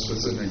just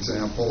as an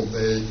example,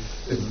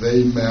 if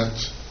they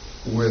met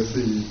with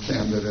the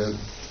candidate,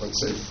 let's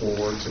say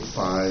 4 to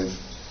 5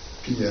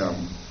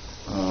 p.m.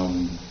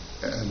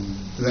 And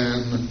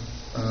then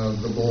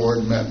the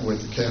board met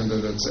with the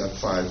candidates at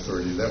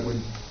 5:30. That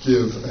would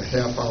give a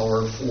half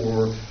hour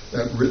for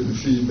that written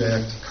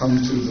feedback to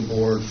come to the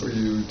board for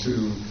you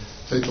to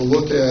take a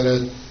look at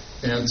it,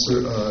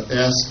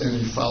 ask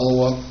any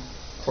follow-up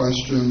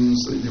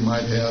questions that you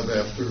might have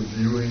after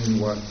viewing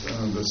what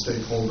the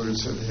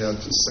stakeholders have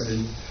had to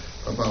say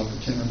about the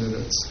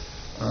candidates.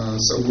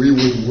 So we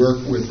would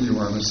work with you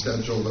on a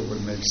schedule that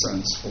would make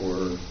sense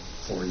for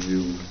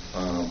you.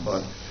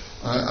 But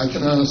I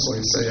can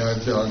honestly say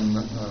I've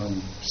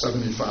done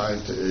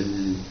 75 to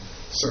 80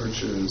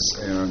 searches,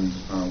 and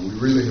we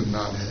really have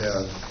not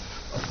had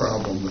a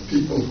problem. The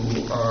people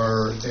who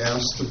are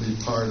asked to be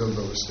part of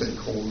those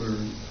stakeholder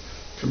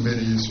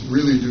committees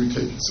really do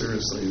take it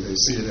seriously. They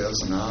see it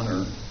as an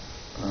honor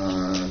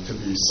to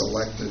be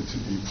selected to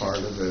be part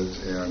of it,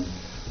 and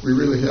we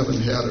really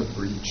haven't had a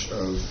breach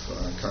of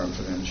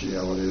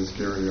confidentiality, as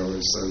Gary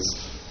always says.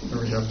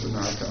 We have to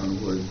knock on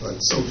wood, but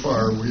so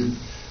far we're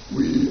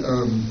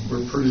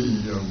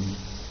pretty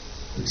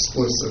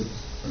explicit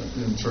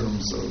in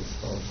terms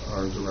of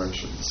our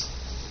directions.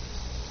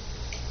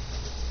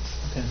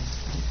 Okay.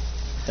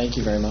 Thank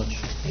you very much.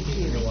 Thank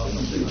you. You're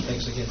welcome.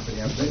 Thanks again for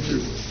the opportunity. Thank you.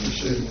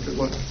 Appreciate it. Good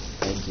luck.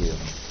 Thank you.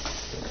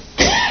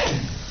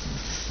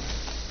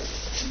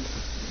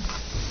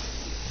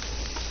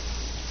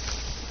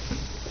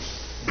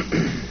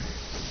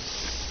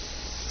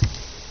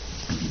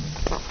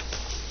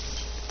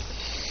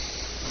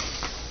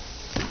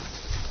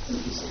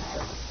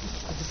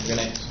 Good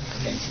night.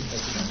 Okay.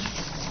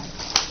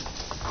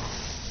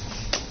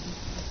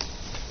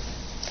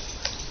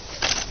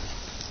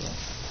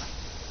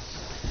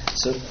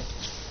 So,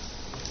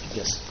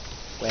 yes,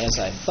 as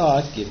I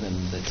thought, given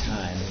the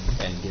time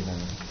and given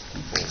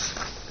people's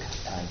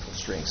time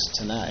constraints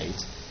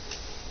tonight,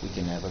 we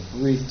can have a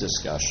brief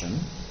discussion,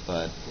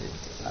 but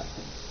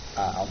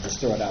I'll just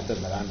throw it out there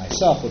that I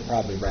myself would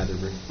probably rather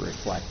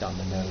reflect on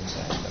the notes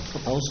and the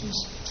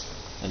proposals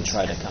and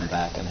try to come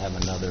back and have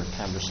another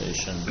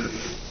conversation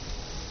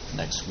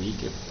next week,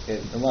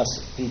 unless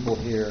people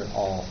here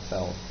all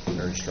felt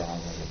very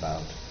strongly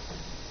about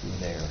who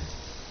their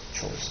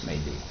choice may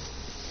be.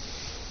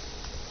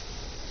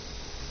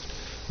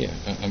 Yeah,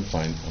 I'm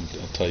fine.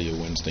 I'll tell you,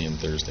 Wednesday and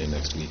Thursday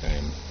next week, I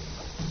am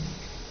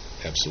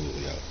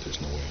absolutely out. There's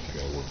no way. I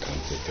got a work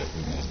conflict that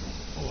would not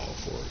allow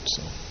for it.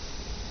 So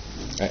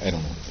I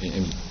don't know.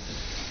 And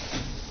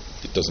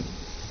it doesn't.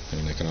 I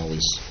mean, I can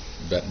always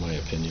vet my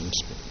opinions,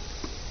 but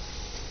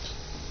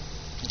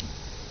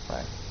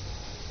right.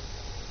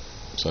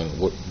 So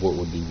what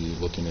would we be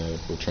looking at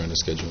if we're trying to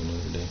schedule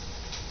another day?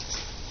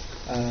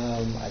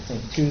 I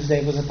think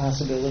Tuesday was a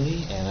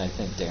possibility, and I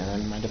think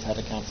Darren might have had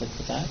a conflict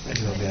with that.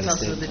 It's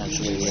also the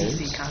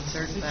DG58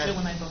 concert that Jill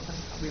and I both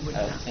have. we would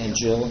not. And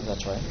Jill,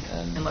 that's right.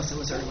 And Unless it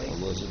was early.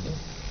 Elizabeth.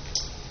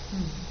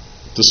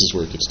 This is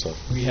where it gets tough.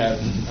 We have,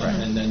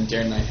 and then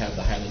Darren and I have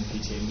the Highland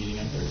PTA meeting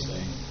on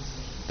Thursday.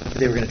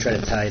 They were going to try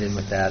to tie it in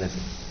with that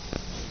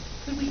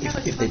Could we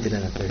have if they did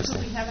it on Thursday.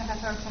 Could we have a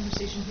half-hour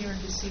conversation here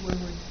and just see where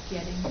we're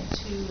getting to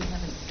and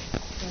have a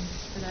sense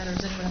for that, or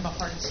does anyone have a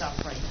hard stop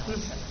right now?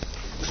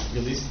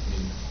 At least,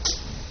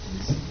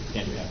 if we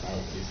can't do half hour,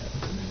 at least have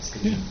 2 minutes.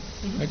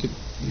 I could.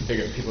 We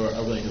figure people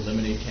are willing to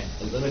eliminate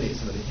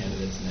some of the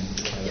candidates and then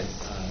just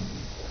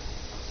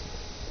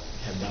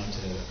have down to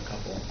a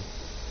couple.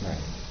 Right.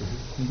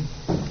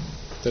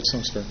 That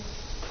sounds fair.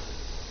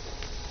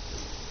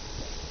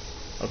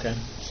 Okay.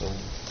 So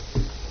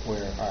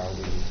where are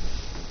we?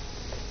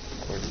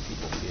 Where do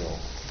people feel?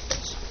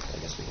 I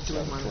guess we can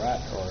start with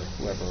Brett or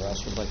whoever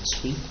else would like to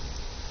speak.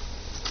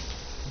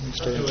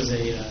 It was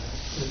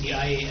with the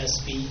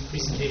IASB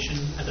presentation.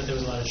 I thought there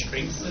was a lot of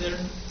strengths there.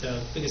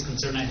 The biggest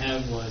concern I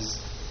have was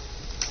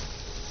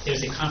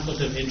there's a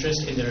conflict of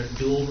interest in their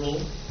dual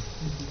role,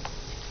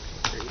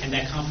 and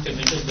that conflict of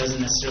interest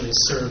doesn't necessarily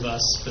serve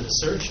us for the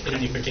search in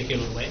any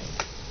particular way,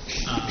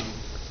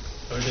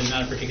 or there's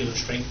not a particular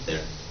strength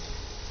there.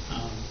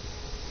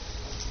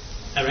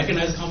 I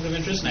recognize the conflict of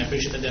interest, and I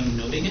appreciate them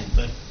noting it,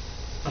 but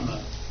from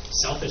a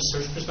selfish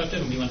search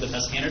perspective, and we want the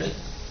best candidate,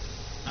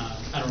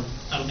 I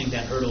don't think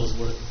that hurdle is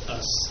worth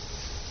us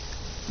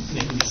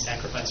making a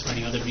sacrifice for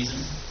any other reason.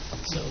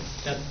 So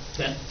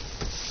that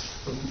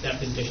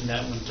presentation,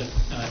 that one took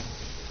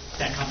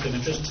that conflict of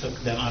interest took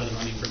them out of the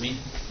running for me.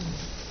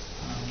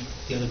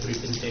 The other 3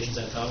 presentations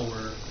I thought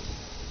were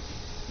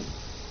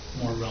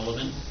more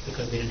relevant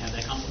because they didn't have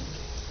that conflict.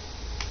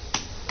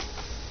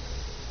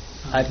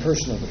 I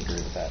personally would agree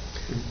with that.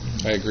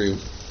 I agree.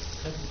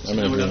 Okay. I'm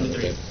in agreement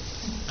with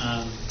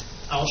that.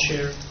 I'll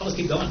share. I'll just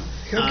keep going.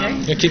 Okay.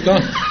 Yeah, keep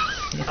going.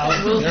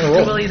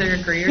 We'll either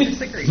agree or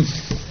disagree.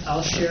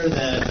 I'll share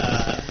that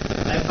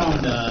I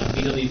found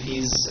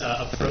BWP's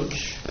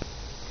approach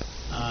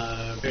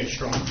very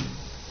strong.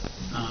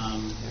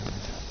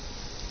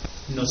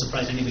 No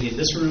surprise to anybody in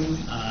this room.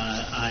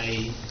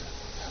 I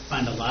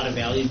find a lot of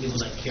value in people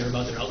that care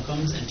about their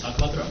outcomes and talk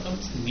about their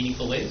outcomes in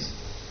meaningful ways.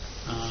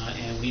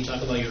 And when you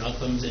talk about your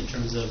outcomes in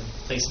terms of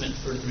placement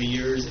for 3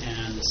 years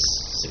and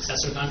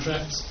successor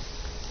contracts,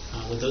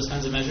 with those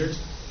kinds of measures,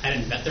 I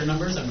didn't vet their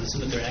numbers. I'm going to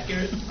assume that they're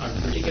accurate, are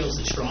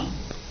ridiculously strong.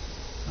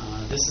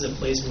 This is a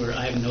place where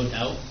I have no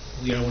doubt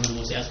we are one of the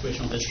most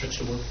aspirational districts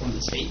to work for in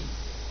the state.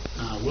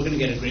 We're going to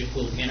get a great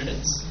pool of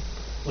candidates.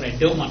 What I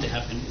don't want to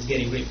happen is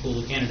getting a great pool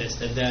of candidates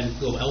that then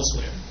go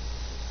elsewhere.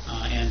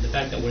 And the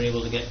fact that they're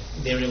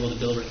able to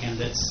deliver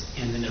candidates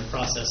and in their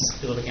process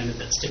deliver candidates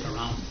that stick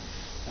around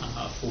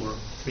for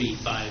 3,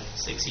 5,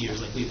 6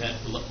 years, like we've had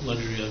the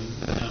luxury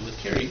of with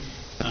Carrie,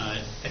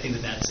 I think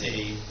that's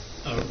a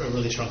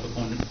really strong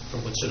component for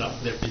what stood out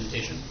for their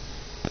presentation.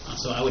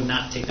 So I would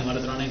not take them out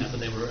of the running. I thought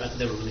they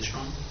were really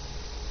strong.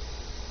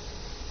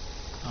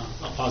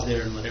 I'll pause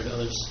there and let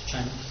others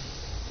chime in.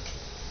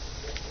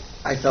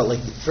 I felt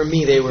like, for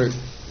me,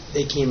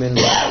 they came in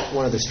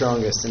one of the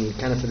strongest, and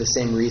kind of for the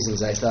same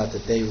reasons. I thought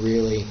that they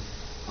really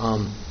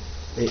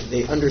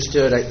they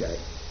understood.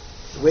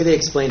 The way they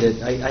explained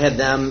it, I had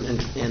them,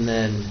 and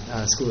then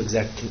School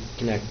Exec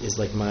Connect is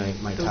like my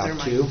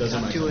top two. Those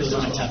are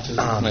my top two.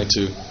 My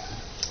two.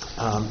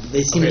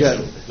 They seem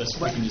to.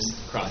 We can just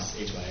cross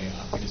HYA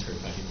off. We just heard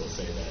 5 people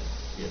say that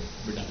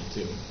we're done at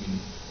 2.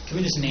 Can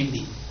we just name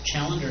the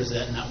challenge, or is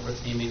that not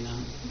worth naming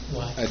them?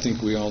 Why? I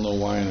think we all know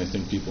why, and I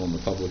think people in the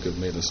public have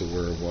made us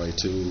aware of why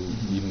too,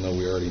 even though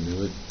we already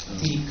knew it.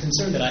 The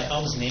concern that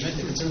I'll just name it.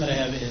 The concern that I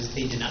have is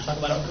they did not talk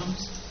about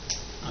outcomes,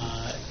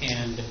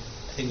 and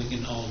I think we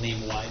can all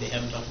name why they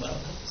haven't talked about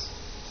outcomes.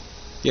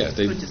 Yeah,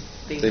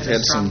 they've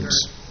had some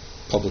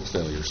public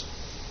failures.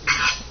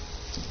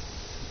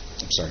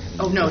 I'm sorry.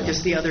 Oh no,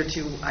 just the other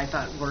 2 I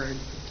thought were.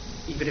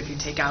 Even if you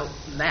take out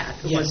that,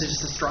 it was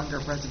just a stronger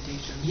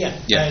presentation.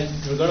 Yeah.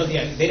 Regardless,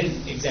 they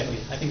didn't exactly.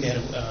 I think they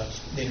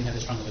didn't have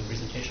as strong of a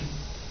presentation.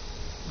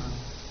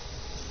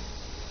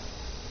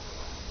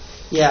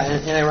 Yeah,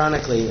 and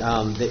ironically,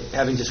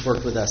 having just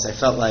worked with us, I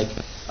felt like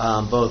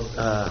both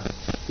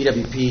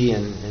BWP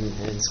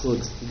and School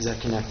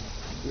Exec Connect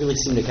really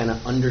seemed to kind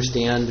of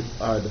understand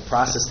the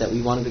process that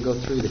we wanted to go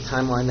through, the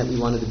timeline that we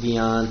wanted to be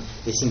on.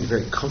 They seemed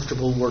very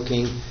comfortable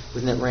working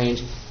within that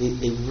range.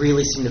 They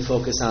really seemed to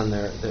focus on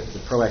the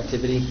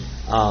proactivity.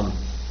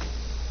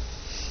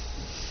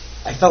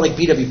 I felt like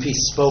BWP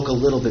spoke a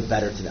little bit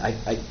better today.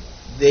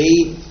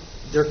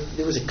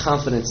 There was a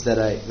confidence that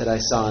I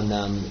saw in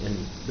them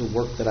and the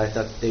work that I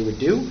thought they would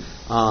do,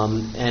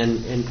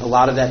 and a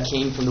lot of that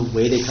came from the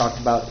way they talked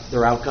about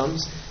their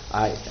outcomes.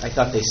 I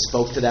thought they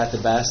spoke to that the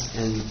best,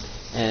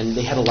 and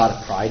they had a lot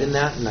of pride in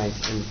that, and I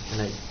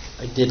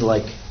did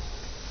like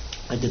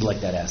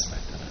that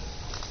aspect of it.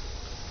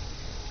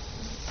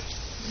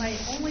 My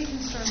only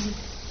concern would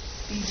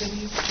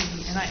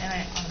BWP, and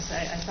I honestly,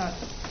 I thought,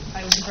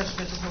 I was impressed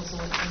with the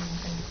proposal and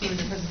clearly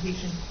the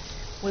presentation,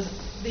 was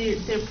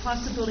their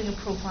process of building a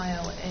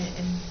profile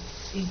and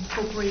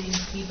incorporating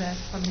feedback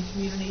from the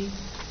community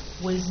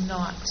was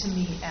not, to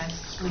me, as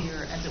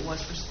clear as it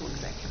was for School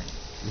Exec Connect.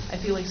 I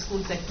feel like School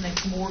Exec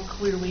Connect more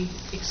clearly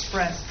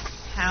expressed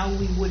how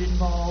we would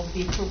involve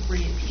the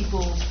appropriate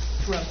people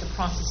throughout the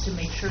process to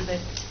make sure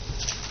that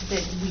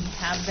we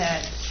have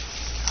that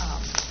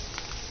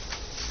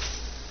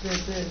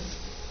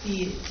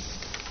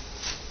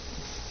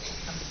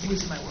I'm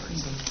losing my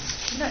words.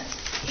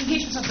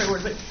 Engagement's not the right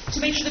word, but to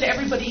make sure that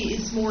everybody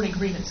is more in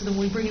agreement. So then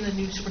when we bring in the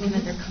new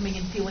superintendent, they're coming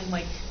in feeling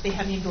like they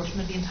have the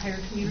endorsement of the entire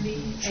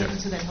community, Sure. and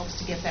so that helps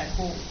to get that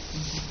whole.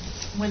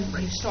 When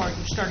you start,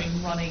 you're starting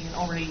running and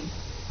already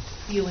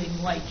feeling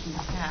like you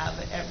have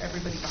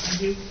everybody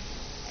behind you.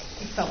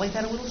 I felt like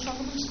that a little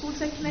stronger from School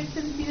Exec Connect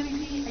than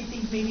BWP. I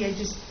think maybe I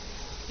just,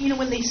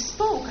 when they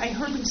spoke, I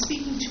heard them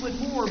speaking to it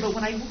more, but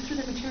when I looked through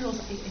the materials,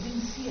 I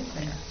didn't see it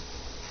there.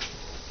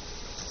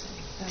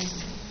 That was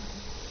me.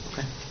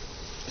 Okay.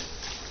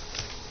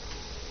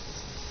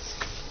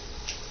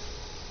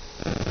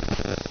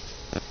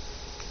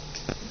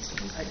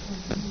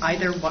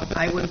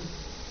 I would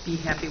be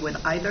happy with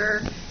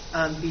either.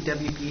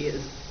 BWP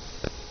is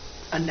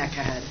a neck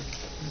ahead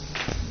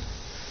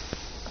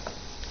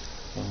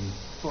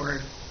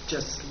for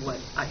just what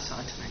I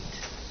saw tonight.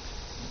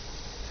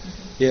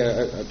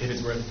 Yeah. If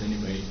it's worth it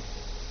anyway,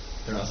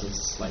 they're also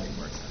slightly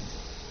more expensive.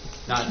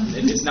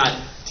 It's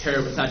not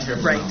terrible. It's not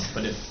terrible, Right. amount,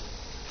 but if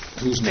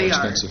Who's more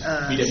expensive?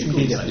 BWP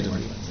is slightly more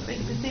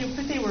expensive.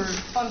 But they were,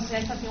 honestly,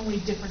 I thought the only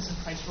difference in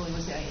price really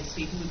was the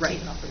ISB who had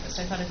taken off the list.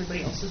 I thought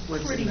everybody else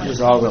was pretty much. It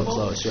was all real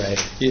comparable. close, right?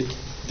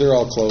 They're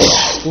all close.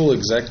 School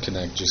Exec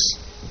Connect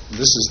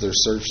this is their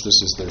search,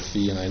 this is their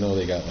fee, and I know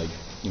they got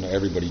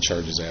everybody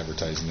charges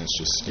advertising. That's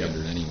just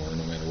standard anywhere,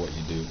 no matter what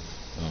you do,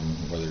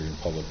 whether you're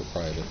public or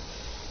private.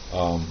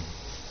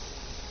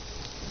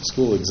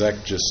 School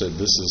Exec just said,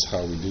 this is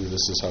how we do,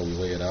 this is how we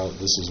lay it out,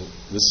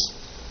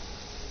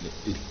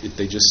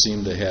 they just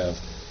seem to have,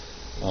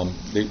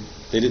 they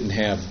didn't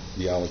have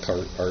the a la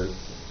carte art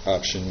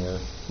option where,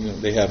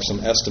 they have some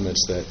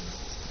estimates that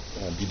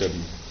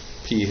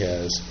BWP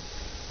has.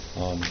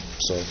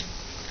 So,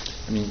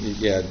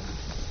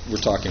 we're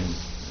talking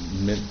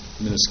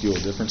minuscule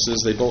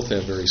differences. They both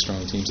have very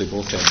strong teams. They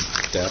both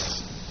have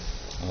depth.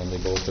 They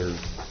both are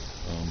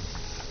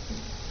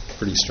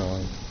pretty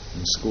strong.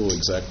 In School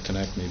Exec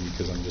Connect, maybe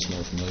because I'm just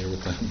more familiar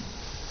with them.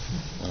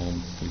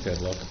 We've had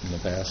luck in the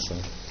past, so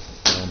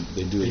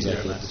they do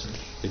exactly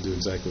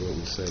what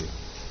we say.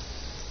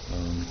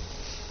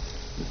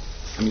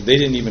 They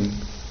didn't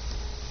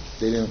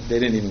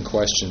even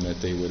question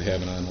that they would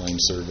have an online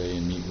survey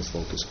and meet with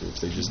focus groups.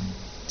 They just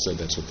said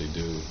that's what they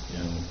do.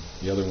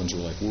 The other ones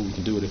were like, well, we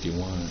can do it if you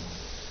want.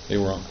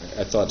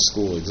 I thought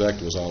School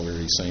Exec was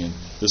already saying,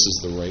 this is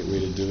the right way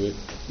to do it.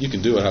 You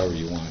can do it however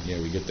you want. Yeah,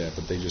 we get that.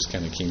 But they just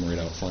kind of came right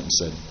out front and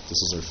said,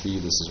 this is our fee,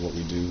 this is what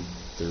we do.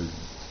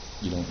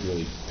 You don't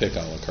really pick a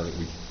la carte.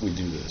 We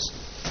do this.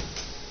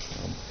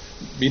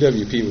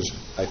 BWP was,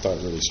 I thought,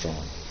 really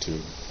strong,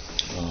 too.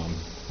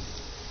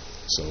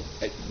 So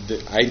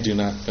I do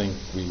not think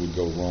we would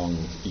go wrong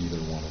with either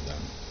one of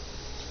them.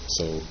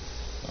 So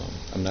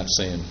I'm not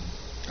saying,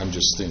 I'm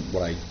just thinking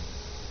what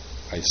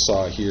I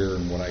saw here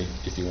and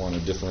if you want a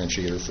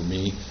differentiator for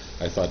me,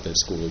 I thought that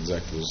School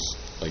Exec was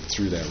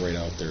threw that right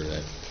out there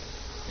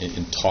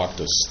and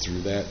talked us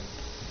through that.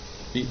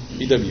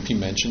 BWP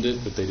mentioned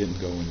it, but they didn't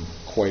go in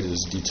quite as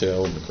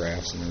detailed, the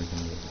graphs and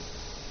everything.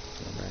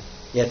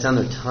 Yeah, it's on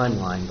their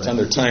timeline, but it's on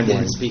their timeline. They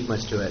didn't speak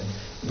much to it.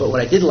 But what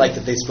I did like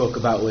that they spoke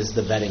about was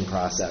the vetting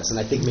process, and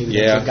I think maybe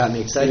that's what got me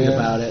excited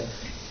about it.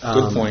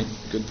 Good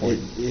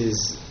point.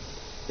 Is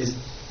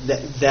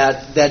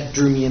that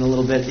drew me in a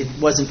little bit. It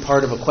wasn't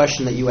part of a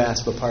question that you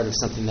asked, but part of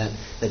something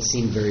that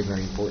seemed very,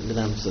 very important to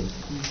them. So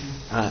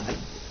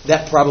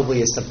that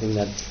probably is something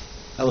that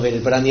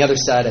elevated. But on the other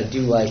side, I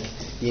do like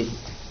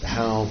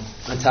how,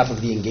 on top of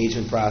the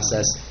engagement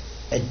process,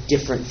 at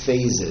different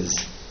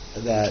phases,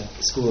 that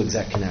School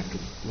Exec Connect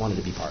wanted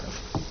to be part of.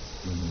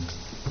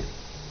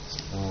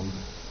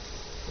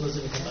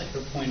 Elizabeth, I like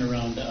her point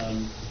around,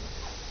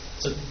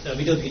 so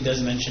BWP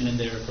does mention in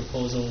their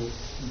proposal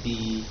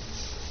the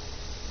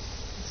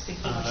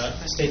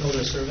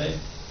stakeholder survey.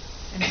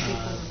 And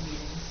stakeholder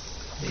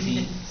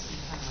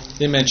meetings.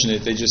 They mentioned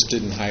it, they just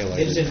didn't highlight it.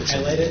 They just didn't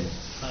highlight it,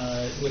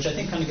 which I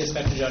think kind of gets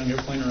back to, John, your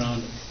point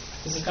around,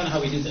 this is kind of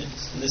how we do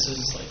things. And this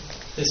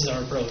is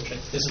our approach.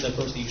 This is the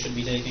approach that you should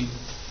be taking.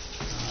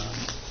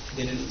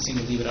 They didn't seem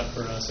to leave it up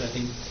for us. I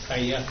think,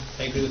 I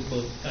agree with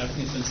both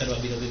everything that's been said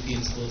about BWP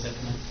and School Exec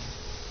Connect.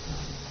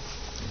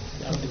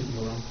 I don't think we can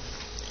go wrong.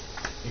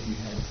 If you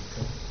had to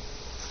pick.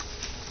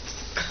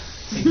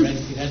 Hey, Greg,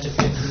 if you had to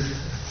pick.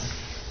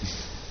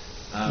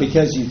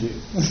 Because you do.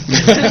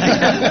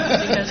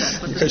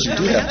 Because you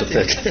do have to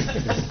pick.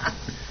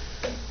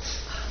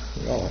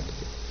 We all have to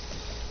pick.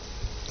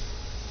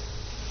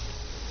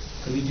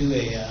 Could we do a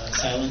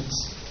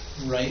silence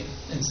right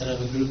instead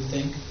of a group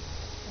think?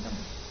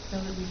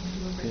 know that we can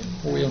do a written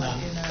Well, we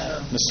format in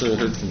haven't necessarily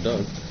heard from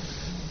Doug.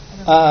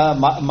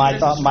 My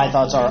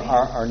thoughts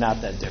are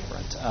not that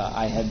different.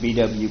 I had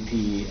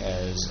BWP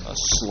as a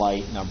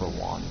slight number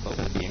one, but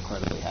would be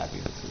incredibly happy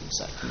with the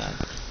exec connect.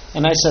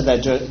 And I said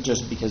that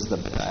just because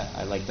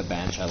I like the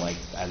bench. I like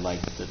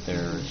that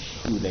they're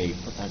who they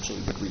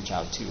potentially would reach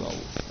out to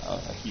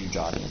a huge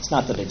audience.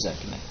 Not that exec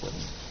connect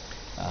wouldn't.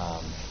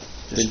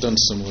 They've done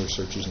similar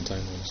searches and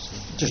timelines too.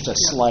 Just a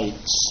slight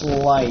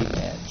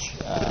edge.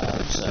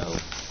 So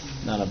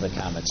none of the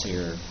comments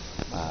here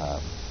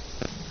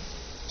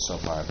so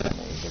far have been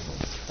any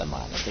different than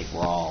mine. I think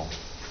we're all.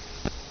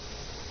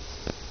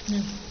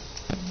 I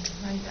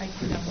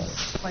think I'm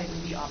slightly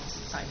the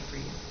opposite side for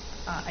you.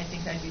 I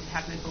think I'd be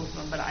happy with both of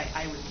them, but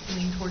I would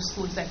lean towards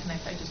School Exec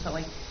Connect. I just felt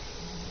like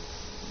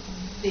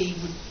they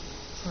would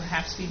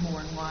perhaps be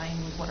more in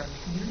line with what our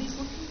community's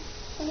looking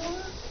for,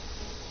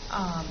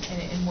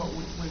 and what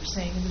we're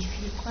saying in the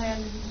strategic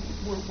plan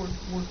we're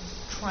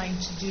trying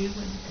to do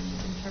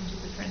in terms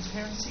of the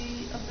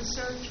transparency of the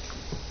search.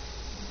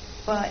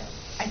 But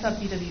I thought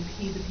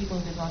BWP, the people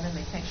who've gone in,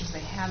 the connections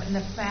they have, and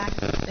the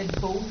fact that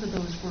both of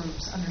those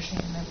groups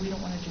understand that we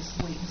don't want to just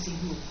wait and see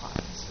who applies.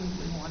 We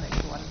want to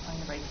go out and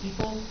find the right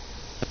people.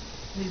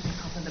 We've been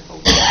confident that both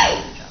of them do a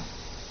good job.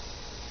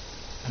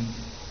 I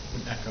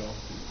would echo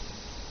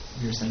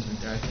your sentiment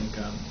there.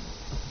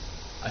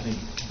 I think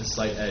the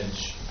slight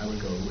edge, I would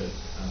go with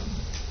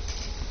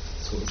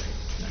School Exec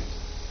Connect,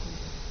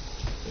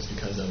 just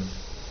because of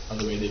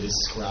the way they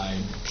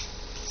describe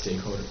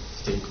stakeholder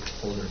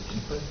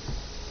input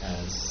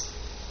as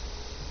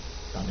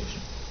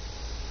foundation.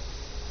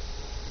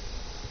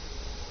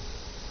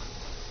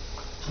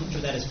 How much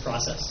of that is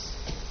process?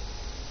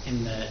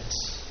 In that,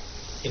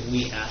 if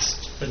we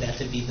asked for that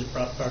to be the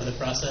part of the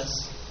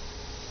process,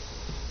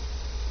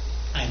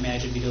 I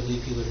imagine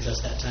BWP would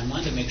adjust that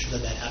timeline to make sure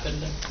that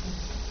happened. It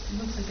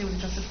looks like they would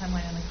adjust the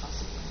timeline and the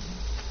cost of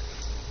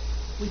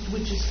planning,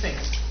 which is fair.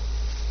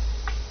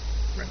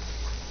 Right.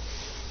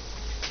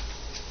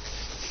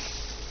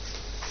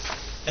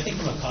 I think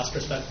from a cost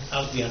perspective,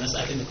 I'll be honest,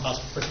 I think the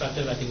cost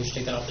perspective, I think we should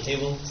take that off the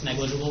table. It's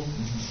negligible.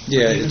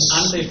 Yeah,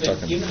 Honestly, if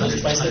even though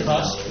it's twice the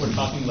cost, $100. we're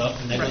talking about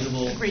a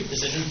negligible Great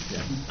decision.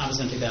 Yeah. I'm just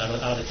going to take that out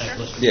of the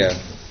calculus. Yeah.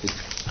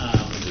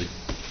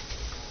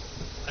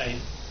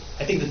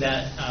 I think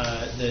that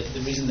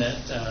the reason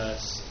that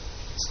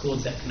School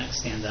Exec Connect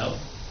stands out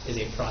is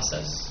a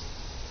process,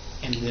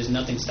 and there's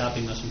nothing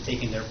stopping us from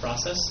taking their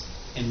process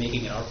and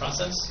making it our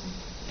process,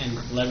 and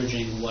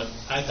leveraging what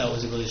I thought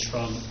was a really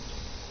strong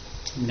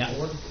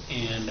network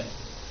and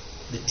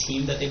the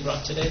team that they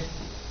brought today,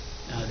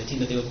 the team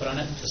that they would put on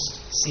it, just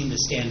seemed to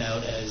stand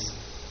out as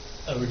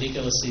a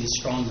ridiculously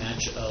strong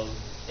match of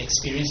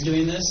experience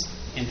doing this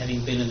and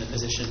having been in the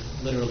position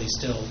literally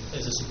still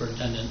as a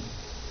superintendent.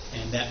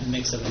 And that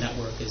mix of a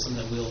network is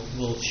something that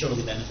we'll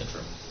surely benefit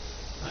from.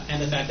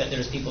 And the fact that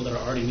there's people that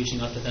are already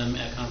reaching out to them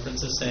at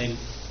conferences saying,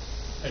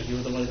 are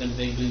you the one going to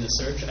be doing the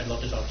search? I'd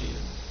love to talk to you.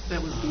 That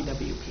was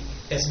BWP.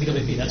 That's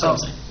BWP, that's what I'm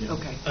saying. Yeah.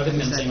 Okay.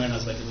 Everything I'm saying right now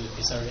is about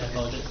BWP, sorry, I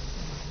apologize.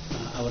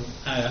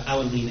 I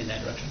would lean in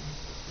that direction.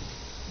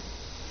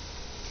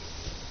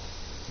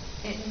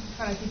 And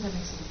I think that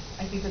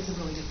I think that's a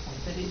really good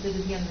point. That at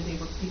the end of the day,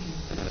 we're picking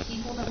the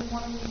people that we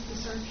want to lead the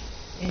search,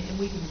 and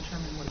we can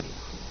determine what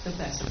the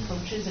best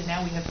approach is. And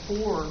now we have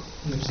 4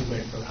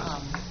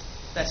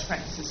 best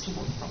practices to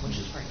work from, which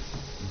is great.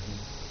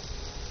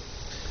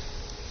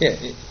 Yeah,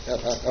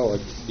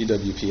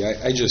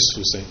 BWP, I just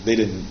was saying, they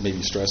didn't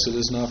maybe stress it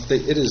enough.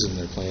 It is in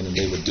their plan, and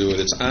they would do it.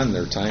 It's on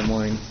their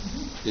timeline.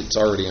 It's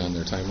already on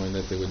their timeline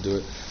that they would do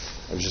it.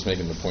 I was just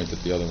making the point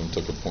that the other one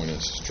took a point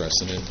of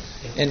stressing it.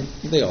 And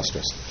they all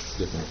stress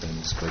different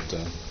things, but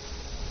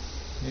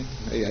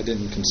I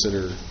didn't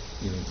consider,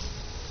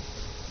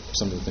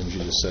 some of the things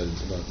you just said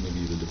about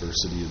maybe the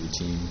diversity of the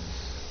team,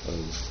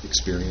 of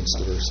experience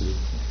diversity.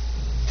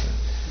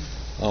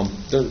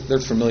 They're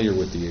familiar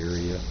with the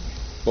area.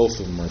 Both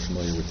of them are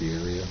familiar with the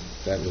area.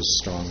 That was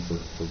strong for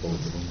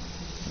both of them.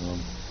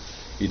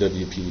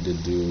 BWP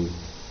did do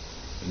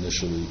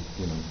initially,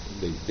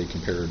 they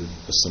compared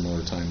a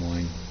similar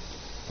timeline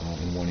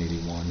in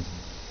 181. I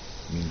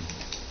mean,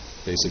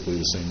 basically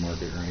the same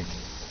market rank.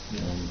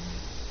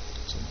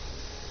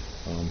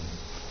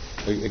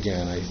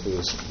 Again, it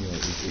was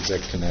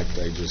Exec Connect.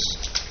 I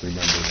just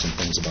remember some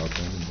things about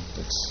them.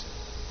 That's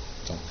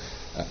all.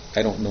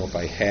 I don't know if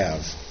I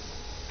have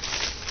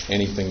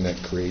anything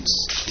that creates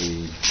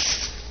a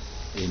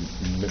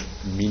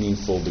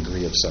meaningful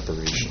degree of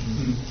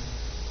separation.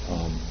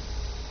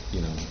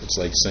 It's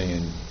like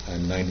saying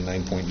I'm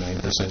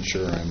 99.9%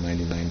 sure, I'm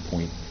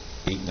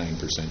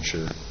 99.89%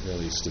 sure.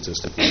 Really,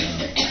 statistically,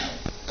 I'm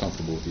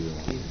comfortable with either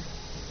one.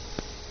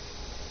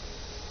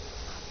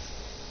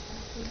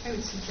 I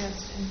would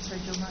suggest, and sorry,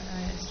 Jill,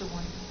 I still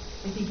want.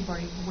 I think you've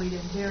already weighed in,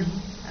 Darren.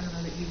 I don't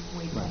know that you've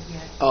weighed in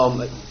yet.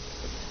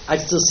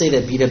 I'd still say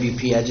that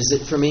BWP edges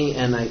it for me,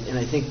 and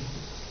I think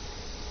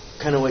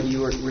kind of what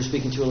you were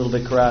speaking to a little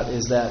bit, Karat,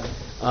 is that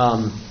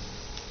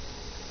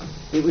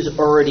it was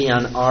already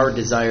on our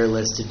desire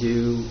list to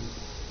do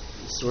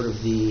sort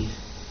of the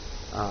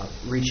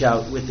reach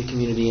out with the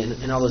community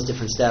and all those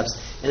different steps.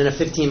 And in a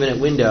 15-minute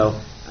window,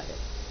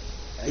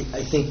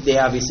 I think they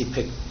obviously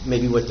picked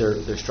maybe what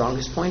their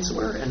strongest points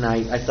were, and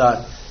I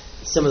thought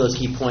some of those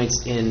key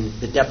points in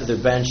the depth of their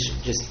bench,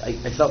 I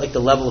felt like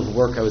the level of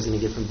work I was going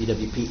to get from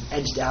BWP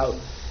edged out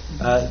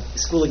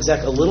school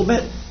exec a little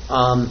bit,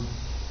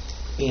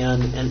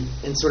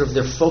 and sort of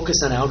their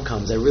focus on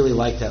outcomes. I really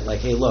like that.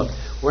 Like, hey, look,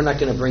 we're not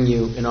going to bring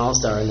you an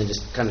all-star and then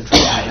just kind of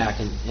track them back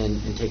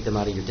and take them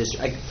out of your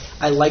district.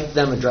 I like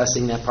them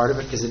addressing that part of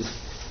it because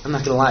I'm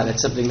not going to lie,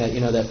 that's something that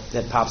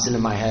that pops into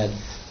my head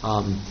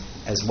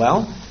as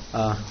well.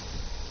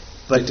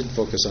 But did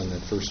focus on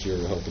that first year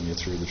of helping you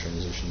through the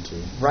transition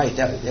too. Right.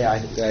 I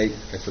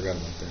forgot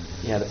about that.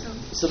 Yeah.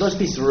 So those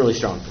pieces were really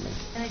strong for me.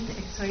 And I think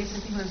what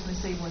I was going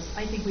to say was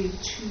I think we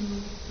have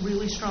two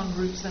really strong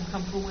groups that I'm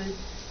comfortable with.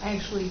 I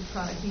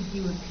think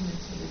you have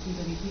convinced me that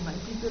DWP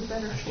might be the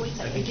better choice.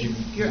 I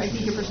think your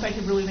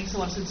perspective really makes a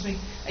lot of sense to me.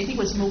 I think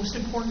what's most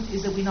important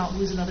is that we not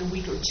lose another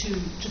week or two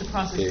to the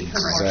process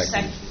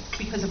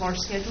because of our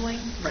scheduling.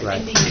 Right. I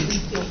think that we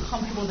feel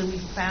comfortable that we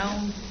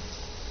found,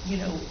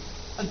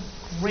 a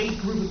great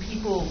group of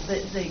people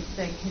that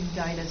can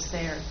guide us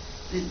there.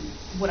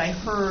 What I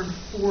heard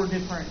 4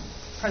 different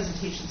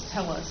presentations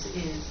tell us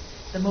is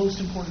the most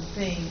important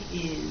thing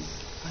is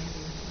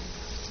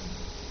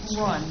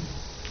run.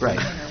 Right.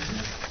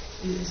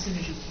 As soon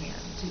as you can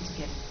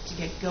to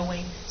get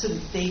going, so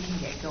that they can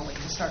get going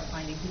to start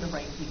finding who the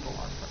right people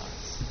are for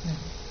us. Yeah.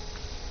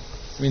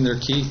 I mean, they're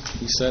key.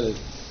 He said it.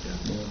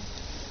 Yeah.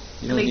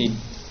 You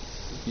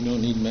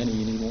don't need many.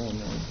 You need one.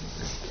 Right?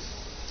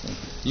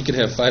 You could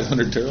have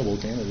 500 terrible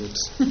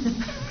candidates,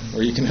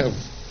 or you can have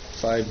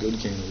 5 good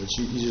candidates.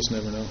 You just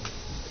never know.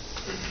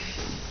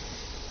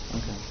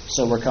 Okay.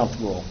 So we're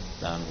comfortable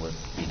with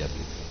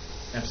BWP.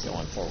 Absolutely.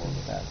 Going forward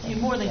with that. You're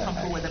more than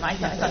comfortable with them. I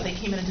thought they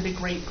came in and did a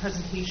great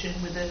presentation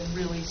with a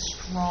really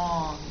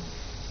strong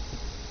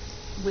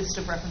list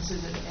of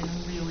references and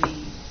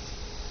really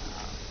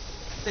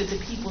the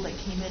people that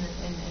came in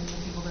and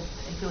the people that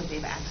I feel like they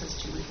have access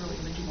to is really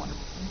going to do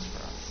wonderful things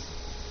for us.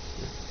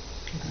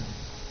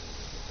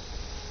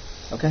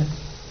 Okay.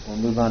 We'll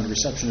move on to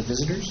reception of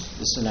visitors.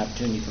 This is an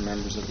opportunity for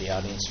members of the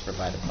audience to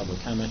provide a public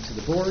comment to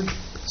the board,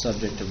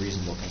 subject to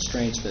reasonable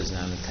constraints, but is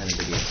not intended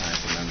to be a time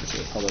for members of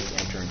the public to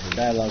enter into a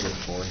dialogue with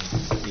the board.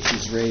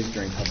 Issues raised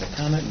during public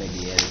comment may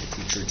be added to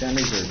future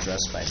agendas or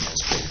addressed by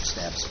administrative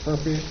staff as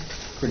appropriate.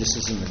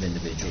 Criticism of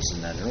individuals is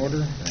not in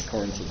order. In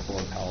accordance with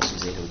board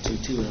policies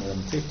 8022 and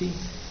 1150,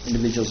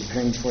 individuals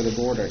appearing before the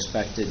board are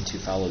expected to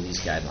follow these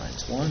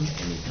guidelines. 1,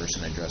 any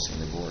person addressing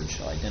the board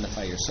shall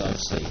identify yourself,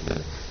 state your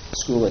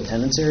school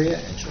attendance area,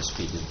 and shall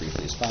speak as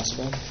briefly as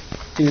possible.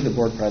 2, the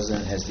board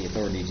president has the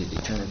authority to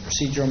determine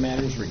procedural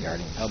matters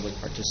regarding public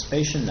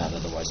participation, not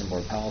otherwise in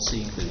board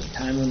policy, including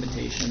time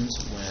limitations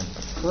when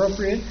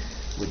appropriate,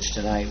 which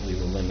tonight we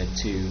will limit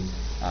to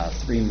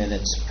 3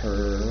 minutes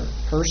per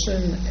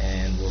person,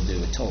 and we'll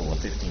do a total of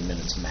 15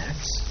 minutes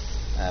max.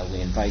 We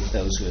invite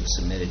those who have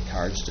submitted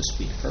cards to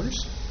speak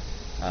first.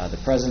 The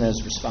president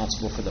is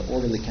responsible for the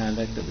orderly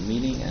conduct of the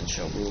meeting and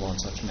shall rule on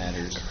such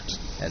matters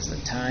as the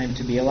time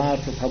to be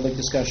allowed for public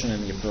discussion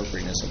and the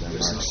appropriateness of the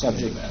remarks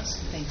subject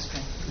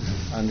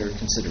under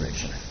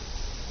consideration.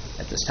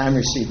 At this time, we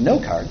received no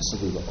cards, so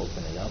we will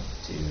open it up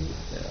to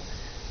the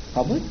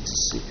public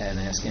and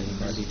ask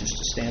anybody just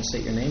to stand,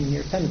 state your name and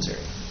your attendance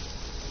area.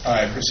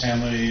 Hi, Chris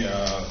Hanley,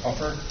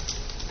 Upper.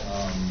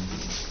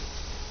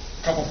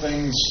 A couple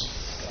things,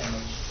 a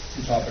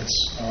few topics.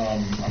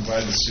 I'm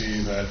glad to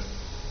see that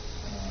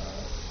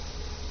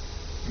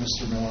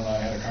Mr. Miller and I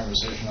had a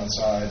conversation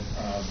outside.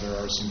 There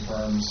are some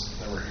firms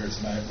that were here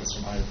tonight with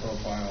some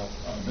high-profile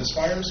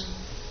misfires.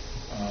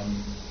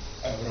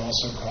 I would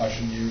also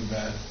caution you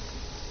that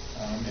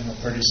in a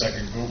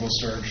 30-second Google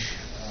search,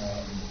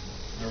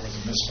 there was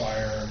a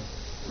misfire,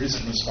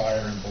 recent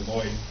misfire in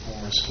Beloit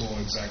for a school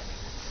exec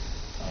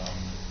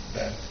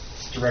that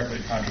directly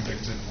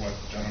contradicted what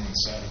the gentleman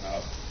said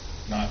about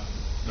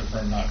the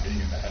firm not being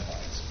in the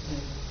headlines.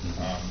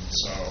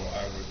 So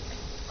I would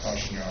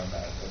caution you on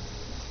that. That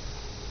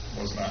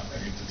was not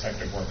any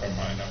detective work on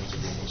mine. That was a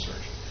Google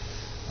search.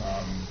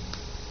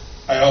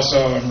 I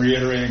also am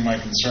reiterating my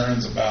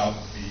concerns about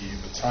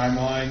the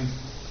timeline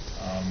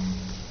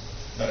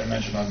that I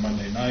mentioned on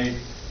Monday night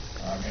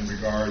in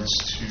regards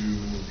to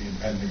the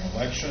impending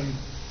election.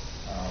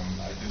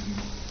 I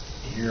didn't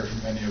hear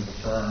from any of the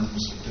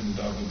firms, didn't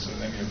delve into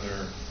any of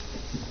their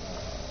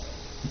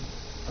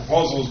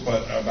proposals,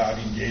 but about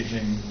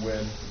engaging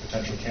with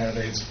potential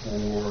candidates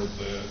for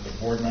the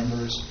board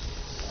members.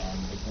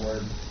 The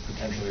board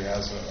potentially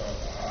has a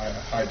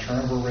high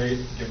turnover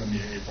rate given the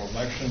April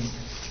election.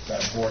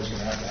 That board's going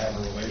to have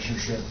a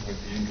relationship with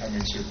the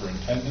incoming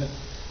superintendent.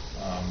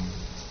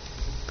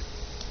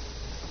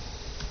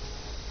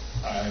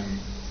 I'm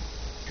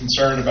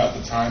concerned about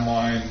the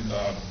timeline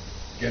of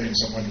getting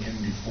someone in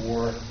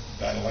before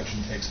that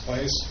election takes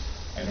place.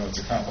 I know it's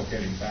a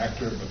complicating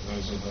factor, but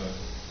those are the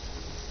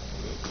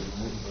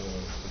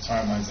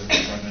timelines that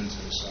we run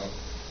into. So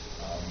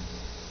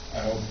I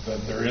hope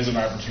that there is an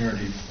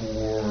opportunity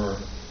for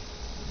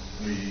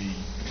the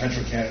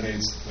potential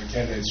candidates, the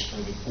candidates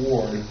for the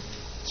board,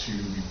 to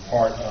be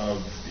part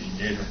of the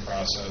engagement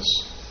process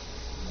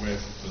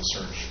with the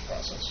search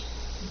process.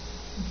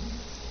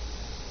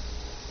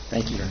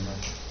 Thank you very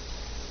much.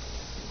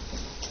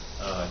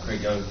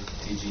 Craig Young,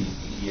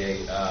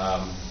 DG58.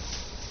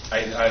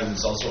 I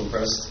was also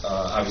impressed.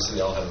 Obviously,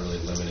 they all had a really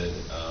limited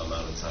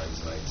amount of time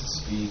tonight to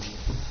speak.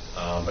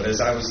 But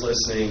as I was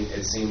listening,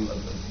 it seemed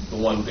the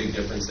one big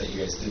difference that you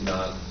guys did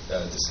not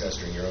discuss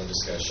during your own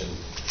discussion,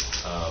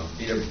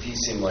 BWP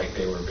seemed like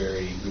they were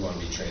we want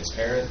to be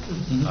transparent,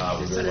 we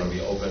really want to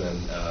be open,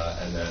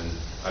 and then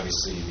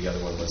obviously the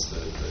other one was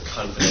the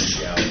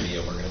confidentiality,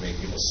 and we're going to make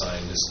people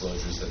sign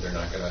disclosures that they're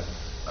not going to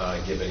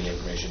give any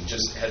information.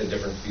 Just had a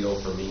different feel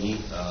for me,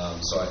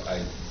 so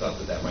I thought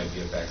that might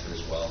be a factor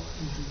as well.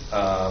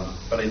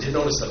 But I did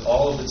notice that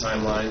all of the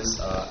timelines,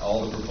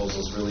 all the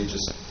proposals really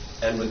just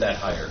end with that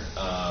hire,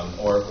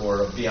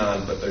 or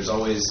beyond, but there's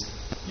always,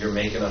 you're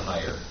making a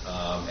hire.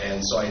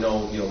 And so I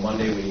know,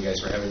 Monday when you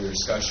guys were having your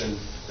discussion,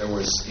 there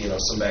was,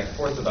 some back and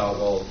forth about,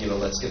 well,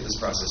 let's get this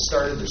process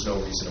started. There's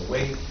no reason to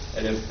wait.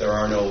 And if there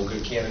are no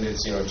good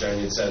candidates, John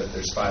had said if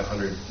there's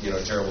 500,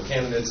 terrible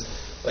candidates,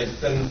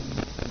 then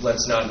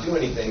let's not do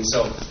anything.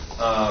 So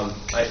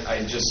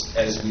I just,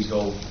 as we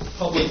go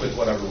public with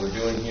whatever we're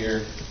doing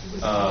here,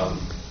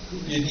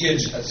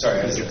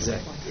 sorry.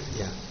 Exactly.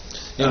 Yeah.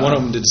 And one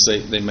of them did say,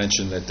 they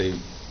mentioned that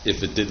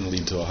if it didn't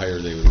lead to a hire,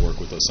 they would work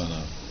with us on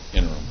an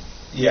interim.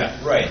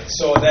 Yeah, right.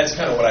 So that's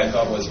kind of what I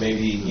thought was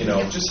maybe,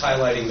 just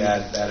highlighting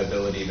that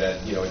ability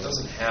that, it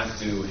doesn't have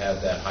to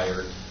have that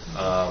hire.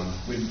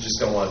 We just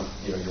don't want,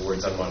 your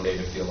words on Monday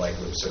to feel like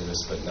lip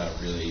service, but not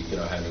really,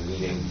 having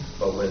meaning.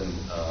 But when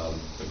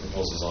the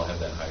proposals all have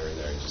that hire in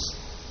there, just,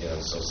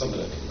 so something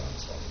to think about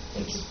as well.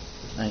 Thanks.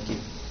 Thank you.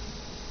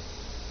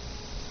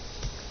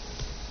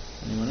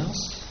 Anyone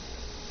else?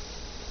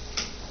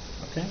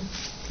 Okay,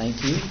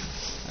 thank you.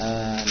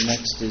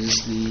 Next is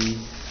the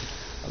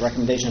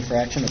recommendation for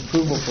action,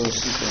 approval for a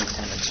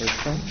superintendent search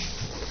firm.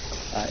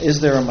 Is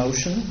there a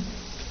motion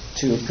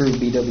to approve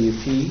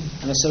BWP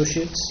and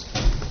Associates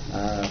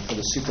for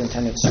the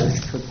superintendent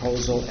search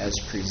proposal as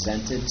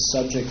presented,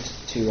 subject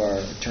to our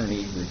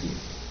attorney review?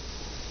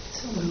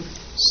 So moved.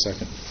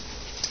 Second.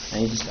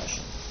 Any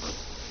discussion?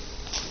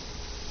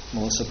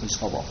 Melissa, please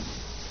call roll.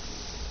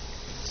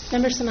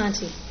 Member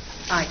Samanti.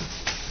 Aye.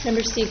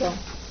 Member Siegel.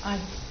 Aye.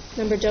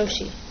 Member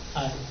Doshi.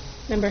 Aye.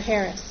 Member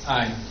Harris.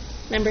 Aye.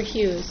 Member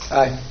Hughes.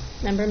 Aye.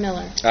 Member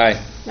Miller.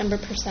 Aye. Member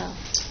Purcell.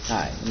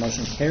 Aye. The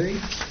motion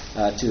carried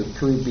to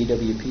approve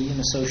BWP and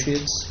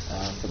Associates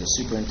for the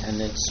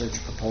superintendent search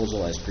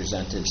proposal as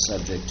presented,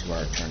 subject to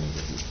our attorney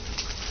review.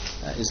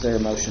 Is there a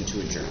motion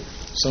to adjourn?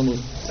 So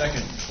moved.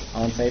 Second.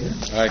 All in favor?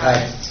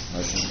 Aye.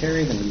 Motion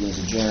carried. The meeting is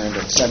adjourned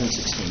at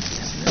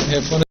 7:16 p.m.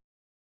 Have fun.